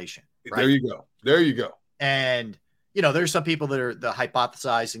speculation. Right? There you go. And there's some people that are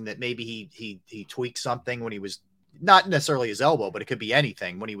hypothesizing that maybe he tweaked something when he was not necessarily his elbow, but it could be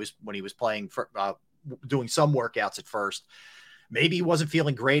anything when he was playing for doing some workouts at first. Maybe he wasn't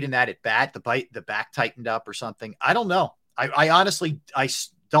feeling great in that at bat. The back tightened up or something. I don't know. I honestly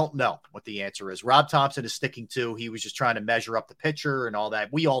don't know what the answer is. Rob Thompson is sticking to he was just trying to measure up the pitcher and all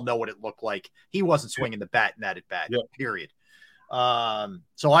that. We all know what it looked like. He wasn't swinging the bat in that at bat. Period.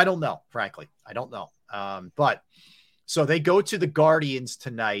 So I don't know. Frankly, I don't know. But so they go to the Guardians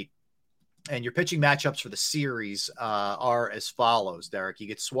tonight, and your pitching matchups for the series are as follows, Derrick. You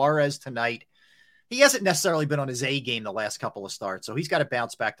get Suarez tonight. He hasn't necessarily been on his A game the last couple of starts, so he's got to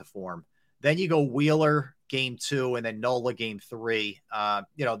bounce back to form. Then you go Wheeler game 2 and then Nola game 3.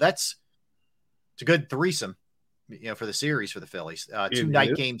 It's a good threesome, for the series for the Phillies. 2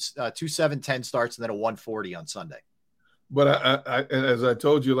 night games, 2 7-10 starts, and then a 140 on Sunday. But I as I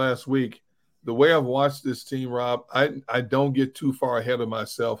told you last week, the way I've watched this team, Rob, I don't get too far ahead of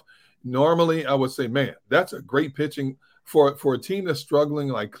myself. Normally, I would say, man, that's a great pitching for a team that's struggling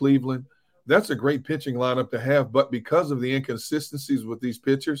like Cleveland. That's a great pitching lineup to have. But because of the inconsistencies with these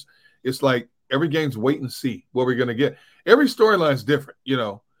pitchers, it's like every game's wait and see what we're going to get. Every storyline's different.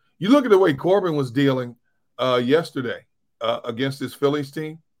 You look at the way Corbin was dealing yesterday against this Phillies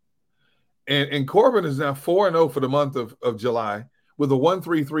team. And Corbin is now 4-0 for the month of July with a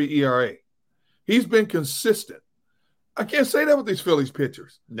 1.33 ERA. He's been consistent. I can't say that with these Phillies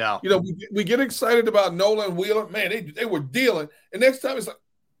pitchers. No. We get excited about Nola and Wheeler. Man, they were dealing. And next time it's like,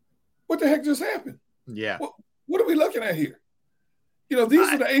 what the heck just happened? Yeah. What are we looking at here? These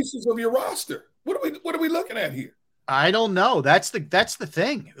are the aces of your roster. What are we looking at here? I don't know. That's the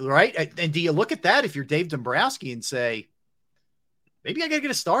thing, right? And do you look at that if you're Dave Dombrowski and say, maybe I got to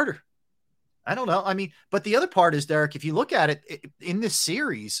get a starter? I don't know. I mean, but the other part is, Derrick, if you look at it in this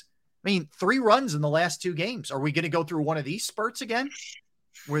series, 3 runs in the last 2 games. Are we going to go through one of these spurts again?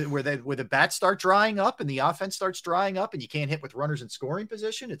 Where the bats start drying up and the offense starts drying up and you can't hit with runners in scoring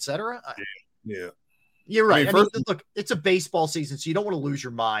position, et cetera. Yeah. You're right. Look, it's a baseball season, so you don't want to lose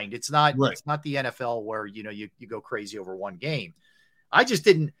your mind. It's not the NFL where, you go crazy over one game. I just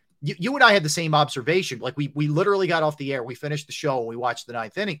didn't, you and I had the same observation. Like we literally got off the air. We finished the show and we watched the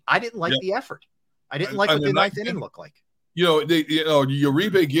 9th inning. I didn't like the effort. I didn't like what the 9th inning looked like.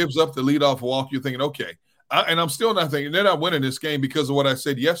 Uribe gives up the leadoff walk. You're thinking, okay. And I'm still not thinking they're not winning this game because of what I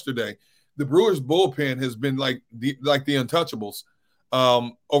said yesterday. The Brewers bullpen has been like the Untouchables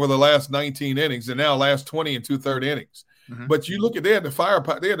over the last 19 innings and now last 20 and 2/3 innings. Mm-hmm. But you look at they had the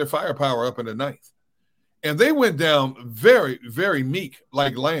firepower up in the 9th, and they went down very, very meek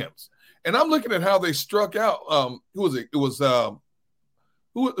like lambs. And I'm looking at how they struck out. Who was it? It was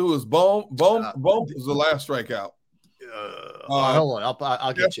who was Bohm? Bohm was the last strikeout. Hold on,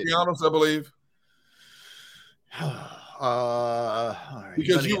 I'll get you. Castellanos, I believe. All right.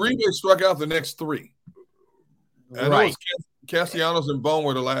 Because Uribe struck out the next 3. Right. Castellanos and Bone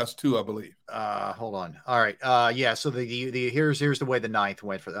were the last 2, I believe. Hold on. All right. Yeah. So here's the way the 9th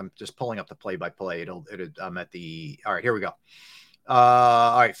went for them. I'm just pulling up the play-by-play. I'm at the. All right. Here we go.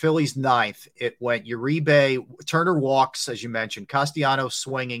 All right. Phillies 9th. It went Uribe, Turner walks, as you mentioned. Castellanos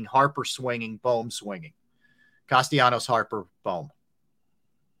swinging, Harper swinging, Bohm swinging. Castellanos, Harper, Bohm.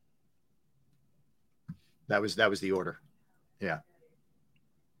 That was the order. Yeah.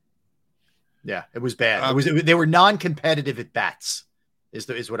 Yeah, it was bad. They were non-competitive at bats,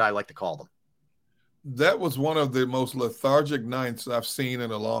 is what I like to call them. That was one of the most lethargic 9ths I've seen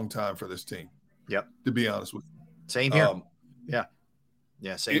in a long time for this team. Yep. To be honest with you. Same here. Yeah.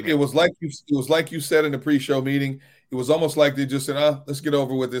 Same here. It was like you said in the pre-show meeting. It was almost like they just said, let's get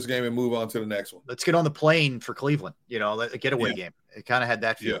over with this game and move on to the next one. Let's get on the plane for Cleveland. A getaway game. It kind of had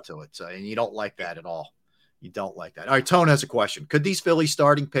that feel to it. So, and you don't like that at all. You don't like that. All right, Tone has a question. Could these Phillies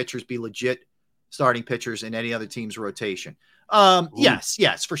starting pitchers be legit starting pitchers in any other team's rotation?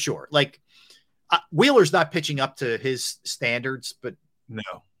 Yes, for sure. Like Wheeler's not pitching up to his standards, but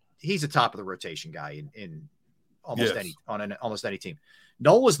no, he's a top of the rotation guy in almost almost any team.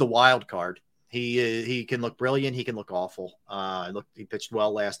 Nola's the wild card. He can look brilliant. He can look awful. He pitched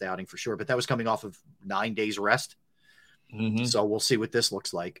well last outing for sure, but that was coming off of 9 days rest. Mm-hmm. So we'll see what this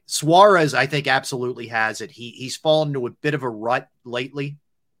looks like. Suarez, I think, absolutely has it. He's fallen into a bit of a rut lately,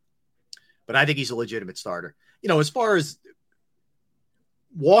 but I think he's a legitimate starter. As far as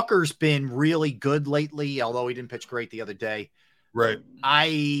Walker's been really good lately, although he didn't pitch great the other day. Right.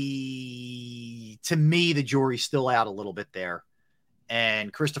 To me, the jury's still out a little bit there.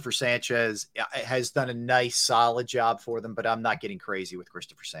 And Christopher Sanchez has done a nice, solid job for them, but I'm not getting crazy with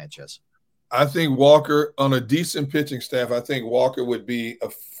Christopher Sanchez. I think Walker, on a decent pitching staff, I think Walker would be a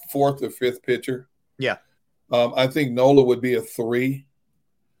 4th or 5th pitcher. Yeah. I think Nola would be a 3.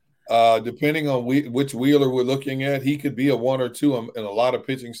 Depending on which Wheeler we're looking at, he could be a 1 or 2 in a lot of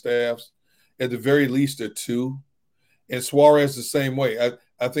pitching staffs. At the very least, a 2. And Suarez the same way.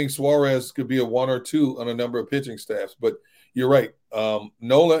 I think Suarez could be a 1 or 2 on a number of pitching staffs. But you're right.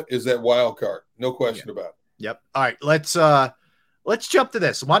 Nola is that wild card. No question about it. Yep. All right. Let's jump to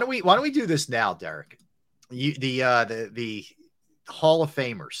this. Why don't we do this now, Derrick? The Hall of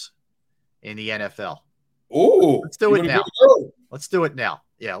Famers in the NFL. Oh, let's do it now. Let's do it now.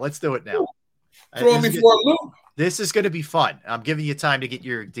 Yeah, let's do it now. Throw me for a loop. This is going to be fun. I'm giving you time to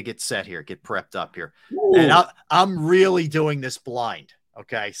get set here, get prepped up here. Ooh. And I'm really doing this blind.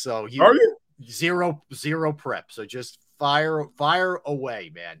 Okay, so are you? Zero prep. So just fire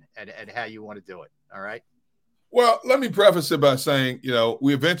away, man, and how you want to do it. All right. Well, let me preface it by saying,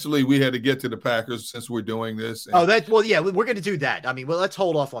 we had to get to the Packers since we're doing this. And we're going to do that. I mean, let's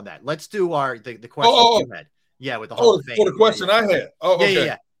hold off on that. Let's do the question you had. Yeah, with the Hall of Fame. For the question I had. Oh,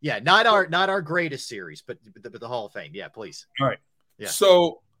 okay. Yeah. Not our greatest series, but the Hall of Fame. Yeah, please. All right. Yeah.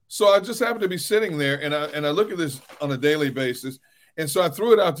 So I just happened to be sitting there, and I look at this on a daily basis, and so I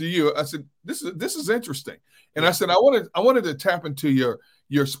threw it out to you. I said, "This is interesting," and I said, "I wanted to tap into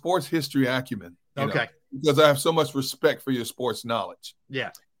your sports history acumen." Okay. Because I have so much respect for your sports knowledge.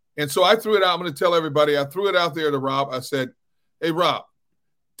 Yeah. And so I threw it out. I'm going to tell everybody. I threw it out there to Rob. I said, "Hey, Rob,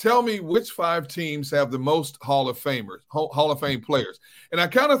 tell me which 5 teams have the most Hall of Fame players." And I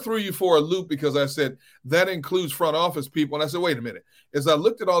kind of threw you for a loop because I said that includes front office people. And I said, wait a minute. As I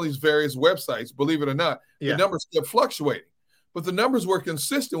looked at all these various websites, believe it or not, the numbers kept fluctuating. But the numbers were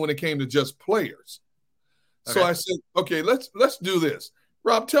consistent when it came to just players. Okay. So I said, okay, let's do this.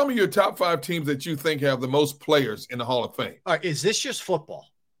 Rob, tell me your top 5 teams that you think have the most players in the Hall of Fame. All right, is this just football?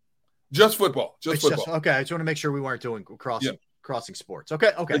 Just football. Just football. Okay, I just want to make sure we weren't doing crossing sports. Okay.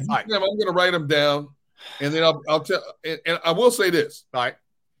 All right. I'm going to write them down, and then I'll tell. And I will say this. All right.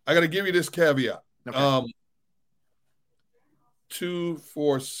 I got to give you this caveat. Okay. 2,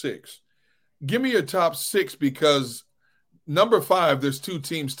 4, 6. Give me your top 6 because number 5, there's 2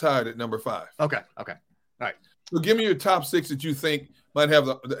 teams tied at number 5. Okay. All right. So give me your top 6 that you think might have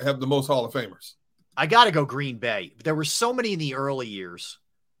the most Hall of Famers. I got to go Green Bay. There were so many in the early years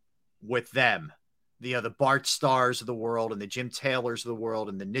with them. The Bart Starrs of the world and the Jim Taylors of the world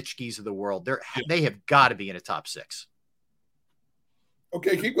and the Nitschkes of the world. They have got to be in a top 6.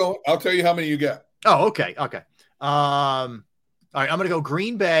 Okay, keep going. I'll tell you how many you got. Oh, okay. All right, I'm going to go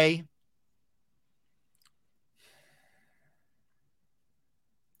Green Bay.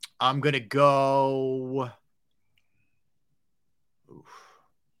 I'm going to go.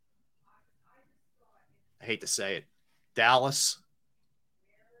 I hate to say it, Dallas.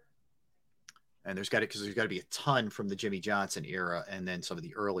 And there's got to be a ton from the Jimmy Johnson era and then some of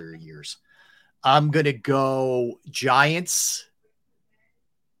the earlier years. I'm going to go Giants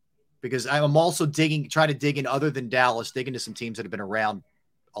because I'm also trying to dig in other than Dallas, dig into some teams that have been around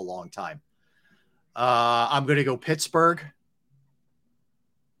a long time. I'm going to go Pittsburgh.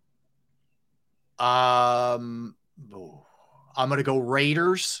 I'm going to go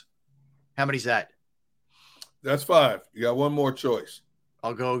Raiders. How many's that? That's 5. You got one more choice.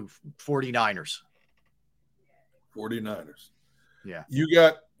 I'll go 49ers. 49ers. Yeah.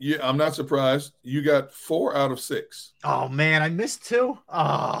 I'm not surprised. You got 4 out of 6. Oh, man. I missed 2.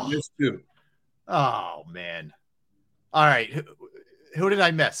 Oh. Missed 2. Oh, man. All right. Who did I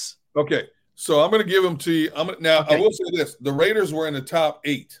miss? Okay. So I'm going to give them to you. I will say this. The Raiders were in the top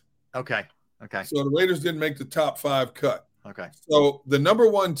 8. Okay. So the Raiders didn't make the top 5 cut. Okay. So the number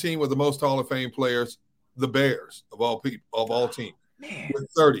 1 team with the most Hall of Fame players, the Bears of all teams. Man. With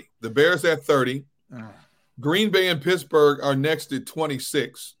 30. The Bears at 30. Green Bay and Pittsburgh are next at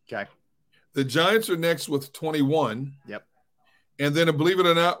 26. Okay. The Giants are next with 21. Yep. And then, believe it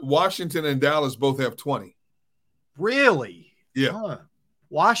or not, Washington and Dallas both have 20. Really? Yeah.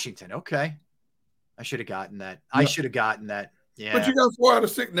 Washington. Okay. I should have gotten that. Yeah. But you got 4 out of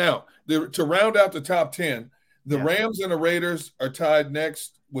 6 now. To round out the top 10, the Rams and the Raiders are tied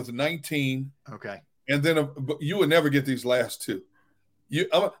next with 19. Okay. And then you would never get these last 2.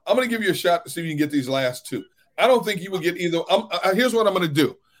 I'm going to give you a shot to see if you can get these last 2. I don't think you would get either. Here's what I'm going to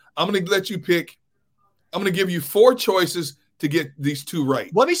do. I'm going to let you pick. I'm going to give you 4 choices to get these 2 right.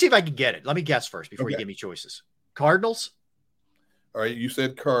 Let me see if I can get it. Let me guess first before you give me choices. Cardinals? All right, you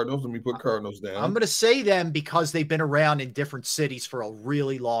said Cardinals. Let me put Cardinals down. I'm going to say them because they've been around in different cities for a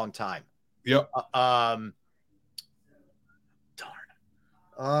really long time. Yep. Darn.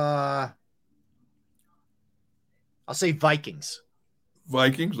 I'll say Vikings.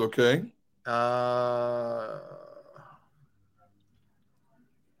 Vikings, okay. All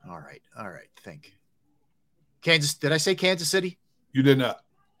right. Think. Kansas. Did I say Kansas City? You did not.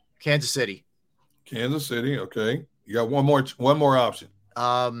 Kansas City. Kansas City, okay. You got one more option.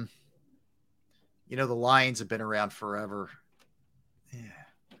 The Lions have been around forever. Yeah.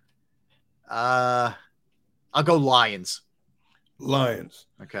 I'll go Lions. Lions.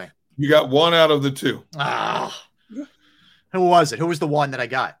 Okay. You got one out of the two. Who was it? Who was the one that I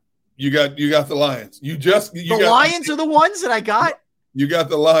got? You got the Lions. Lions are the ones that I got? You got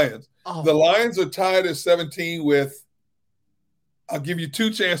the Lions. Oh. The Lions are tied at 17 with, I'll give you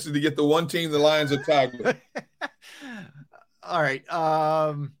two chances to get the one team the Lions are tied with. All right.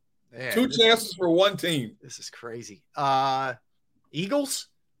 Two chances for one team. This is crazy. Eagles?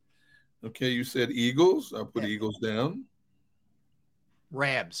 Okay, you said Eagles. I'll put Eagles down.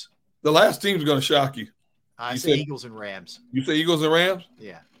 Rams. The last team's going to shock you. I say Eagles and Rams. You say Eagles and Rams?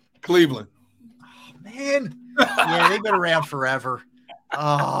 Yeah. Cleveland. Oh, man. Yeah, they've been around forever.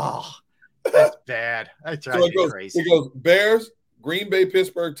 Oh, that's bad. That drives me crazy. It goes Bears, Green Bay,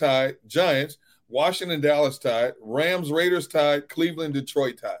 Pittsburgh tied, Giants, Washington, Dallas tied, Rams, Raiders tied, Cleveland,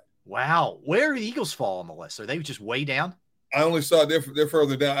 Detroit tied. Wow. Where do the Eagles fall on the list? Are they just way down? I only saw they're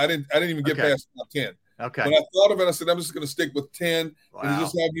further down. I didn't even get past top 10. Okay. When I thought of it, I said, I'm just going to stick with 10 and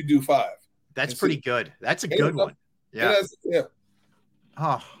just have you do 5. That's pretty good. That's a good one. Yeah. Yeah.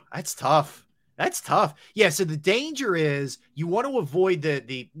 Oh, that's tough. That's tough. Yeah. So the danger is you want to avoid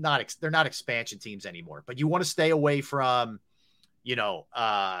they're not expansion teams anymore, but you want to stay away from,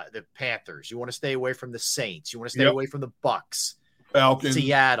 the Panthers. You want to stay away from the Saints. You want to stay away from the Bucks, Falcons,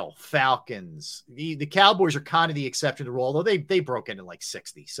 Seattle, Falcons. The Cowboys are kind of the exception to the rule, although they broke into like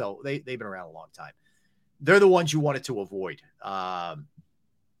 60. So they've been around a long time. They're the ones you wanted to avoid. Man,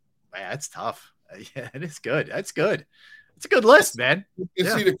 that's tough. Yeah, it is good. That's good. It's a good list, man. And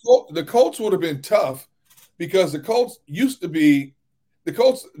see, the Colts would have been tough because the Colts used to be the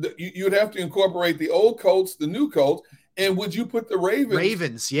Colts. You would have to incorporate the old Colts, the new Colts, and would you put the Ravens?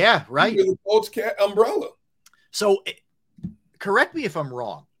 Ravens, yeah, right. The Colts umbrella. So, correct me if I'm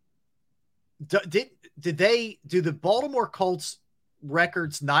wrong. Do the Baltimore Colts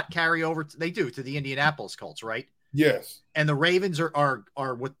records not carry over? They do to the Indianapolis Colts, right? Yes. And the Ravens are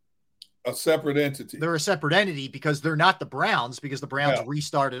what? A separate entity. They're a separate entity because they're not the Browns because the Browns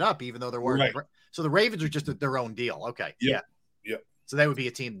restarted up even though there weren't. Right. So the Ravens are just their own deal. Okay. Yeah. So that would be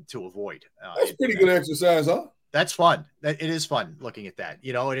a team to avoid. That's pretty good exercise, huh? That's fun. It is fun looking at that.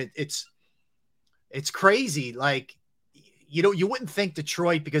 And it's crazy. Like, you wouldn't think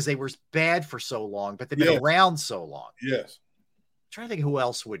Detroit because they were bad for so long, but they've been around so long. Yes. I'm trying to think who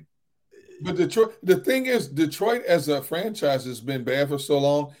else would. But Detroit, the thing is, Detroit as a franchise has been bad for so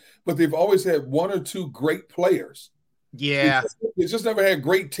long, but they've always had one or two great players. Yeah. They just never had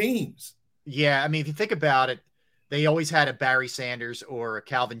great teams. Yeah. I mean, if you think about it, they always had a Barry Sanders or a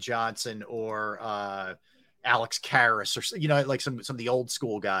Calvin Johnson or Alex Karras or, like some of the old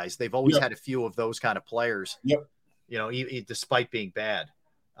school guys. They've always had a few of those kind of players, despite being bad.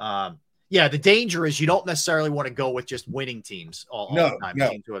 The danger is you don't necessarily want to go with just winning teams all the time.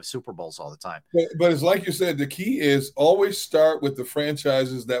 Teams who have Super Bowls all the time. But it's like you said, the key is always start with the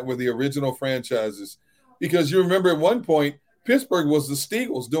franchises that were the original franchises. Because you remember at one point, Pittsburgh was the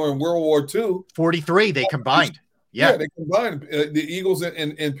Steagles during World War II. 43, they combined. Yeah, they combined. The Eagles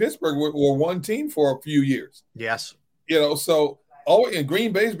and Pittsburgh were one team for a few years. Yes. So and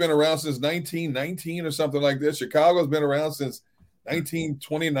Green Bay's been around since 1919 or something like this. Chicago's been around since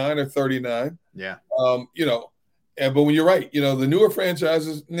 1929 or 39. Yeah. But when you're right, the newer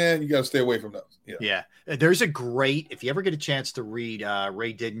franchises, you got to stay away from those. Yeah. There's a great, if you ever get a chance to read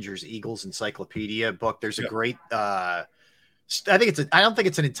Ray Didinger's Eagles Encyclopedia book, there's a great, I don't think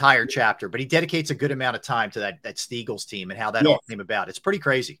it's an entire chapter, but he dedicates a good amount of time to that Steagles team and how that all came about. It's pretty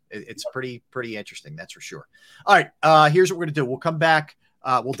crazy. It's pretty interesting. That's for sure. All right. Here's what we're going to do. We'll come back.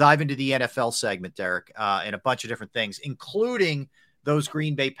 We'll dive into the NFL segment, Derrick, and a bunch of different things, including those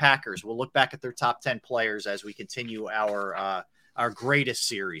Green Bay Packers. We'll look back at their top 10 players as we continue our greatest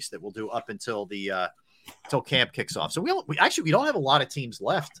series that we'll do up until till camp kicks off. So we don't have a lot of teams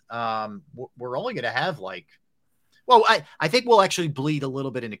left. We're only going to have I think we'll actually bleed a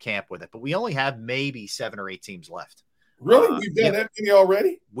little bit into camp with it, but we only have maybe 7 or 8 teams left. Really? We've done that many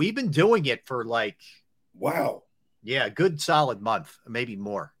already? We've been doing it for wow. Yeah, a good solid month, maybe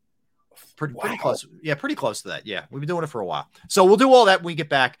more. pretty close. Yeah, pretty close to that. Yeah, we've been doing it for a while. So we'll do all that when we get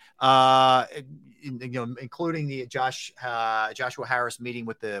back. Including the Joshua Harris meeting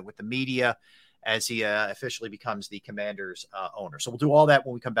with the media as he officially becomes the Commanders owner. So we'll do all that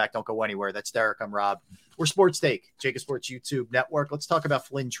when we come back. Don't go anywhere. That's Derrick. I'm Rob. We're Sports Take, Jacob Sports YouTube Network. Let's talk about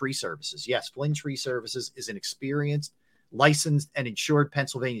Flynn Tree Services. Yes, Flynn Tree Services is an experienced, licensed, and insured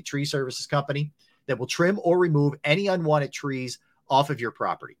Pennsylvania tree services company that will trim or remove any unwanted trees off of your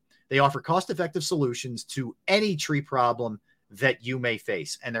property. They offer cost-effective solutions to any tree problem that you may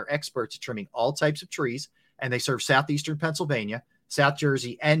face, and they're experts at trimming all types of trees, and they serve southeastern Pennsylvania, South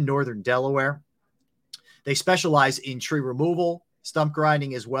Jersey, and northern Delaware. They specialize in tree removal, stump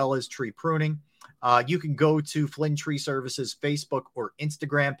grinding, as well as tree pruning. You can go to Flynn Tree Services Facebook or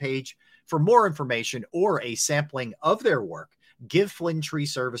Instagram page for more information or a sampling of their work. Give Flynn Tree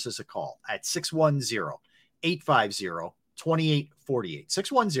Services a call at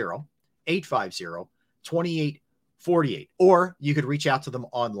 610-850-2848. 610-850-2848. Or you could reach out to them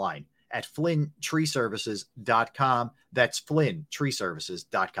online at flynntreeservices.com. That's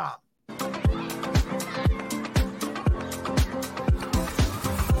flynntreeservices.com.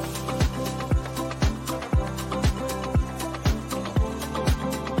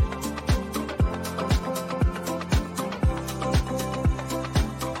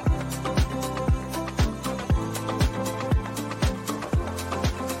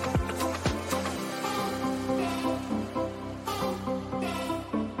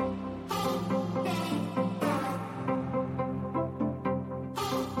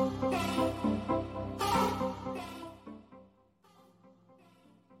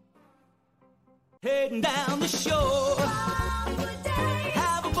 Heading down the shore,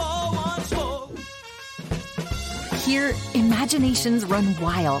 have a ball once more. Here, imaginations run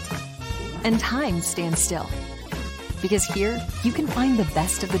wild and time stands still. Because here, you can find the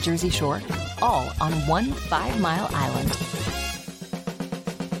best of the Jersey Shore, all on one 5-mile island.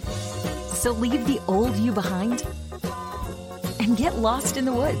 So leave the old you behind and get lost in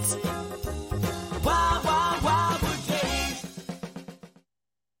the woods. Wild, wild, wild wood days.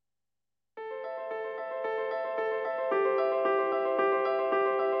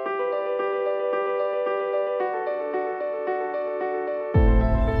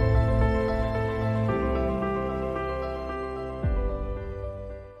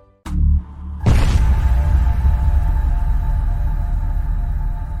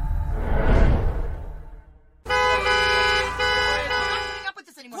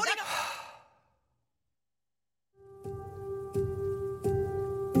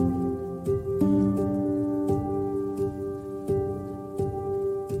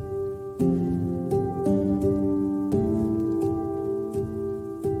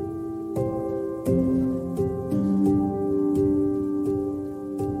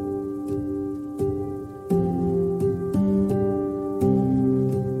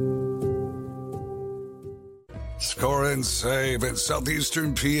 Score and save at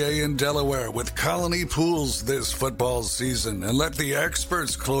Southeastern PA and Delaware with Colony Pools this football season, and let the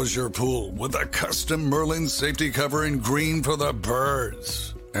experts close your pool with a custom Merlin safety cover in green for the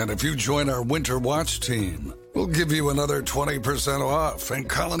birds. And if you join our Winter Watch team, we'll give you another 20% off, and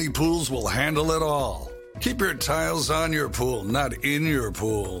Colony Pools will handle it all. Keep your tiles on your pool, not in your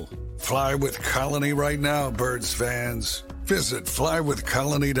pool. Fly with Colony right now, birds fans. Visit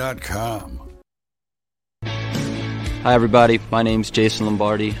flywithcolony.com. Hi everybody, my name's Jason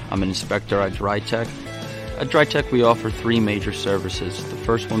Lombardi. I'm an inspector at DryTech. At DryTech we offer three major services, the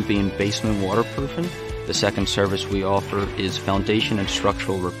first one being basement waterproofing. The second service we offer is foundation and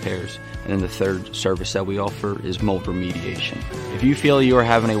structural repairs. And then the third service that we offer is mold remediation. If you feel you are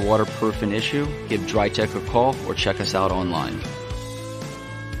having a waterproofing issue, give DryTech a call or check us out online.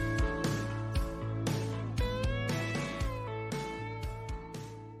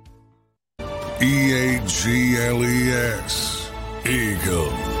 EAGLES,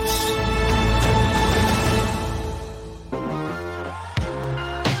 Eagles.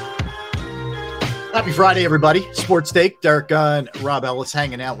 Happy Friday, everybody. Sports Take, Derrick Gunn, Rob Ellis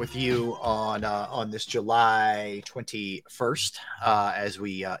hanging out with you on this July 21st as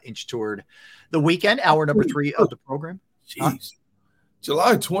we inch toward the weekend, hour number 3 of the program. Jeez.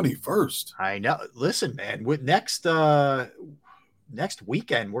 July 21st. I know. Listen, man, with next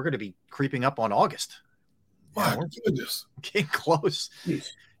weekend, we're going to be creeping up on August. My goodness. Getting close. Jeez.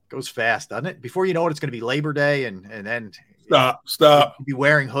 Goes fast, doesn't it? Before you know it, it's going to be Labor Day, and then Stop. You'll be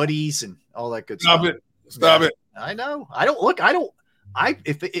wearing hoodies and all that good stuff. Stop it. I know.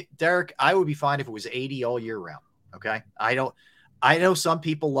 Derrick, I would be fine if it was 80 all year round. Okay. I know some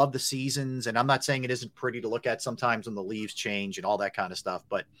people love the seasons, and I'm not saying it isn't pretty to look at sometimes when the leaves change and all that kind of stuff,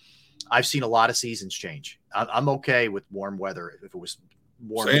 but I've seen a lot of seasons change. I'm okay with warm weather. If it was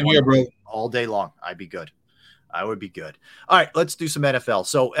warm, Same here, bro. All day long, I'd be good. I would be good. All right, let's do some NFL.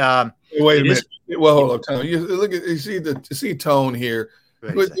 So, wait a minute. Well, hold on, Tone. You see Tone here.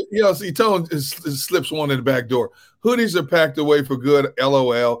 But, see Tone slips one in the back door. Hoodies are packed away for good.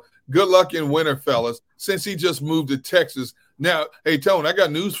 LOL. Good luck in winter, fellas. Since he just moved to Texas. Now, hey, Tone, I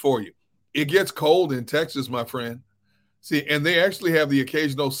got news for you. It gets cold in Texas, my friend. See, and they actually have the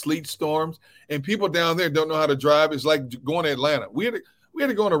occasional sleet storms, and people down there don't know how to drive. It's like going to Atlanta. We had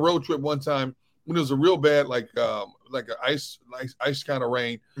to go on a road trip one time when it was a real bad, like an ice kind of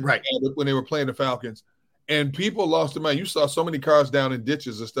rain, right? When they were playing the Falcons, and people lost their mind. You saw so many cars down in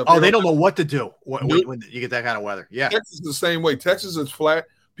ditches and stuff. Oh, they don't know what to do when you get that kind of weather. Yeah, Texas is the same way. Texas is flat.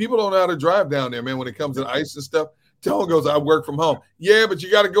 People don't know how to drive down there, man. When it comes to ice and stuff. Tone goes, I work from home. Yeah, but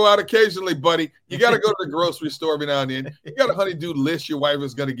you got to go out occasionally, buddy. You got to go to the grocery store every now and then. You got a honey-do list your wife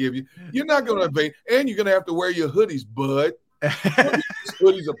is going to give you. You're not going to evade, and you're going to have to wear your hoodies, bud.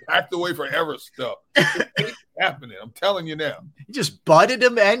 Hoodies are packed away forever stuff. It ain't happening. I'm telling you now. You just butted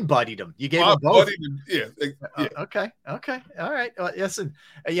them and buddied them. You gave them both. Yeah. Okay. All right. Listen,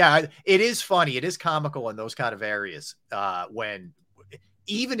 yeah, it is funny. It is comical in those kind of areas when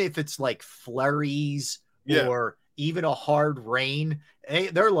even if it's like flurries or even a hard rain,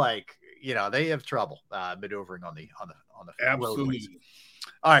 they're like, they have trouble maneuvering on the absolutely roadways.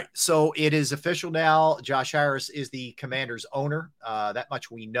 All right, so it is official now. Josh Harris is the Commanders' owner. That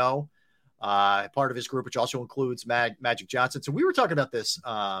much we know. Part of his group, which also includes Magic Johnson. So we were talking about this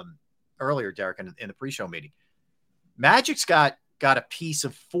earlier, Derrick, in the pre-show meeting. Magic's got a piece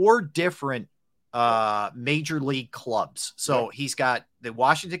of 4 different major league clubs. So he's got the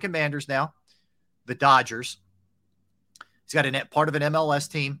Washington Commanders now, the Dodgers. He's got part of an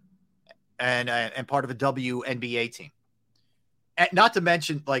MLS team and part of a WNBA team. And not to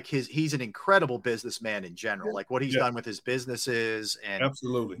mention, like he's an incredible businessman in general. Like what he's done with his businesses and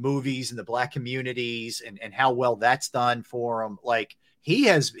absolutely movies and the Black communities and how well that's done for him. Like he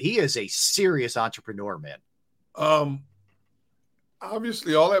is a serious entrepreneur, man.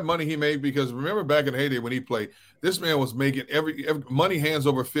 Obviously, all that money he made, because remember back in the heyday when he played, this man was making every money hands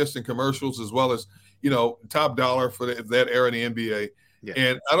over fist in commercials, as well as top dollar for that era in the NBA. Yeah.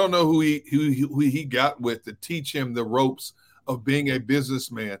 And I don't know who he got with to teach him the ropes of being a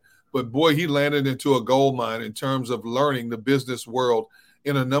businessman, but boy, he landed into a gold mine in terms of learning the business world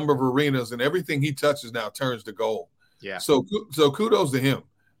in a number of arenas, and everything he touches now turns to gold. Yeah. So kudos to him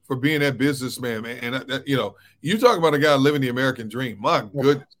for being that businessman, man. And you talk about a guy living the American dream. My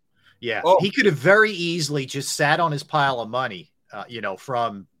goodness. Yeah. He could have very easily just sat on his pile of money,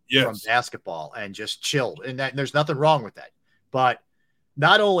 from basketball and just chilled. And there's nothing wrong with that. But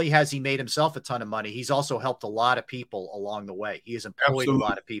not only has he made himself a ton of money, he's also helped a lot of people along the way. He has employed a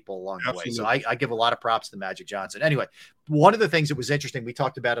lot of people along the way. So I give a lot of props to Magic Johnson. Anyway, one of the things that was interesting, we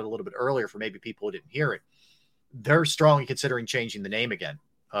talked about it a little bit earlier for maybe people who didn't hear it. They're strongly considering changing the name again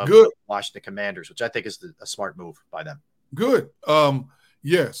of Washington Commanders, which I think is a smart move by them. Good.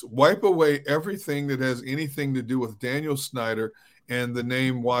 Yes. Wipe away everything that has anything to do with Daniel Snyder and the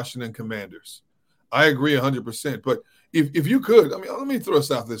name Washington Commanders. I agree 100%. But if you could, let me throw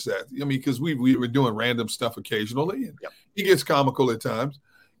us out this at. Because we were doing random stuff occasionally, and he gets comical at times.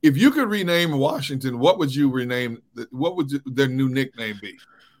 If you could rename Washington, what would you rename? What would their new nickname be?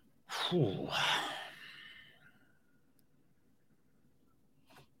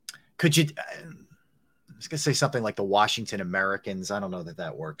 Could you? I was gonna say something like the Washington Americans. I don't know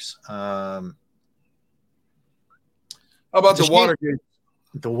that works. How about the Watergate?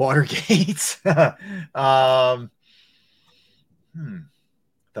 The Watergates.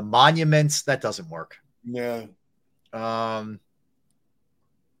 The monuments, that doesn't work. Yeah. Damn.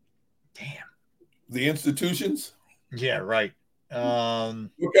 The institutions? Yeah, right.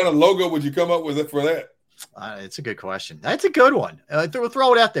 What kind of logo would you come up with for that? It's a good question. That's a good one. We'll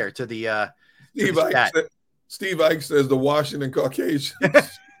throw it out there to the Steve Ike says the Washington Caucasians.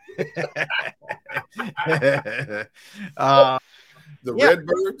 The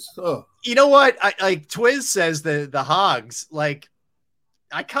Redbirds. Oh. You know what? Twiz says the Hogs. Like,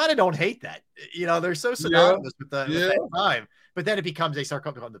 I kind of don't hate that. They're so synonymous with that time. But then it becomes, they start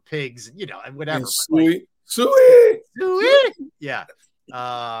calling the pigs, and whatever. Sweet. Yeah.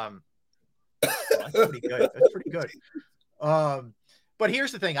 That's pretty good. That's pretty good. But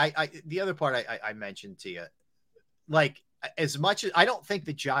here's the thing. The other part I mentioned to you, like, as much as I don't think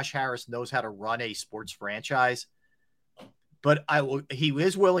that Josh Harris knows how to run a sports franchise, but he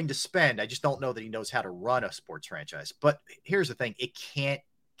is willing to spend. I just don't know that he knows how to run a sports franchise. But here's the thing. It can't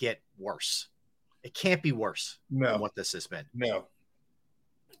get worse. It can't be worse than what this has been. No.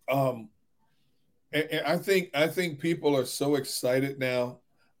 And I think people are so excited now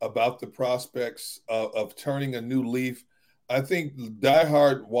about the prospects of turning a new leaf. I think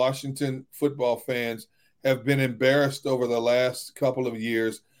diehard Washington football fans have been embarrassed over the last couple of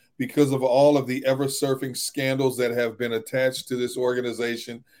years because of all of the ever-surfing scandals that have been attached to this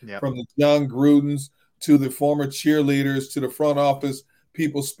organization, from the John Grudens to the former cheerleaders to the front office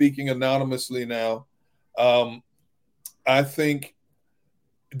people speaking anonymously now. I think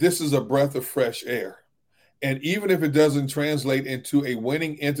this is a breath of fresh air. And even if it doesn't translate into a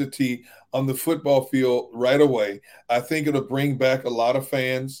winning entity on the football field right away, I think it'll bring back a lot of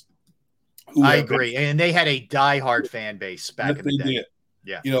fans. I agree. And they had a diehard fan base back in the day. Did.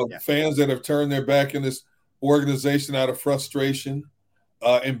 Yeah. You know, fans that have turned their back in this organization out of frustration,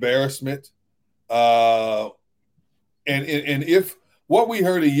 embarrassment. And if what we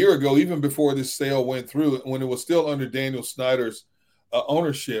heard a year ago, even before this sale went through, when it was still under Daniel Snyder's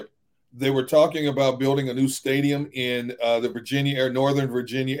ownership, they were talking about building a new stadium in the Northern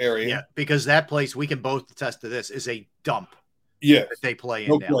Virginia area. Yeah, because that place, we can both attest to this, is a dump. Yes. That they play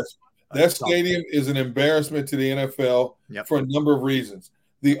in No now. question. That stadium is an embarrassment to the NFL for a number of reasons.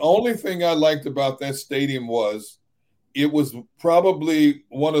 The only thing I liked about that stadium was it was probably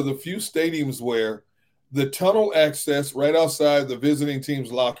one of the few stadiums where the tunnel access right outside the visiting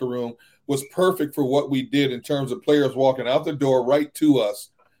team's locker room was perfect for what we did in terms of players walking out the door right to us.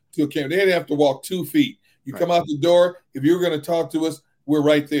 To a camera. They didn't have to walk 2 feet. You come out the door. If you were going to talk to us, we're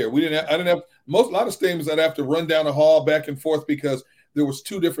right there. I didn't have a lot of stadiums. I'd have to run down a hall back and forth because there was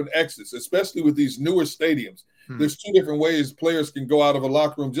 2 different exits, especially with these newer stadiums. There's 2 different ways players can go out of a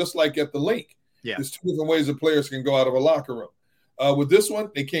locker room, just like at the Link. Yeah. There's 2 different ways that players can go out of a locker room. With this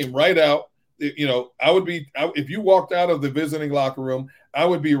one, they came right out. You know, if you walked out of the visiting locker room, I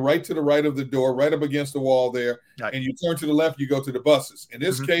would be right to the right of the door, right up against the wall there. Right. And you turn to the left, you go to the buses. In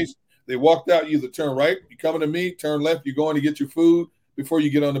this case, they walked out, you either turn right, you coming to me, turn left, you're going to get your food before you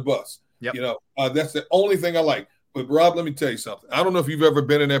get on the bus. Yep. You know, that's the only thing I like. But Rob, let me tell you something. I don't know if you've ever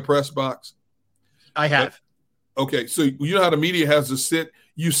been in that press box. I have. Okay, so you know how the media has to sit?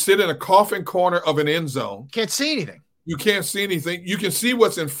 You sit in a coffin corner of an end zone. Can't see anything. You can't see anything. You can see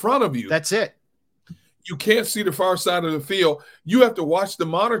what's in front of you. That's it. You can't see the far side of the field. You have to watch the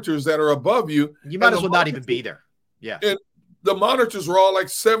monitors that are above you. You might as well not even be there. Yeah. And the monitors are all like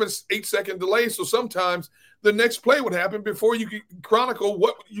 7-8 second delays. So sometimes the next play would happen before you could chronicle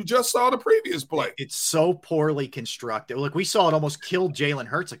what you just saw the previous play. It's so poorly constructed. Look, we saw it almost kill Jalen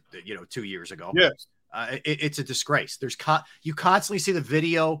Hurts, 2 years ago. Yes. It's a disgrace. You constantly see the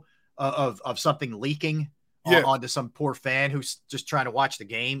video of something leaking onto some poor fan who's just trying to watch the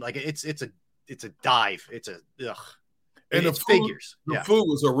game. Like it's a dive. It's a ugh. And it's the food, figures. The food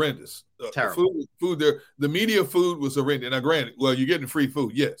was horrendous. Terrible. The food there. The media food was horrendous. Now, granted, well, you're getting free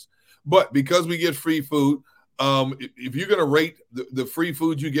food, yes, but because we get free food, if you're going to rate the free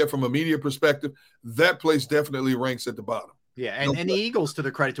food you get from a media perspective, that place definitely ranks at the bottom. Yeah, and the Eagles, to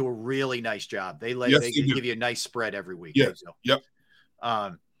their credit, do a really nice job. They give you a nice spread every week. Yes. Yep.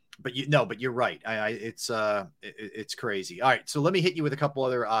 But you're right. It's crazy. All right, so let me hit you with a couple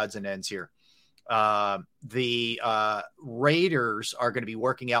other odds and ends here. The Raiders are going to be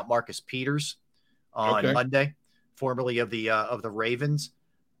working out Marcus Peters on Monday, formerly of the Ravens,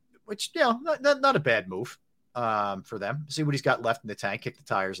 which not a bad move for them. See what he's got left in the tank, kick the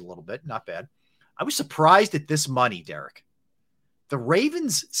tires a little bit, not bad. I was surprised at this money, Derrick. The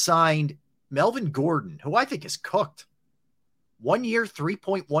Ravens signed Melvin Gordon, who I think is cooked. 1 year,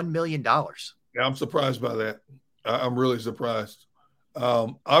 $3.1 million. Yeah, I'm surprised by that. I'm really surprised.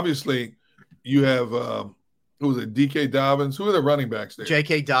 Obviously, you have who was it? DK Dobbins. Who are the running backs there?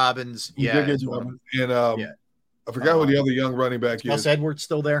 J.K. Dobbins. Yeah. J.K. Dobbins. And I forgot who the other young running back is. Gus Edwards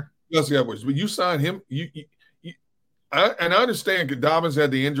still there? Gus Edwards. But you signed him. I understand Dobbins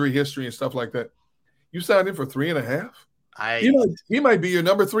had the injury history and stuff like that. You signed him for $3.5 million? He might be your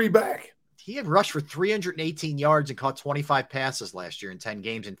number 3 back. He had rushed for 318 yards and caught 25 passes last year in 10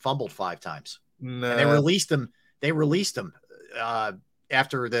 games and fumbled 5 times. Nah. And they released him.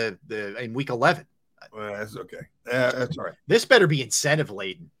 After in week 11. Well, that's okay. That's all right. This better be incentive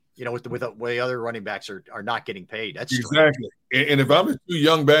laden, with the way other running backs are not getting paid. That's exactly. And if I'm the 2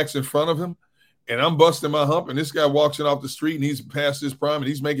 young backs in front of him and I'm busting my hump and this guy walks in off the street and he's past his prime and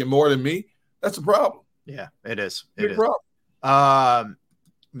he's making more than me, that's a problem. Yeah, it is. Big problem.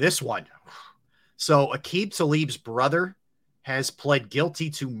 This one. So Aqib Talib's brother has pled guilty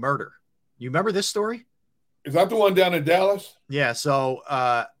to murder. You remember this story? Is that the one down in Dallas? Yeah. So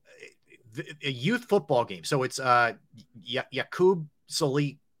a youth football game. So it's Yaqub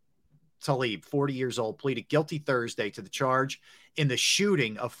Talib, 40 years old, pleaded guilty Thursday to the charge in the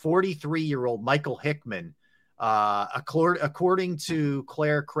shooting of 43-year-old Michael Hickman. According to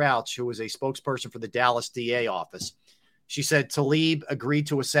Claire Crouch, who was a spokesperson for the Dallas DA office, she said Talib agreed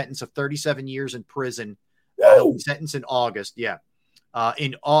to a sentence of 37 years in prison. He'll be sentenced in August. Yeah.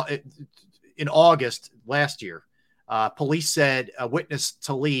 In August last year, police said a witness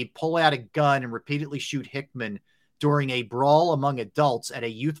Talib pull out a gun and repeatedly shoot Hickman during a brawl among adults at a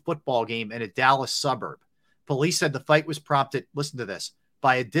youth football game in a Dallas suburb. Police said the fight was prompted, listen to this,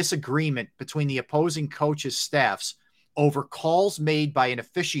 by a disagreement between the opposing coaches' staffs over calls made by an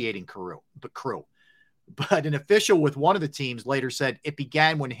officiating crew. But an official with one of the teams later said it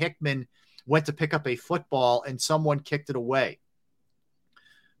began when Hickman went to pick up a football and someone kicked it away.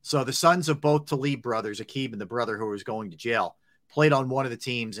 So the sons of both Talib brothers, Aqib and the brother who was going to jail, played on one of the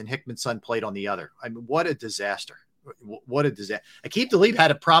teams, and Hickman's son played on the other. I mean, what a disaster. What a disaster. Aqib Talib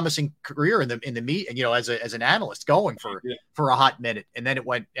had a promising career in the meet, and as an analyst going for a hot minute, and then it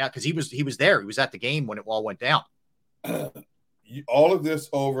went out because he was there. He was at the game when it all went down. All of this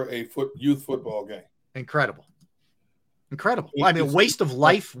over a youth football game. Incredible. I mean, waste of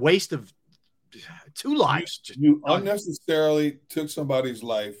life, waste of 2 lives. You unnecessarily took somebody's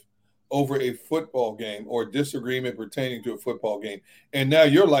life over a football game or disagreement pertaining to a football game, and now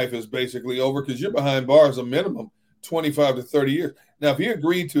your life is basically over because you're behind bars a minimum 25 to 30 years. Now, if he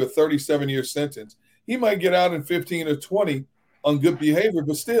agreed to a 37-year sentence, he might get out in 15 or 20 on good behavior,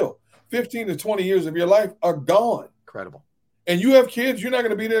 but still, 15 to 20 years of your life are gone. Incredible. And you have kids, you're not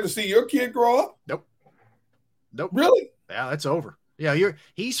going to be there to see your kid grow up? Nope. Really? Yeah, that's over. Yeah,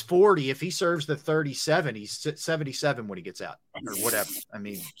 he's 40. If he serves the 37, he's 77 when he gets out or whatever. I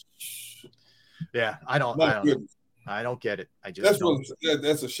mean, yeah, I don't get it.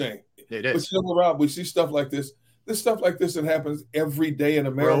 That's a shame. It is. But Rob, we see stuff like this. There's stuff like this that happens every day in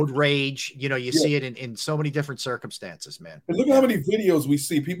America. Road rage, you see it in so many different circumstances, man. And look at how many videos we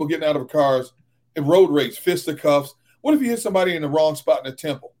see people getting out of cars and road rage, fisticuffs. What if you hit somebody in the wrong spot in the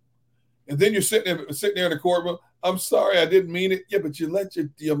temple? And then you're sitting there in the courtroom. I'm sorry, I didn't mean it. Yeah, but you let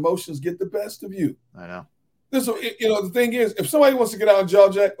the emotions get the best of you. I know. The thing is, if somebody wants to get out and jaw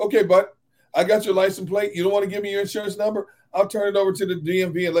jack, okay, bud, I got your license plate. You don't want to give me your insurance number? I'll turn it over to the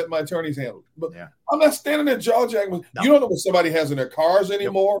DMV and let my attorneys handle it. But I'm not standing there jaw jacking. No. You don't know what somebody has in their cars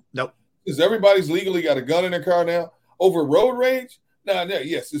anymore. Nope. Because everybody's legally got a gun in their car now. Over road rage?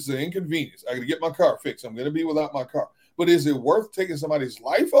 Yes, it's an inconvenience. I got to get my car fixed. I'm going to be without my car. But is it worth taking somebody's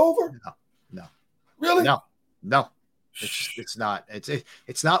life over? No. Really? No. It's not.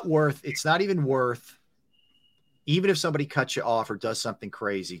 It's not worth. It's not even worth. Even if somebody cuts you off or does something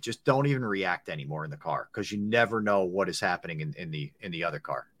crazy, just don't even react anymore in the car because you never know what is happening in the other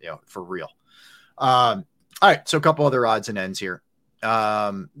car. For real. All right. So a couple other odds and ends here.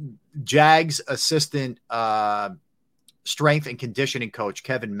 Jags assistant strength and conditioning coach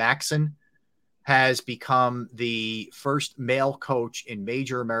Kevin Maxson has become the first male coach in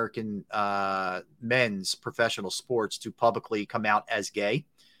major American men's professional sports to publicly come out as gay.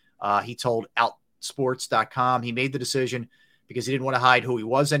 He told Outsports.com he made the decision because he didn't want to hide who he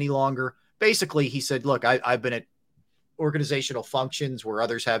was any longer. Basically, he said, look, I've been at organizational functions where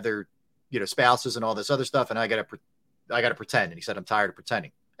others have their spouses and all this other stuff, and I got to pretend. And he said, I'm tired of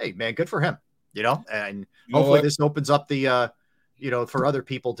pretending. Hey, man, good for him, and hopefully this opens up the, for other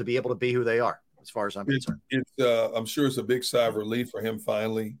people to be able to be who they are. As far as I'm concerned, I'm sure it's a big sigh of relief for him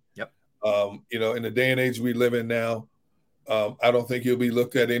finally. Yep. In the day and age we live in now, I don't think he'll be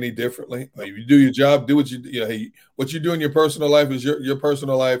looked at any differently. If you do your job, do what what you do in your personal life is your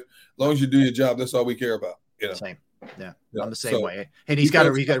personal life. As long as you do your job, that's all we care about. Same. Yeah. I'm the same way. And he's got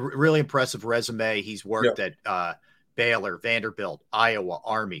a really impressive resume. He's worked at Baylor, Vanderbilt, Iowa,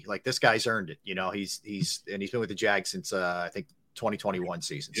 Army. Like this guy's earned it. He's been with the Jags since I think 2021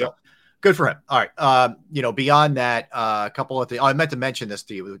 season. So. Good for him. All right. Beyond that, a couple of things. I meant to mention this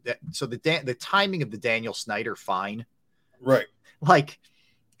to you. So the timing of the Daniel Snyder fine, right? Like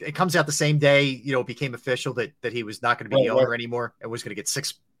it comes out the same day, it became official that he was not going to be the owner anymore and was going to get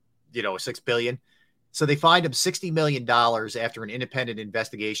 $6 billion. So they fined him $60 million after an independent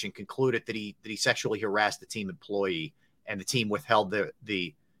investigation concluded that he sexually harassed the team employee and the team withheld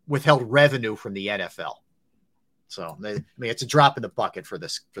withheld revenue from the NFL. So it's a drop in the bucket for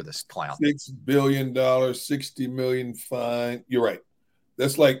this clown. $6 billion, $60 million fine. You're right.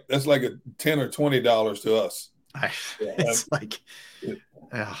 That's like a $10 or $20 to us. It's like, you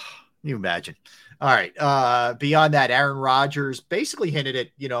imagine. All right. Beyond that, Aaron Rodgers basically hinted at,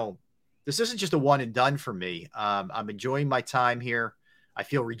 this isn't just a one and done for me. I'm enjoying my time here. I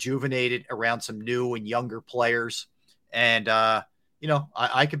feel rejuvenated around some new and younger players. And, I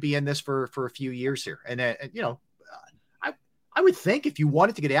could be in this for a few years here. And, I would think if you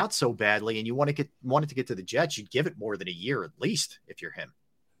wanted to get out so badly and you wanted to get to the Jets, you'd give it more than a year at least if you're him.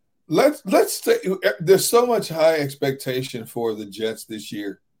 Let's say there's so much high expectation for the Jets this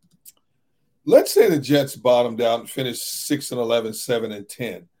year. Let's say the Jets bottomed out and finished 6-11,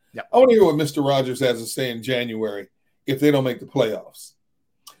 7-10. Yep. I want to hear what Mr. Rogers has to say in January if they don't make the playoffs.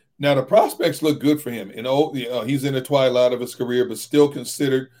 Now, the prospects look good for him. He's in the twilight of his career, but still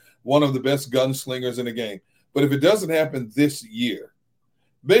considered one of the best gunslingers in the game. But if it doesn't happen this year,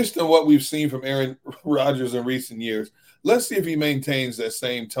 based on what we've seen from Aaron Rodgers in recent years, let's see if he maintains that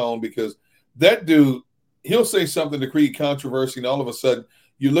same tone, because that dude, he'll say something to create controversy, and all of a sudden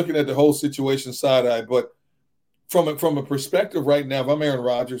you're looking at the whole situation side-eye. But from a perspective right now, if I'm Aaron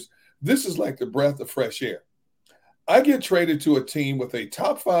Rodgers, this is like the breath of fresh air. I get traded to a team with a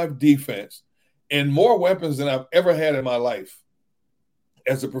top 5 defense and more weapons than I've ever had in my life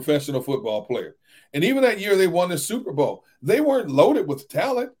as a professional football player. And even that year they won the Super Bowl, they weren't loaded with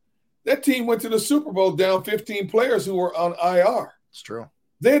talent. That team went to the Super Bowl down 15 players who were on IR. It's true.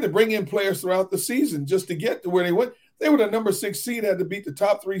 They had to bring in players throughout the season just to get to where they went. They were the number 6 seed, had to beat the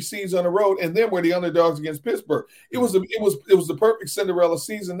top 3 seeds on the road, and then were the underdogs against Pittsburgh. It was the perfect Cinderella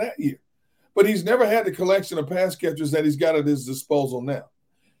season that year. But he's never had the collection of pass catchers that he's got at his disposal now.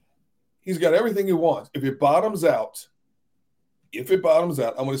 He's got everything he wants. If it bottoms out, I'm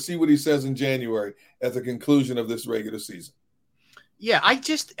going to see what he says in January at the conclusion of this regular season. Yeah, I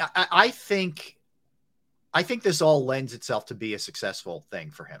think this all lends itself to be a succsuccessful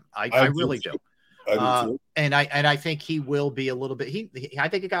thing for him. I really do. I do too. And I think he will be a little bit. I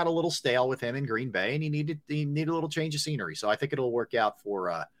think it got a little stale with him in Green Bay, and he needed a little change of scenery. So I think it'll work out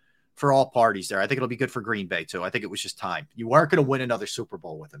for all parties there. I think it'll be good for Green Bay too. I think it was just time. You weren't going to win another Super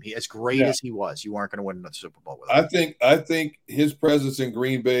Bowl with him. As great as he was, you weren't going to win another Super Bowl with him. I think his presence in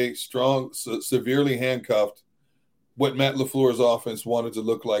Green Bay severely handcuffed what Matt LaFleur's offense wanted to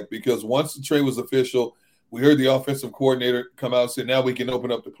look like, because once the trade was official, we heard the offensive coordinator come out and say, now we can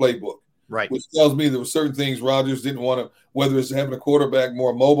open up the playbook. Right. Which tells me there were certain things Rodgers didn't want to, whether it's having a quarterback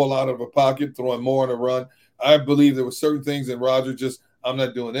more mobile out of a pocket, throwing more on a run. I believe there were certain things in Rodgers just, I'm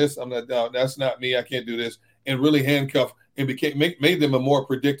not doing this. I'm not down. That's not me. I can't do this. And really handcuffed and made them a more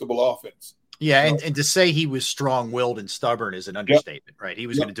predictable offense. Yeah, and to say he was strong-willed and stubborn is an understatement, right? He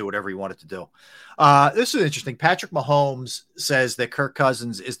was going to do whatever he wanted to do. This is interesting. Patrick Mahomes says that Kirk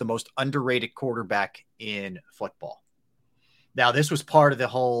Cousins is the most underrated quarterback in football. Now, this was part of the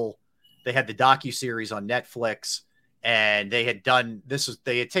whole – they had the docuseries on Netflix, and they had done –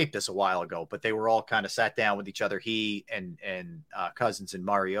 they had taped this a while ago, but they were all kind of sat down with each other, he and Cousins and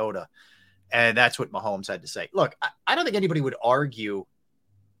Mariota, and that's what Mahomes had to say. Look, I don't think anybody would argue –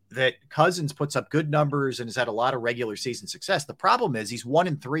 that Cousins puts up good numbers and has had a lot of regular season success. The problem is he's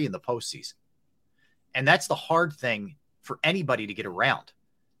 1-3 in the postseason. And that's the hard thing for anybody to get around.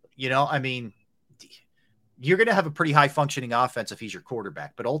 You know, I mean, you're going to have a pretty high functioning offense if he's your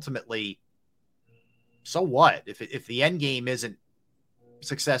quarterback, but ultimately, so what? If the end game isn't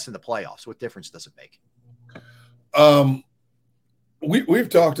success in the playoffs, what difference does it make? We've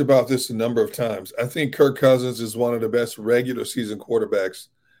talked about this a number of times. I think Kirk Cousins is one of the best regular season quarterbacks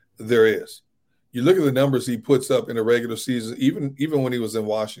there is. You look at the numbers he puts up in a regular season, even when he was in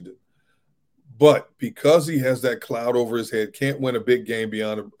Washington. But because he has that cloud over his head, can't win a big game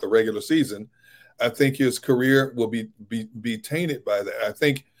beyond a regular season, I think his career will be tainted by that. I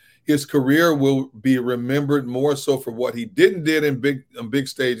think his career will be remembered more so for what he did in big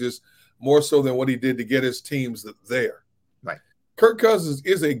stages, more so than what he did to get his teams there. Right. Kirk Cousins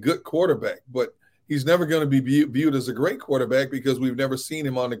is a good quarterback, but he's never going to be viewed as a great quarterback because we've never seen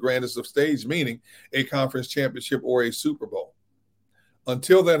him on the grandest of stage, meaning a conference championship or a Super Bowl.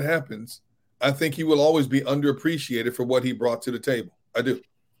 Until that happens, I think he will always be underappreciated for what he brought to the table. I do.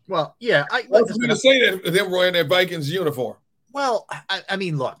 Well, yeah. I was going to say that them wearing that Vikings uniform. Well, I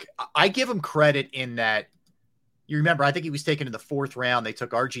mean, look, I give him credit in that. You remember, I think he was taken in the 4th round. They took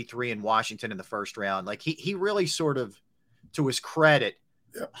RG3 in Washington in the 1st round. Like he really sort of, to his credit,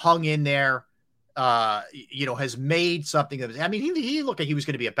 hung in there. Has made something of. I mean, he looked like he was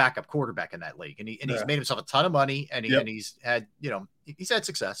going to be a backup quarterback in that league, and he's made himself a ton of money, and he's had he's had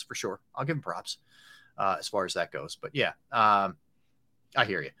success for sure. I'll give him props as far as that goes. But yeah, I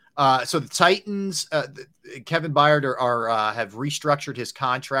hear you. So the Titans, Kevin Byard have restructured his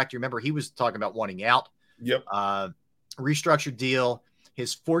contract. You remember he was talking about wanting out. Yep. Restructured deal.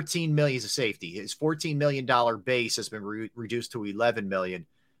 His $14 million is a safety. His $14 million base has been reduced to $11 million.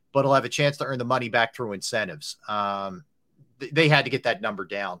 But he'll have a chance to earn the money back through incentives. They had to get that number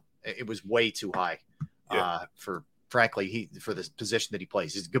down. It was way too high for the position that he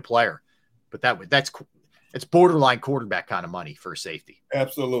plays. He's a good player, but that's It's borderline quarterback kind of money for a safety.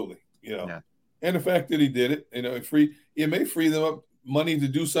 Absolutely. And the fact that he did it, it may free them up money to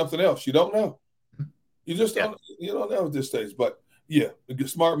do something else. You don't know. You just don't know at this stage. But yeah, a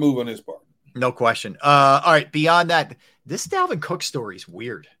smart move on his part. No question. All right. Beyond that, this Dalvin Cook story is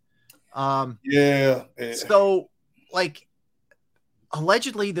weird. So, like,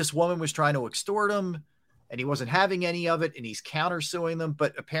 allegedly, this woman was trying to extort him, and he wasn't having any of it, and he's countersuing them.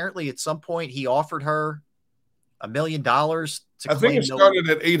 But apparently, at some point, he offered her $1 million. I think it started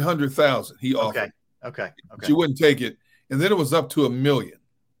at 800,000. He offered. Okay. She wouldn't take it, and then it was up to $1 million.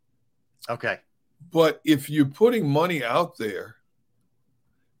 Okay. But if you're putting money out there,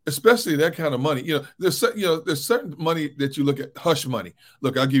 especially that kind of money, there's certain money that you look at, hush money.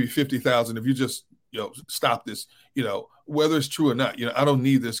 Look, I'll give you 50,000 if you just stop this. Whether it's true or not. I don't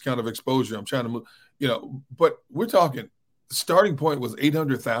need this kind of exposure. I'm trying to move. But we're talking. The starting point was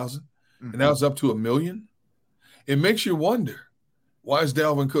 800,000, and now it's up to $1 million. It makes you wonder, why is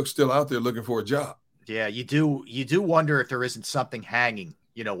Dalvin Cook still out there looking for a job? Yeah, you do wonder if there isn't something hanging,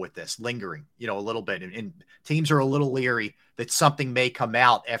 with this lingering, a little bit, and teams are a little leery that something may come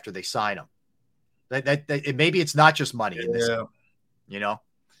out after they sign him. That maybe it's not just money in this,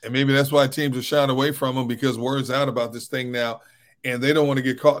 And maybe that's why teams are shying away from him, because word's out about this thing now, and they don't want to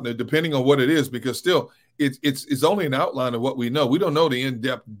get caught in it, depending on what it is, because still it's only an outline of what we know. We don't know the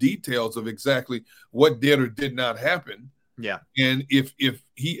in-depth details of exactly what did or did not happen. Yeah. And if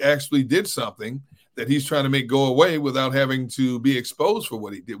he actually did something that he's trying to make go away without having to be exposed for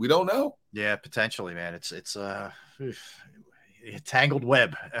what he did, we don't know. Yeah, potentially, man. It's a tangled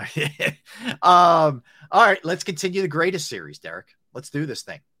web. All right, let's continue the greatest series, Derrick. Let's do this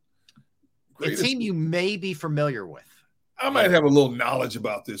thing. A team you may be familiar with. I might have a little knowledge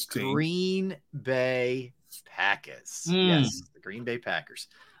about this team. Green Bay Packers. Yes, the Green Bay Packers.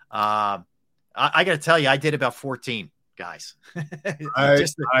 I got to tell you, I did about 14 guys.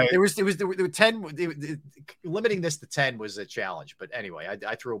 There were 10. Limiting this to 10 was a challenge, but anyway,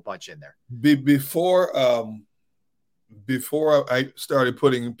 I threw a bunch in there. Before I started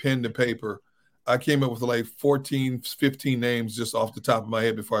putting pen to paper, I came up with like 14, 15 names just off the top of my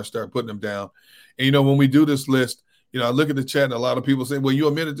head before I started putting them down. And, when we do this list, I look at the chat and a lot of people say, well, you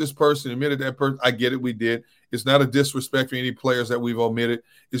omitted this person, omitted that person. I get it. We did. It's not a disrespect for any players that we've omitted.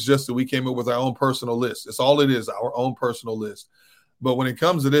 It's just that we came up with our own personal list. It's all it is, our own personal list. But when it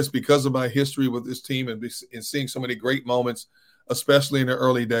comes to this, because of my history with this team and seeing so many great moments, especially in the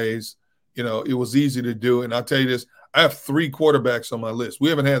early days, it was easy to do. And I'll tell you this, I have 3 quarterbacks on my list. We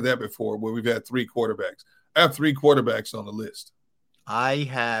haven't had that before where we've had 3 quarterbacks. I have 3 quarterbacks on the list. I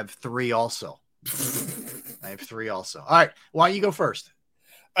have 3 also. All right. Why don't you go first?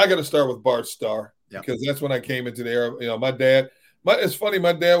 I got to start with Bart Starr because that's when I came into the era. My dad, it's funny.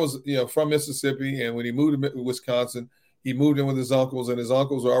 My dad was, from Mississippi, and when he moved to Wisconsin, he moved in with his uncles, and his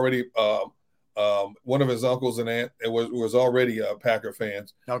uncles were already, one of his uncles and aunt was already Packer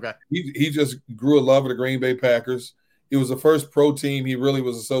fans. Okay. He just grew a love of the Green Bay Packers. It was the first pro team he really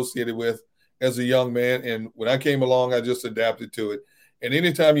was associated with as a young man. And when I came along, I just adapted to it. And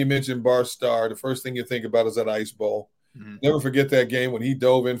anytime you mention Bart Starr, the first thing you think about is that Ice Bowl. Mm-hmm. Never forget that game when he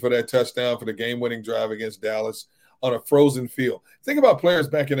dove in for that touchdown for the game-winning drive against Dallas on a frozen field. Think about players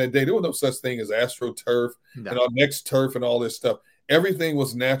back in that day. There was no such thing as AstroTurf and our next turf and all this stuff. Everything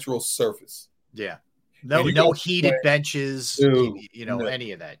was natural surface. Yeah. No heated benches,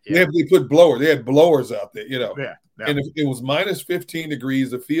 any of that. Yeah. They put blowers. They had blowers out there, Yeah. And if it was minus 15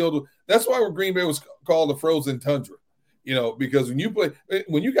 degrees, the field. That's why Green Bay was called the frozen tundra. Because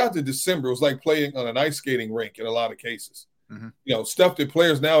when you got to December, it was like playing on an ice skating rink in a lot of cases. Mm-hmm. Stuff that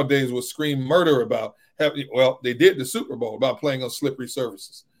players nowadays would scream murder about. They did the Super Bowl about playing on slippery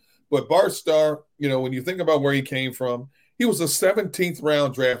surfaces. But Bart Starr, when you think about where he came from, he was a 17th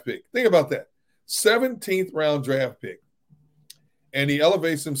round draft pick. Think about that. 17th round draft pick. And he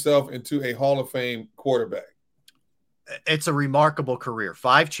elevates himself into a Hall of Fame quarterback. It's a remarkable career.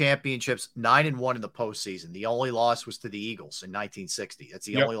 5 championships, 9-1 in the postseason. The only loss was to the Eagles in 1960. That's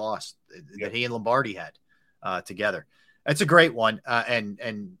the only loss that he and Lombardi had together. That's a great one,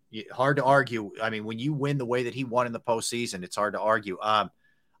 and hard to argue. I mean, when you win the way that he won in the postseason, it's hard to argue. I'll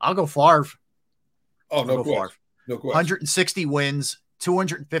go Favre. Oh, no question. No question. 160 wins,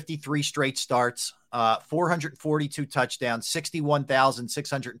 253 straight starts, 442 touchdowns,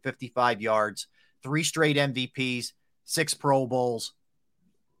 61,655 yards, 3 straight MVPs, 6 Pro Bowls,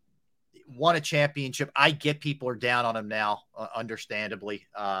 won a championship. I get people are down on him now, understandably,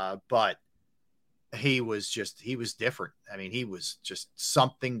 but he was different. I mean, he was just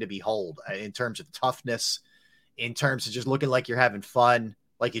something to behold in terms of toughness, in terms of just looking like you're having fun,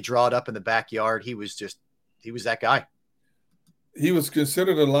 like you draw it up in the backyard. He was just he was that guy. He was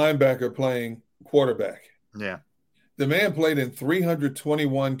considered a linebacker playing quarterback. Yeah. The man played in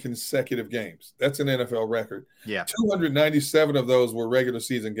 321 consecutive games. That's an NFL record. Yeah. 297 of those were regular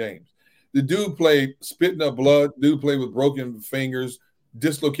season games. The dude played spitting up blood. Dude played with broken fingers,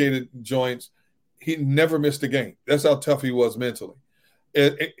 dislocated joints. He never missed a game. That's how tough he was mentally.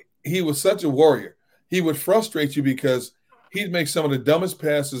 He was such a warrior. He would frustrate you because he'd make some of the dumbest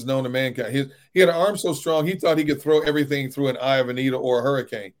passes known to mankind. He had an arm so strong, he thought he could throw everything through an eye of a needle or a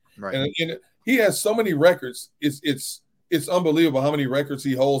hurricane. Right. And he has so many records. It's unbelievable how many records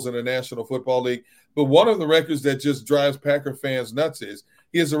he holds in the National Football League. But one of the records that just drives Packer fans nuts is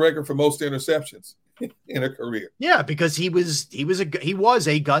he has a record for most interceptions in a career. Yeah, because he was a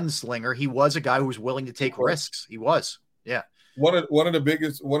gunslinger. He was a guy who was willing to take risks. He was. Yeah. One of the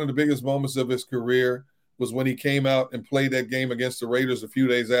biggest moments of his career was when he came out and played that game against the Raiders a few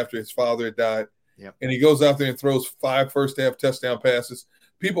days after his father had died. Yep. And he goes out there and throws 5 first-half touchdown passes.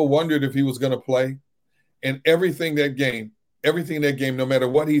 People wondered if he was going to play. And everything that game, no matter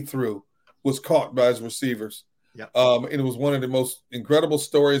what he threw, was caught by his receivers. Yep. And it was one of the most incredible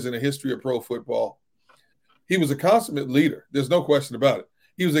stories in the history of pro football. He was a consummate leader. There's no question about it.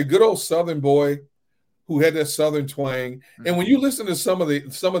 He was a good old Southern boy who had that Southern twang. Mm-hmm. And when you listen to some of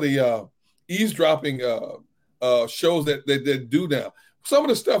the eavesdropping shows that do now, some of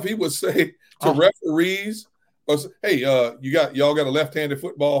the stuff he would say to referees, or hey, y'all got a left-handed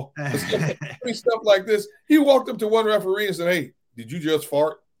football, stuff like this. He walked up to one referee and said, "Hey, did you just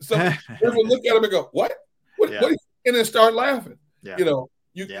fart?" Everyone would look at him and go, "What?" And then start laughing. Yeah.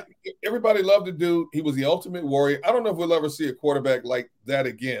 Everybody loved the dude. He was the ultimate warrior. I don't know if we'll ever see a quarterback like that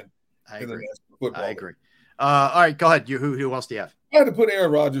again. I agree. All right, go ahead. Who else do you have? I had to put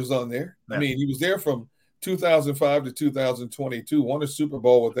Aaron Rodgers on there. Yeah. I mean, he was there from 2005 to 2022, won a Super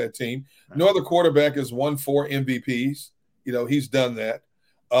Bowl with that team. No other quarterback has won 4 MVPs. He's done that.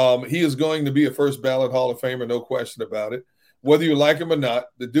 He is going to be a first ballot Hall of Famer, no question about it. Whether you like him or not,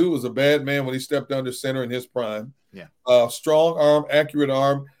 the dude was a bad man when he stepped under center in his prime. Yeah. Strong arm, accurate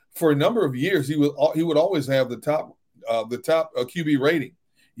arm. For a number of years, he would always have the top QB rating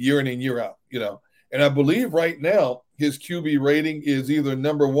year in and year out. And I believe right now his QB rating is either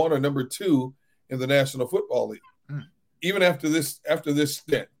number 1 or number 2 in the National Football League, even after this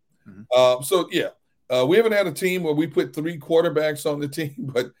stint. Mm-hmm. We haven't had a team where we put 3 quarterbacks on the team,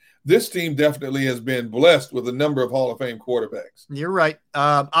 but this team definitely has been blessed with a number of Hall of Fame quarterbacks. You're right.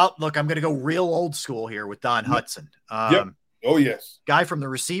 I'm going to go real old school here with Don Hudson. Yep. Oh, yes. Guy from the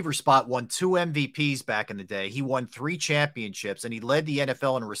receiver spot won 2 MVPs back in the day. He won 3 championships, and he led the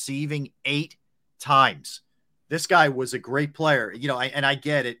NFL in receiving 8 times. This guy was a great player, and I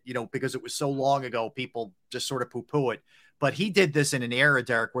get it, because it was so long ago, people just sort of poo-poo it. But he did this in an era,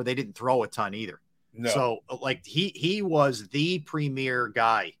 Derrick, where they didn't throw a ton either. No. So, he was the premier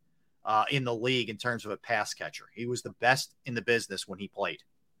guy in the league in terms of a pass catcher. He was the best in the business when he played.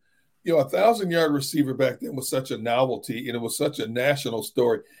 A 1,000-yard receiver back then was such a novelty, and it was such a national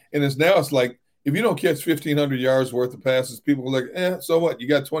story. And it's like, if you don't catch 1,500 yards worth of passes, people are like, so what? You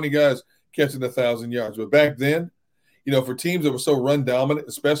got 20 guys catching 1,000 yards. But back then, for teams that were so run dominant,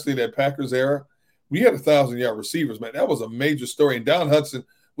 especially that Packers era, we had 1,000-yard receivers, man. That was a major story. And Don Hudson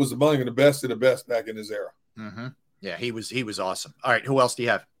was among the best of the best back in his era. Mm-hmm. Yeah, he was awesome. All right, who else do you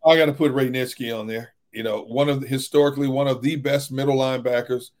have? I got to put Ray Nitschke on there. Historically one of the best middle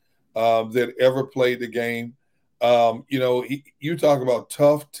linebackers that ever played the game. You talk about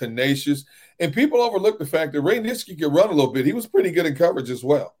tough, tenacious, and people overlook the fact that Ray Nitschke could run a little bit. He was pretty good in coverage as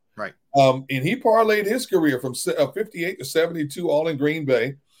well. Right. And he parlayed his career from 58 to 72, all in Green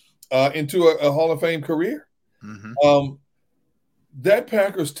Bay, into a Hall of Fame career. Mm-hmm. That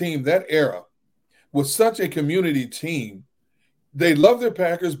Packers team, that era, was such a community team. They loved their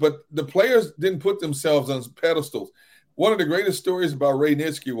Packers, but the players didn't put themselves on pedestals. One of the greatest stories about Ray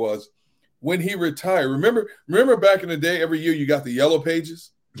Nitschke was when he retired. Remember back in the day, every year you got the yellow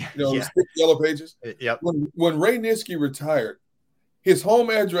pages, the yellow pages. Yep. When Ray Nitschke retired, his home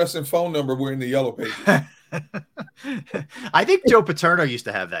address and phone number were in the yellow pages. I think Joe Paterno used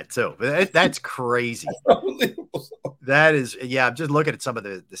to have that too. That's crazy. That is, I'm just looking at some of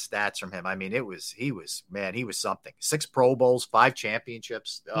the stats from him. I mean, he was something. 6 Pro Bowls, 5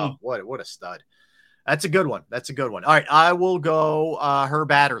 championships. Oh, what a stud. That's a good one. All right, I will go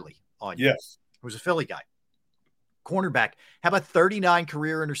Herb Adderley on you. Yes. Who's a Philly guy. Cornerback. How about 39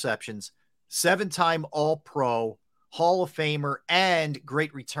 career interceptions, 7-time All-Pro, Hall of Famer, and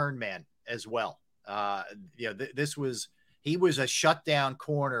great return man as well. He was a shutdown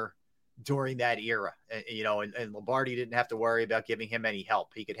corner during that era, and Lombardi didn't have to worry about giving him any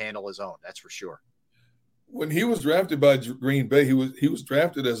help. He could handle his own. That's for sure. when he was drafted by Green Bay, he was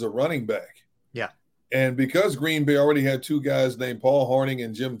drafted as a running back. Yeah. And because Green Bay already had two guys named Paul Hornung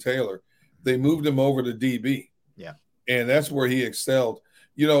and Jim Taylor, they moved him over to DB. Yeah. And that's where he excelled.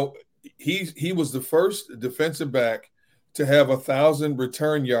 You know, he was the first defensive back to have 1,000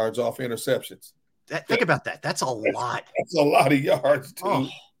 return yards off interceptions. Think about that. That's a lot. That's a lot of yards, too. Oh.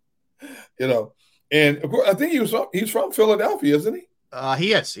 You know, and of course, I think he's from Philadelphia, isn't he?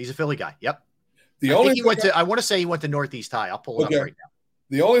 He is. He's a Philly guy. Yep. I want to say he went to Northeast High. I'll pull it up right now.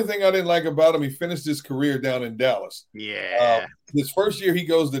 The only thing I didn't like about him, he finished his career down in Dallas. Yeah. His first year he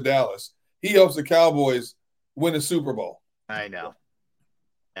goes to Dallas. He helps the Cowboys win a Super Bowl. I know.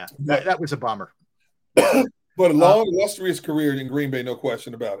 Yeah, that was a bummer. But a long, illustrious career in Green Bay, no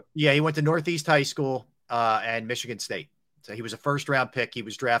question about it. Yeah, he went to Northeast High School and Michigan State. So he was a first-round pick. He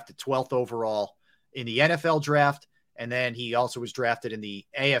was drafted 12th overall in the NFL draft, and then he also was drafted in the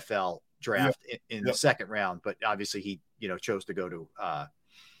AFL draft in the second round. But obviously, he chose to go to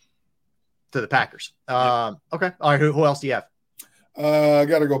the Packers. Okay, all right. Who else do you have? I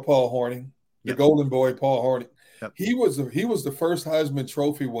got to go Paul Hornung, the Golden Boy, Paul Hornung. Yep. He was the first Heisman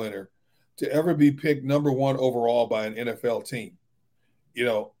Trophy winner to ever be picked number 1 overall by an NFL team. You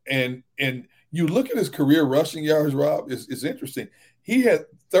know, and you look at his career rushing yards, Rob, is interesting. He had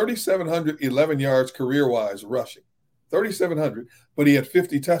 3,711 yards career-wise rushing, 3,700, but he had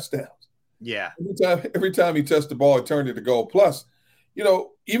 50 touchdowns. Yeah. Every time he touched the ball, it turned into goal. Plus,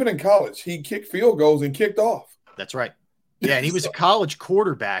 even in college, he kicked field goals and kicked off. That's right. Yeah, and he was a college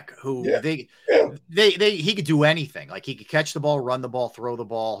quarterback who he could do anything. Like he could catch the ball, run the ball, throw the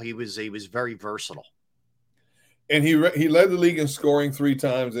ball. He was very versatile. And he led the league in scoring 3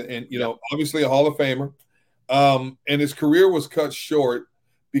 times, and obviously a Hall of Famer. And his career was cut short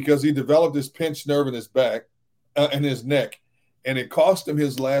because he developed this pinched nerve in his back and his neck, and it cost him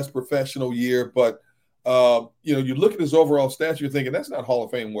his last professional year. But you look at his overall stats, you're thinking that's not Hall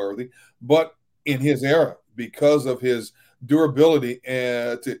of Fame worthy. But in his era, because of his durability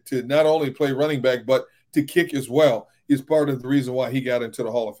and to not only play running back but to kick as well, is part of the reason why he got into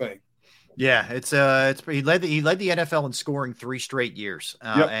the Hall of Fame. Yeah, he led the NFL in scoring 3 straight years,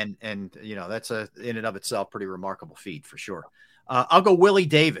 and that's in and of itself pretty remarkable feat for sure. I'll go Willie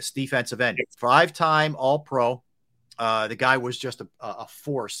Davis, defensive end, 5-time All-Pro. The guy was just a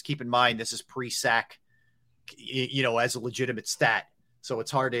force. Keep in mind this is pre-sack, as a legitimate stat, so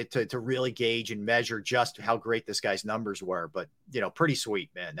it's hard to really gauge and measure just how great this guy's numbers were. But pretty sweet,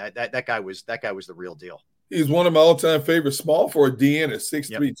 man. That guy was the real deal. He's one of my all-time favorites. Small for a DN at 6'3",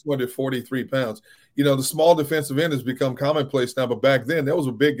 243 pounds. The small defensive end has become commonplace now, but back then, those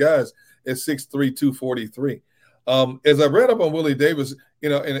were big guys at 6'3", 243. As I read up on Willie Davis,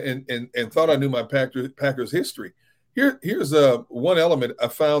 and thought I knew my Packers history, here's one element I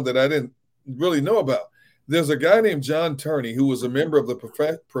found that I didn't really know about. There's a guy named John Turney who was a member of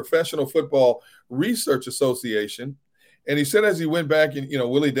the Professional Football Research Association. And he said as he went back, and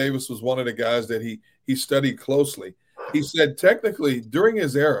Willie Davis was one of the guys that he studied closely. He said technically during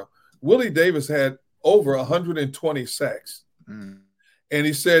his era, Willie Davis had over 120 sacks. And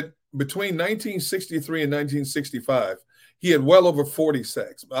he said between 1963 and 1965, he had well over 40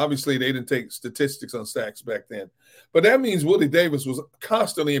 sacks. Obviously, they didn't take statistics on sacks back then. But that means Willie Davis was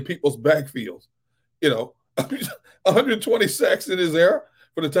constantly in people's backfields. 120 sacks in his era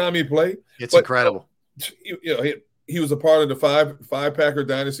for the time he played. It's incredible. He was a part of the five Packer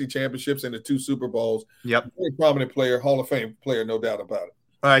Dynasty championships and the 2 Super Bowls. Yep. Very prominent player, Hall of Fame player, no doubt about it.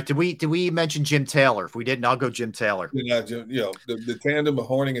 All right. Did we mention Jim Taylor? If we didn't, I'll go Jim Taylor. The tandem of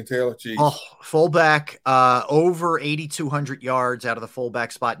Hornung and Taylor. Geez. Oh, fullback, over 8,200 yards out of the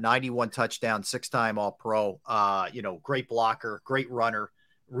fullback spot, 91 touchdowns, 6-time All-Pro. Great blocker, great runner,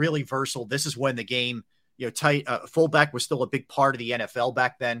 really versatile. This is when the game, tight. Fullback was still a big part of the NFL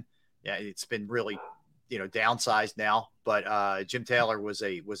back then. Yeah, it's been really, downsized now, but Jim Taylor was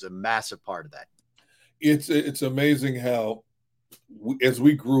a massive part of that. It's amazing how, as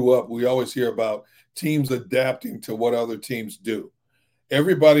we grew up, we always hear about teams adapting to what other teams do.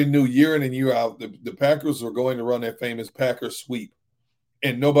 Everybody knew year in and year out the Packers were going to run that famous Packer sweep,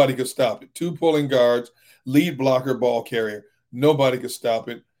 and nobody could stop it. 2 pulling guards, lead blocker, ball carrier. Nobody could stop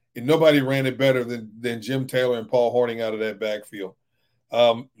it, and nobody ran it better than Jim Taylor and Paul Hornung out of that backfield.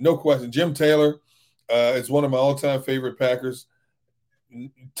 No question. Jim Taylor is one of my all-time favorite Packers.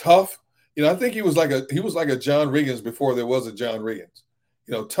 Tough. I think he was like a John Riggins before there was a John Riggins.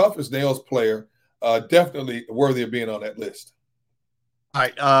 Tough as nails player, definitely worthy of being on that list. All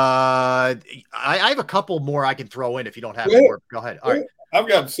right. I have a couple more I can throw in if you don't have more. Go ahead. All right. I've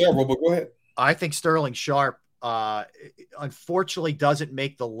got several, but go ahead. I think Sterling Sharp, unfortunately, doesn't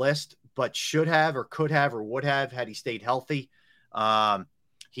make the list, but should have or could have or would have had he stayed healthy.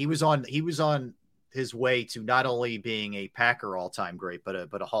 He was on his way to not only being a Packer all-time great, but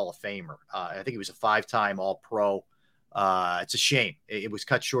a Hall of Famer. I think he was a 5-time All-Pro. It's a shame it was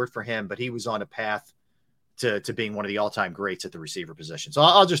cut short for him, but he was on a path to being one of the all-time greats at the receiver position. So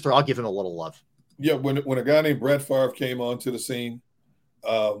I'll give him a little love. Yeah, when a guy named Brett Favre came onto the scene,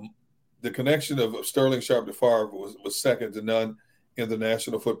 the connection of Sterling Sharp to Favre was second to none in the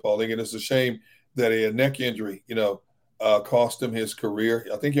National Football League, and it's a shame that a neck injury, cost him his career.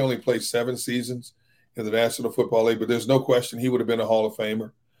 I think he only played 7 seasons in the National Football League, but there's no question he would have been a Hall of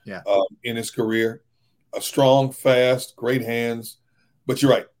Famer in his career. A strong, fast, great hands. But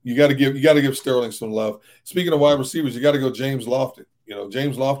you're right. You got to give Sterling some love. Speaking of wide receivers, you got to go James Lofton.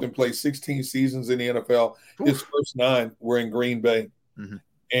 James Lofton played 16 seasons in the NFL. Oof. His first 9 were in Green Bay. Mm-hmm.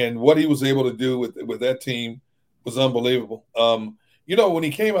 And what he was able to do with that team was unbelievable. When he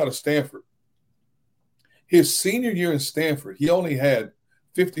came out of Stanford, his senior year in Stanford, he only had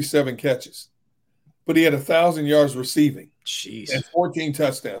 57 catches, but he had 1,000 yards receiving. Jeez. And 14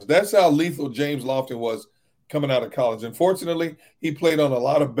 touchdowns. That's how lethal James Lofton was coming out of college. Unfortunately, he played on a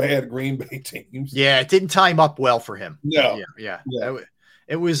lot of bad Green Bay teams. Yeah, it didn't time up well for him. No. Yeah.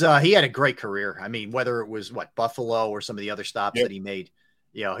 It was he had a great career. I mean, whether it was Buffalo or some of the other stops that he made,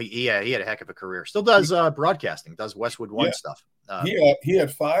 he had a heck of a career. Still does broadcasting, does Westwood One stuff. He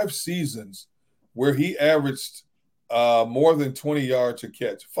had 5 seasons where he averaged more than 20 yards a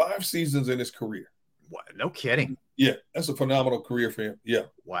catch. 5 seasons in his career. What? No kidding. Yeah, that's a phenomenal career for him. Yeah.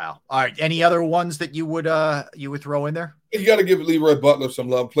 Wow. All right. Any other ones that you would throw in there? You got to give Leroy Butler some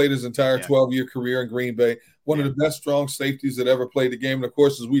love. Played his entire 12-year career in Green Bay. One of the best strong safeties that ever played the game. And of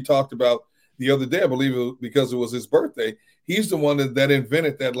course, as we talked about the other day, I believe it was because it was his birthday, he's the one that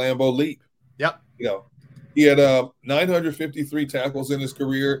invented that Lambeau leap. Yep. He had 953 tackles in his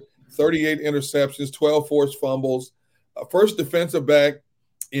career, 38 interceptions, 12 forced fumbles, first defensive back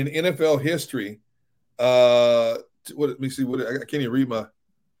in NFL history. Let me see. I can't even read my.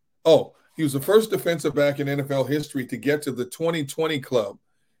 Oh, he was the first defensive back in NFL history to get to the 2020 club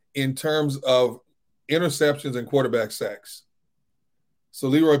in terms of interceptions and quarterback sacks. So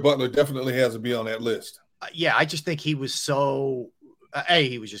Leroy Butler definitely has to be on that list. I just think he was so.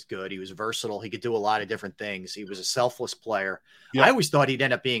 He was just good. He was versatile. He could do a lot of different things. He was a selfless player. Yeah. I always thought he'd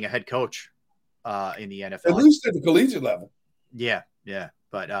end up being a head coach in the NFL. At least at the collegiate level. Yeah.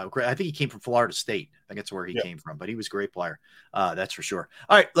 But I think he came from Florida State. I think that's where he came from. But he was a great player. That's for sure.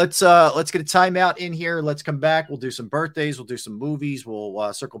 All right, let's get a timeout in here. Let's come back. We'll do some birthdays. We'll do some movies.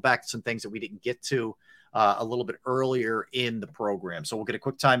 We'll circle back to some things that we didn't get to a little bit earlier in the program. So we'll get a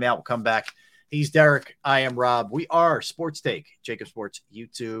quick timeout. We'll come back. He's Derrick. I am Rob. We are Sports Take, Jacob Sports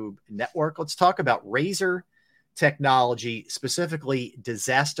YouTube Network. Let's talk about Razor technology, specifically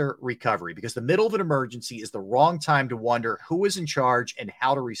disaster recovery, because the middle of an emergency is the wrong time to wonder who is in charge and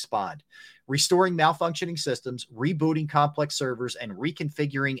how to respond. Restoring malfunctioning systems, rebooting complex servers, and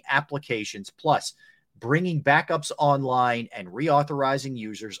reconfiguring applications, plus bringing backups online and reauthorizing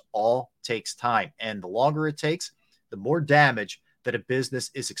users all takes time. And the longer it takes, the more damage that a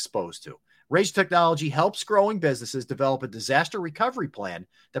business is exposed to. Razor Technology helps growing businesses develop a disaster recovery plan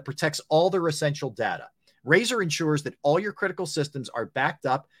that protects all their essential data. Razor ensures that all your critical systems are backed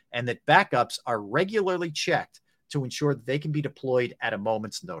up and that backups are regularly checked to ensure that they can be deployed at a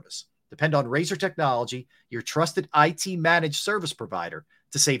moment's notice. Depend on Razor Technology, your trusted IT managed service provider,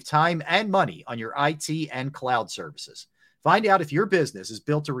 to save time and money on your IT and cloud services. Find out if your business is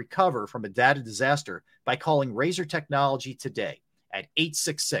built to recover from a data disaster by calling Razor Technology today at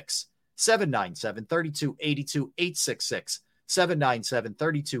 866-797-3282,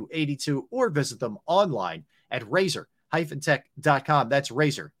 866-797-3282, or visit them online at razor-tech.com. That's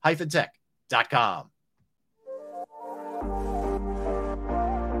razor-tech.com.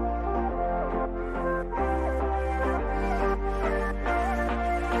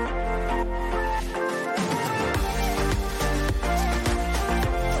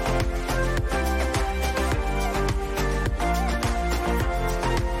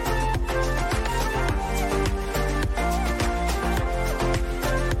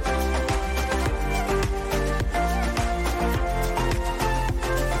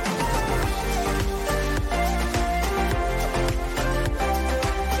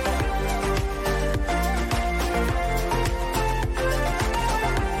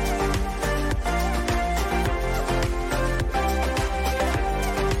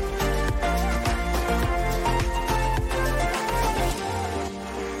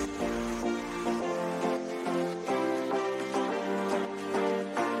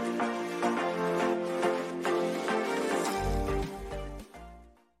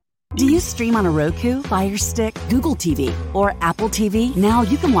 Do you stream on a Roku, Fire Stick, Google TV, or Apple TV? Now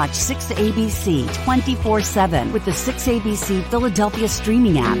you can watch 6ABC 24/7 with the 6ABC Philadelphia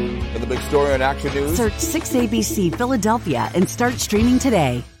streaming app. For the big story on Action News, Search 6ABC Philadelphia and start streaming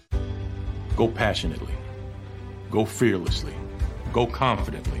today. Go passionately. Go fearlessly. Go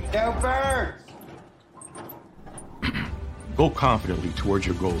confidently. Go Birds! Go confidently towards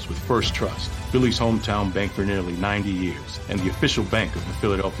your goals with First Trust, Philly's hometown bank for nearly 90 years and the official bank of the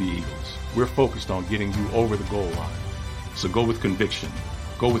Philadelphia Eagles. We're focused on getting you over the goal line. So go with conviction,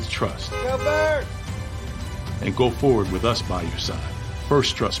 go with trust, Go Birds! and go forward with us by your side.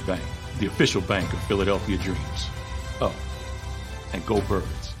 First Trust Bank, the official bank of Philadelphia dreams. Oh, and go Birds.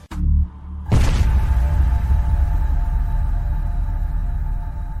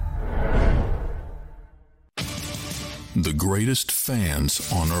 The greatest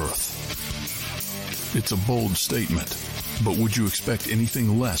fans on earth. It's a bold statement, but would you expect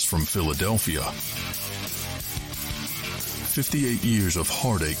anything less from Philadelphia? 58 years of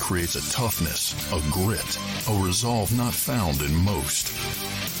heartache creates a toughness, a grit, a resolve not found in most.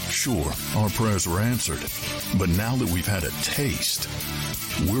 Sure, our prayers were answered, but now that we've had a taste,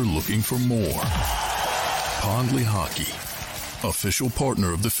 we're looking for more. Pondley Hockey, official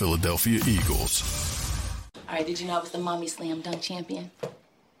partner of the Philadelphia Eagles. All right, did you know I was the Mommy Slam Dunk champion?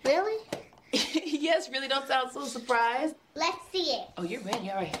 Really? Yes, really, don't sound so surprised. Let's see it. Oh, you're ready.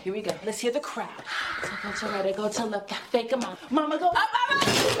 All right, here we go. Let's hear the crowd. So go to right, go to left, fake 'em out. Mama, go up, up, up.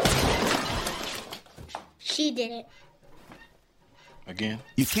 She did it. Again?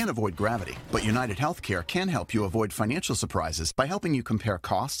 You can't avoid gravity, but United Healthcare can help you avoid financial surprises by helping you compare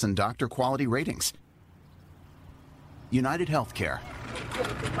costs and doctor quality ratings. United Healthcare.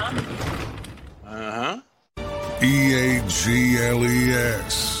 Uh-huh. EAGLES.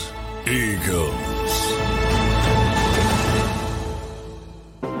 Eagles.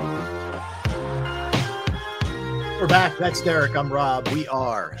 We're back. That's Derrick. I'm Rob. We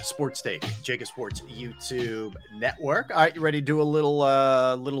are Sports Take, Jacob Sports YouTube Network. All right, you ready to do a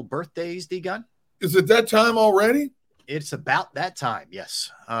little birthdays, D Gunn? Is it that time already? It's about that time. Yes. Is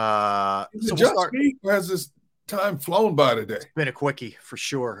So it we'll just start. me, or has this time flown by today? It's been a quickie for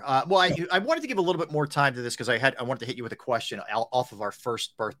sure. Well, I wanted to give a little bit more time to this because I wanted to hit you with a question off of our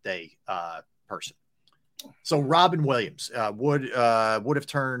first birthday person. So Robin Williams would have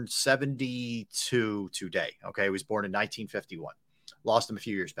turned 72 today. Okay, he was born in 1951. Lost him a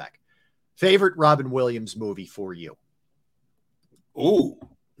few years back. Favorite Robin Williams movie for you? Oh,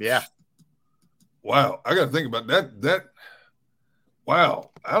 yeah. Wow, I got to think about that.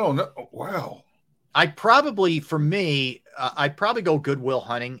 Wow, I don't know. Wow. I'd probably go Good Will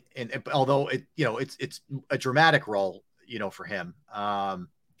Hunting, and although it's a dramatic role, for him, and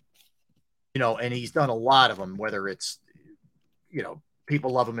he's done a lot of them. Whether it's,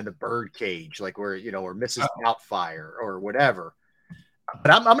 people love him in The Birdcage, like or Mrs. Doubtfire or whatever.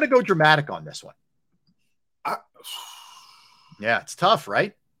 But I'm going to go dramatic on this one. Yeah, it's tough,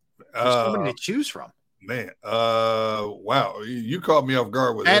 right? There's so many to choose from. Man, wow, you caught me off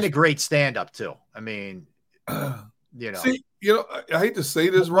guard with and this. a great stand-up too. I mean, See, I hate to say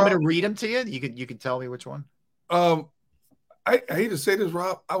this, Want Rob. me to read them to you? You can tell me which one. I hate to say this,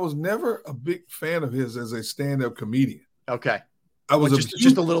 Rob. I was never a big fan of his as a stand-up comedian. Okay, I was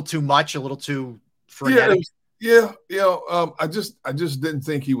just a little too much, a little too frenetic. Yeah. I just didn't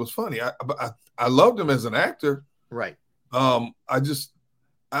think he was funny. I loved him as an actor. Right. I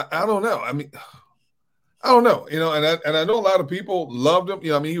don't know. I mean, I don't know. And I know a lot of people loved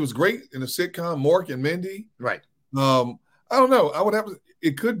him. He was great in the sitcom Mork and Mindy. Right. I don't know. I would have to.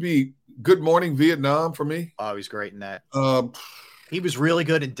 It could be Good Morning Vietnam for me. Oh, he's great in that. He was really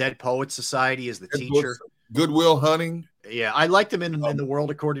good in Dead Poets Society as the teacher. Good Will Hunting. Yeah, I liked him in The World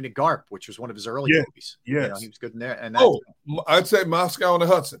According to Garp, which was one of his early movies. Yes. He was good in there. And I'd say Moscow on the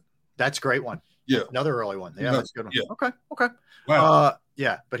Hudson. That's a great one. Yeah, another early one. Yeah, that's a good one. Yeah. Okay. Wow.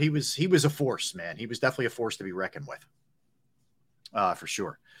 Yeah, but he was a force, man. He was definitely a force to be reckoned with. For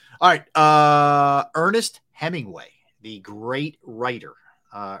sure. All right, Ernest Hemingway, the great writer,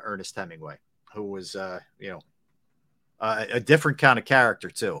 Ernest Hemingway, who was a different kind of character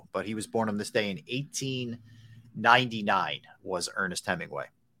too. But he was born on this day in 1899. Was Ernest Hemingway,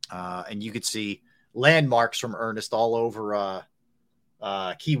 and you could see landmarks from Ernest all over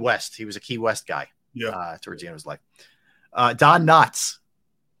Key West. He was a Key West guy. Yeah. Towards the end of his life. Don Knotts,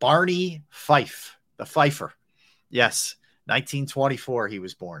 Barney Fife, the Fifer. Yes, 1924 he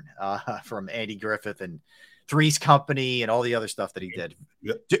was born, from Andy Griffith and Three's Company and all the other stuff that he did.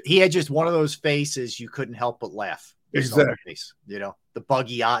 Yep. He had just one of those faces you couldn't help but laugh. Exactly. Face, the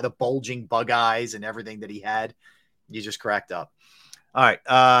buggy eye, the bulging bug eyes and everything that he had. You just cracked up. All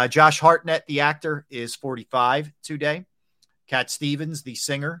right. Josh Hartnett, the actor, is 45 today. Cat Stevens, the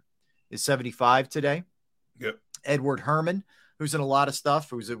singer, is 75 today. Yep. Edward Herman, who's in a lot of stuff,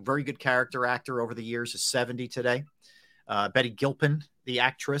 who's a very good character actor over the years, is 70 today. Betty Gilpin, the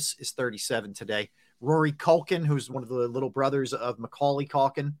actress, is 37 today. Rory Culkin, who's one of the little brothers of Macaulay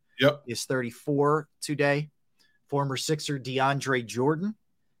Culkin, is 34 today. Former Sixer DeAndre Jordan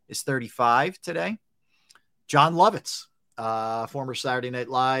is 35 today. John Lovitz, former Saturday Night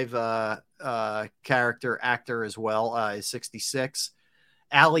Live character actor as well, is 66.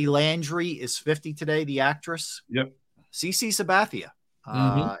 Ali Landry is 50 today, the actress. Yep. CC Sabathia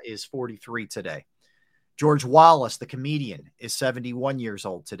is 43 today. George Wallace, the comedian, is 71 years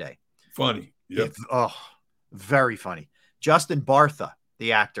old today. Funny. Yep. Very funny. Justin Bartha,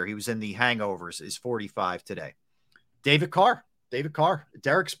 the actor, he was in The Hangovers, is 45 today. David Carr,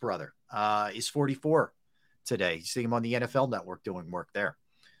 Derrick's brother, is 44 today. You see him on the NFL Network doing work there.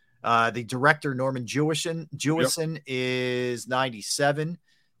 The director, Norman Jewison, is 97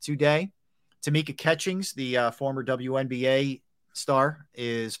 today. Tamika Catchings, the former WNBA star,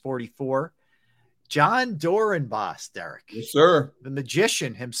 is 44. John Dorenbos, Derrick. Yes, sir. The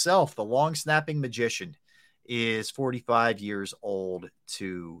magician himself, the long-snapping magician, is 45 years old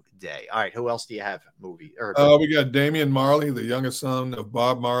today. All right, who else do you have? We got Damian Marley, the youngest son of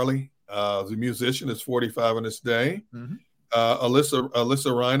Bob Marley. The musician is 45 on this day. Mm-hmm. Alyssa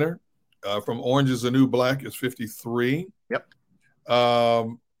Reiner from Orange is the New Black is 53. Yep.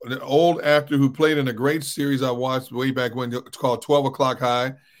 An old actor who played in a great series I watched way back when, it's called 12 O'Clock High.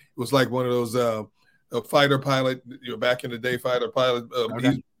 It was like one of those fighter pilot, back in the day, fighter pilot.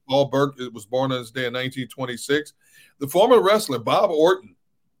 Paul Burke was born on this day in 1926. The former wrestler Bob Orton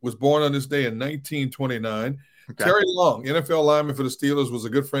was born on this day in 1929. Okay. Terry Long, NFL lineman for the Steelers, was a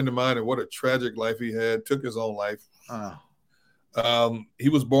good friend of mine, and what a tragic life he had. Took his own life. He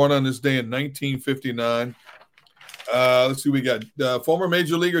was born on this day in 1959. Let's see, we got former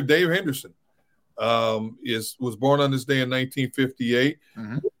Major Leaguer Dave Henderson was born on this day in 1958.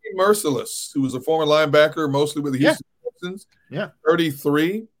 Mm-hmm. Merciless, who was a former linebacker, mostly with the Houston Texans,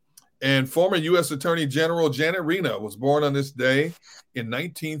 33. And former U.S. Attorney General Janet Reno was born on this day in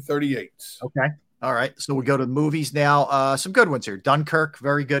 1938. Okay. All right. So we go to the movies now. Some good ones here. Dunkirk,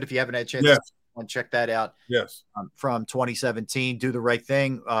 very good. If you haven't had a chance to check that out. Yes. From 2017. Do the Right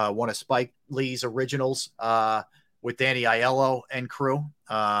Thing, one of Spike Lee's originals with Danny Aiello and crew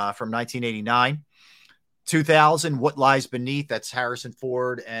from 1989. 2000, What Lies Beneath. That's Harrison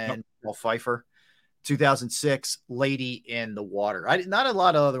Ford and Paul Pfeiffer. 2006, Lady in the Water. Not a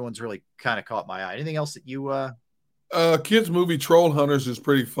lot of other ones really kind of caught my eye. Anything else that you kids movie Troll Hunters is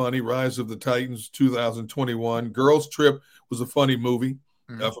pretty funny. Rise of the Titans 2021. Girls Trip was a funny movie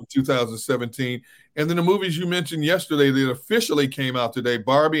from 2017. And then the movies you mentioned yesterday that officially came out today,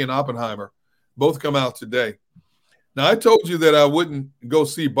 Barbie and Oppenheimer, both come out today. Now, I told you that I wouldn't go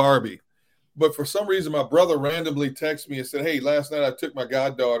see Barbie, but for some reason my brother randomly texted me and said, hey, last night I took my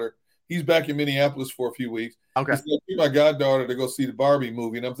goddaughter. He's back in Minneapolis for a few weeks. Okay. He said, I took my goddaughter to go see the Barbie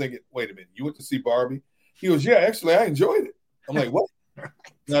movie. And I'm thinking, wait a minute, you went to see Barbie? He goes, yeah, actually, I enjoyed it. I'm like, what?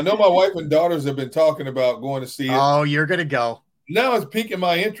 Now, I know my wife and daughters have been talking about going to see it. Oh, you're going to go. Now it's piquing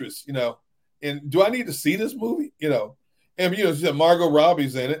my interest, And do I need to see this movie? And, Margot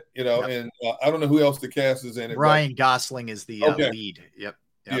Robbie's in it, and I don't know who else the cast is in it. Ryan Gosling is the lead. Yep.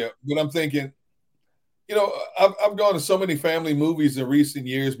 Yeah, but I'm thinking, I've gone to so many family movies in recent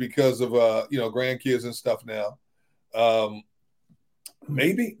years because of, grandkids and stuff now.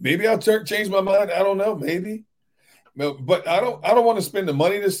 Maybe I'll change my mind. I don't know. Maybe, but I don't want to spend the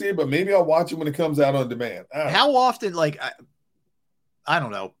money to see it. But maybe I'll watch it when it comes out on demand. How often, I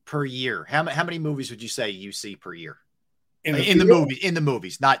don't know, per year? How many movies would you say you see per year? In the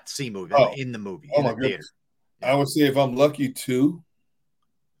movies, not see movies. In the movie. Oh my goodness! I would say if I'm lucky, 2.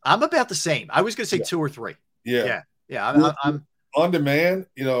 I'm about the same. I was going to say 2 or 3. Yeah. I'm on demand.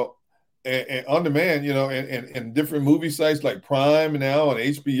 And on demand, and different movie sites like Prime now and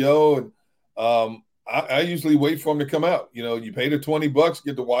HBO, and I usually wait for them to come out. You pay the $20,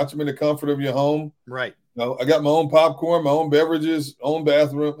 get to watch them in the comfort of your home. Right. I got my own popcorn, my own beverages, own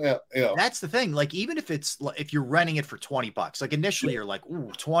bathroom. That's the thing. Like, even if you're renting it for $20, like initially you're like,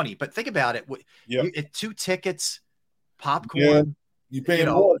 ooh, 20, but think about it. At 2 tickets, popcorn, you pay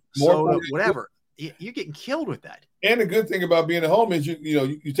more soda, whatever. You're getting killed with that. And the good thing about being at home is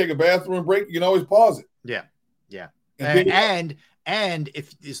you take a bathroom break, you can always pause it. Yeah. And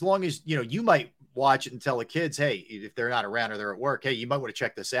if, as long as, you might watch it and tell the kids, hey, if they're not around or they're at work, hey, you might want to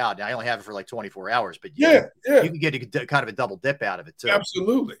check this out. Now, I only have it for like 24 hours, but you can get a kind of a double dip out of it too.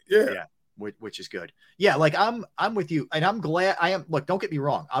 Absolutely. Yeah. which is good. Yeah, like I'm with you, and I'm glad. I am. Look, don't get me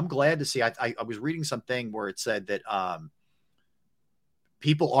wrong. I'm glad to see. I was reading something where it said that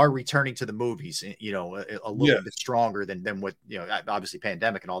people are returning to the movies, a little bit stronger than what obviously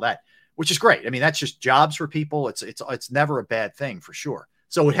pandemic and all that, which is great. I mean, that's just jobs for people. It's never a bad thing for sure.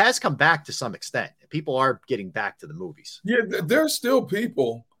 So it has come back to some extent. People are getting back to the movies. Yeah, there's still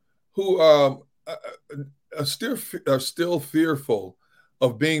people who are still fearful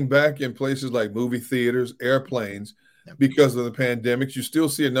of being back in places like movie theaters, airplanes, because of the pandemic. You still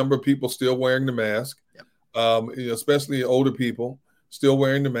see a number of people still wearing the mask, especially older people still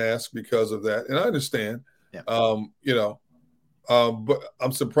wearing the mask because of that. And I understand, but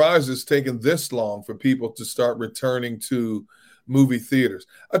I'm surprised it's taken this long for people to start returning to movie theaters.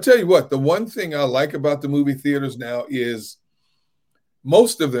 I'll tell you what, the one thing I like about the movie theaters now is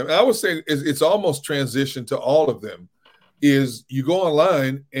most of them, I would say it's almost transitioned to all of them, is you go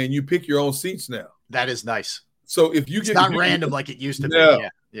online and you pick your own seats now. That is nice. So if it's not random like it used to be.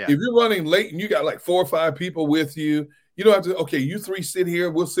 Yeah. If you're running late and you got like 4 or 5 people with you, you don't have to, okay, you 3 sit here,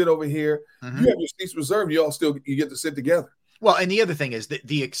 we'll sit over here. Mm-hmm. You have your seats reserved, you get to sit together. Well, and the other thing is that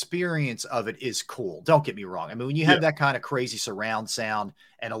the experience of it is cool. Don't get me wrong. I mean, when you have that kind of crazy surround sound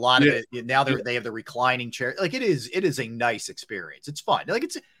and a lot of it, now they have the reclining chair. Like it is a nice experience. It's fun. Like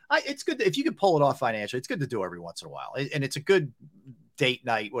it's good if you can pull it off financially. It's good to do every once in a while, and it's a good date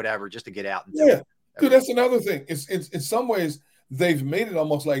night, whatever, just to get out and do it. Dude, that's another thing. It's in some ways they've made it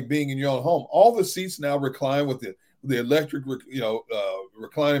almost like being in your own home. All the seats now recline with the electric,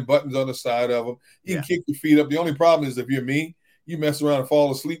 reclining buttons on the side of them. You can kick your feet up. The only problem is if you're me, you mess around and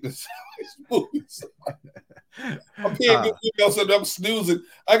fall asleep in these movies. I'm paying good so I'm snoozing.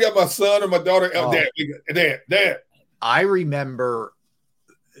 I got my son and my daughter. Dad. I remember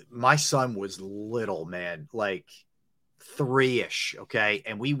my son was little, man, like 3-ish. Okay.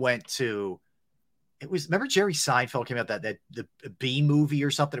 And we went to, remember Jerry Seinfeld came out the bee movie or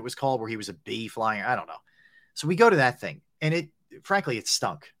something it was called, where he was a bee flying. I don't know. So we go to that thing and frankly, it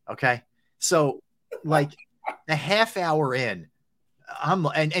stunk. Okay. So like a half hour in,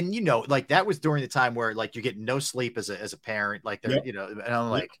 like that was during the time where like you're getting no sleep as a parent, like and I'm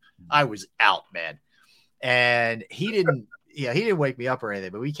like, I was out, man. And he didn't wake me up or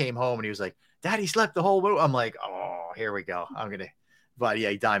anything, but we came home and he was like, Daddy slept the whole movie. I'm like, oh, here we go. But yeah,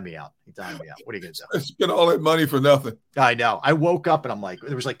 he dimed me out. What are you going to do? Spent all that money for nothing. I know. I woke up and I'm like,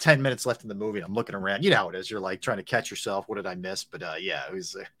 there was like 10 minutes left in the movie. And I'm looking around. You know how it is. You're like trying to catch yourself. What did I miss? But it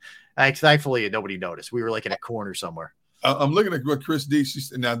was, thankfully nobody noticed. We were like in a corner somewhere. I'm looking at what Chris D. She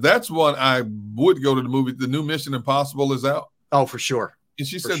said. Now that's one I would go to the movie. The new Mission Impossible is out. Oh, for sure. And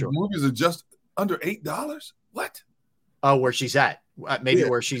she said the movies are just under $8. What? Oh, where she's at? Maybe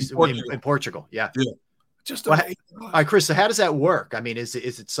where she's in Portugal. Yeah. Just all right, Chris. So how does that work? I mean, is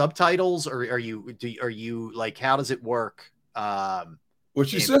it subtitles, or are you like, how does it work? Well,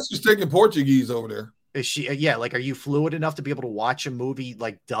 she says she's taking Portuguese over there. Is she? Like, are you fluid enough to be able to watch a movie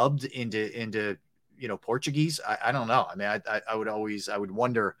like dubbed into Portuguese? I don't know. I mean, I would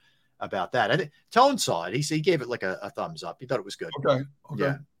wonder about that. I think Tone saw it. He gave it like a thumbs up. He thought it was good. Okay.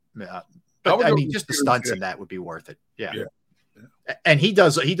 Yeah. But I mean, just the stunts in that would be worth it. Yeah. And he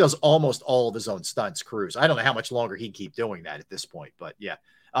does almost all of his own stunts, Cruz. I don't know how much longer he'd keep doing that at this point, but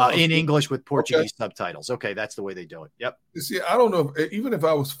in English with Portuguese subtitles. Okay, that's the way they do it. Yep. You see, I don't know even if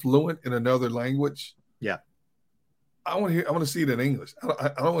I was fluent in another language. Yeah. I want to see it in English. I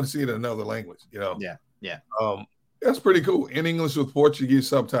don't want to see it in another language. Yeah. That's pretty cool. In English with Portuguese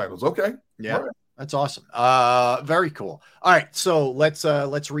subtitles. Okay. Yeah. Right. That's awesome. Very cool. All right. So let's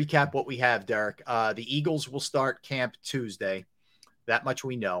recap what we have, Derrick. The Eagles will start camp Tuesday. That much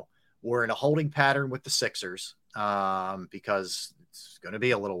we know. We're in a holding pattern with the Sixers because it's going to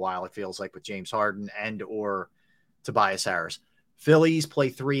be a little while, it feels like, with James Harden and or Tobias Harris. Phillies play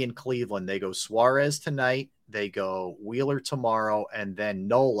 3 in Cleveland. They go Suarez tonight. They go Wheeler tomorrow, and then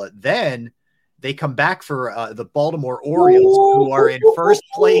Nola. Then they come back for the Baltimore Orioles, who are in first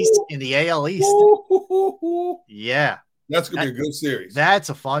place in the AL East. Yeah. That's going to be a good series. That's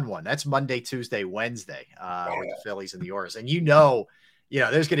a fun one. That's Monday, Tuesday, Wednesday with the Phillies and the Orioles. And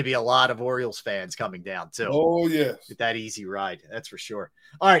there's going to be a lot of Orioles fans coming down too. Oh, yes. With that easy ride. That's for sure.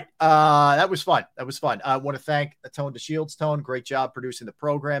 All right. That was fun. I want to thank Tone DeShields. Tone, great job producing the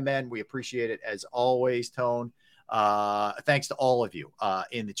program, man. We appreciate it as always, Tone. Thanks to all of you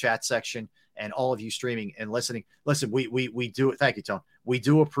in the chat section and all of you streaming and listening. Listen, we do it. Thank you, Tone. We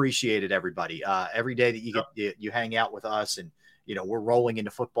do appreciate it, everybody. Every day that you hang out with us and we're rolling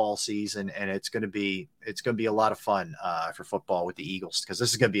into football season, and it's going to be a lot of fun for football with the Eagles, because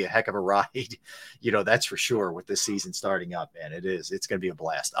this is going to be a heck of a ride. That's for sure with this season starting up, man. It's going to be a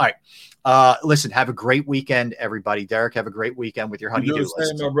blast. All right. Listen, have a great weekend, everybody. Derrick, have a great weekend with your honey-do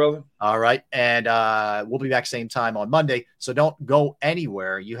list. My brother. All right. And we'll be back same time on Monday. So don't go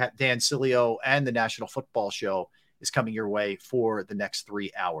anywhere. You have Dan Cilio and the National Football Show is coming your way for the next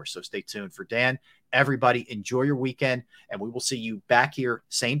 3 hours. So stay tuned for Dan. Everybody, enjoy your weekend, and we will see you back here,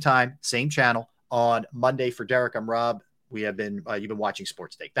 same time, same channel on Monday. For Derrick, I'm Rob. You've been watching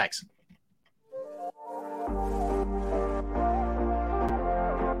Sports Take. Thanks.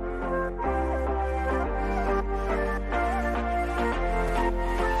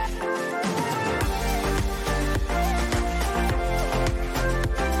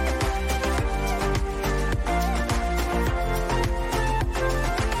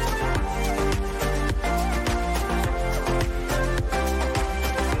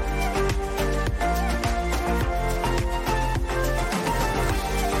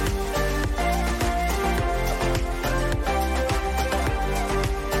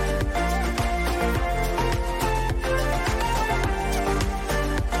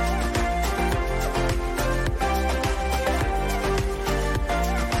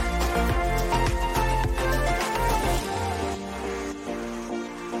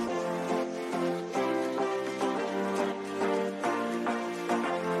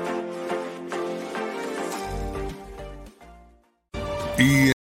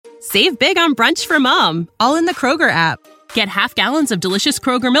 Save big on brunch for mom, all in the Kroger app. Get half gallons of delicious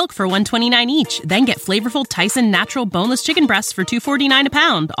Kroger milk for $1.29 each. Then get flavorful Tyson natural boneless chicken breasts for $2.49 a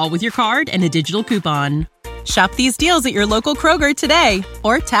pound, all with your card and a digital coupon. Shop these deals at your local Kroger today,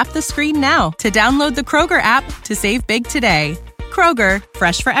 or tap the screen now to download the Kroger app to save big today. Kroger,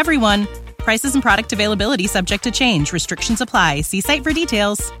 fresh for everyone. Prices and product availability subject to change. Restrictions apply. See site for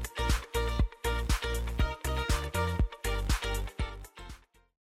details.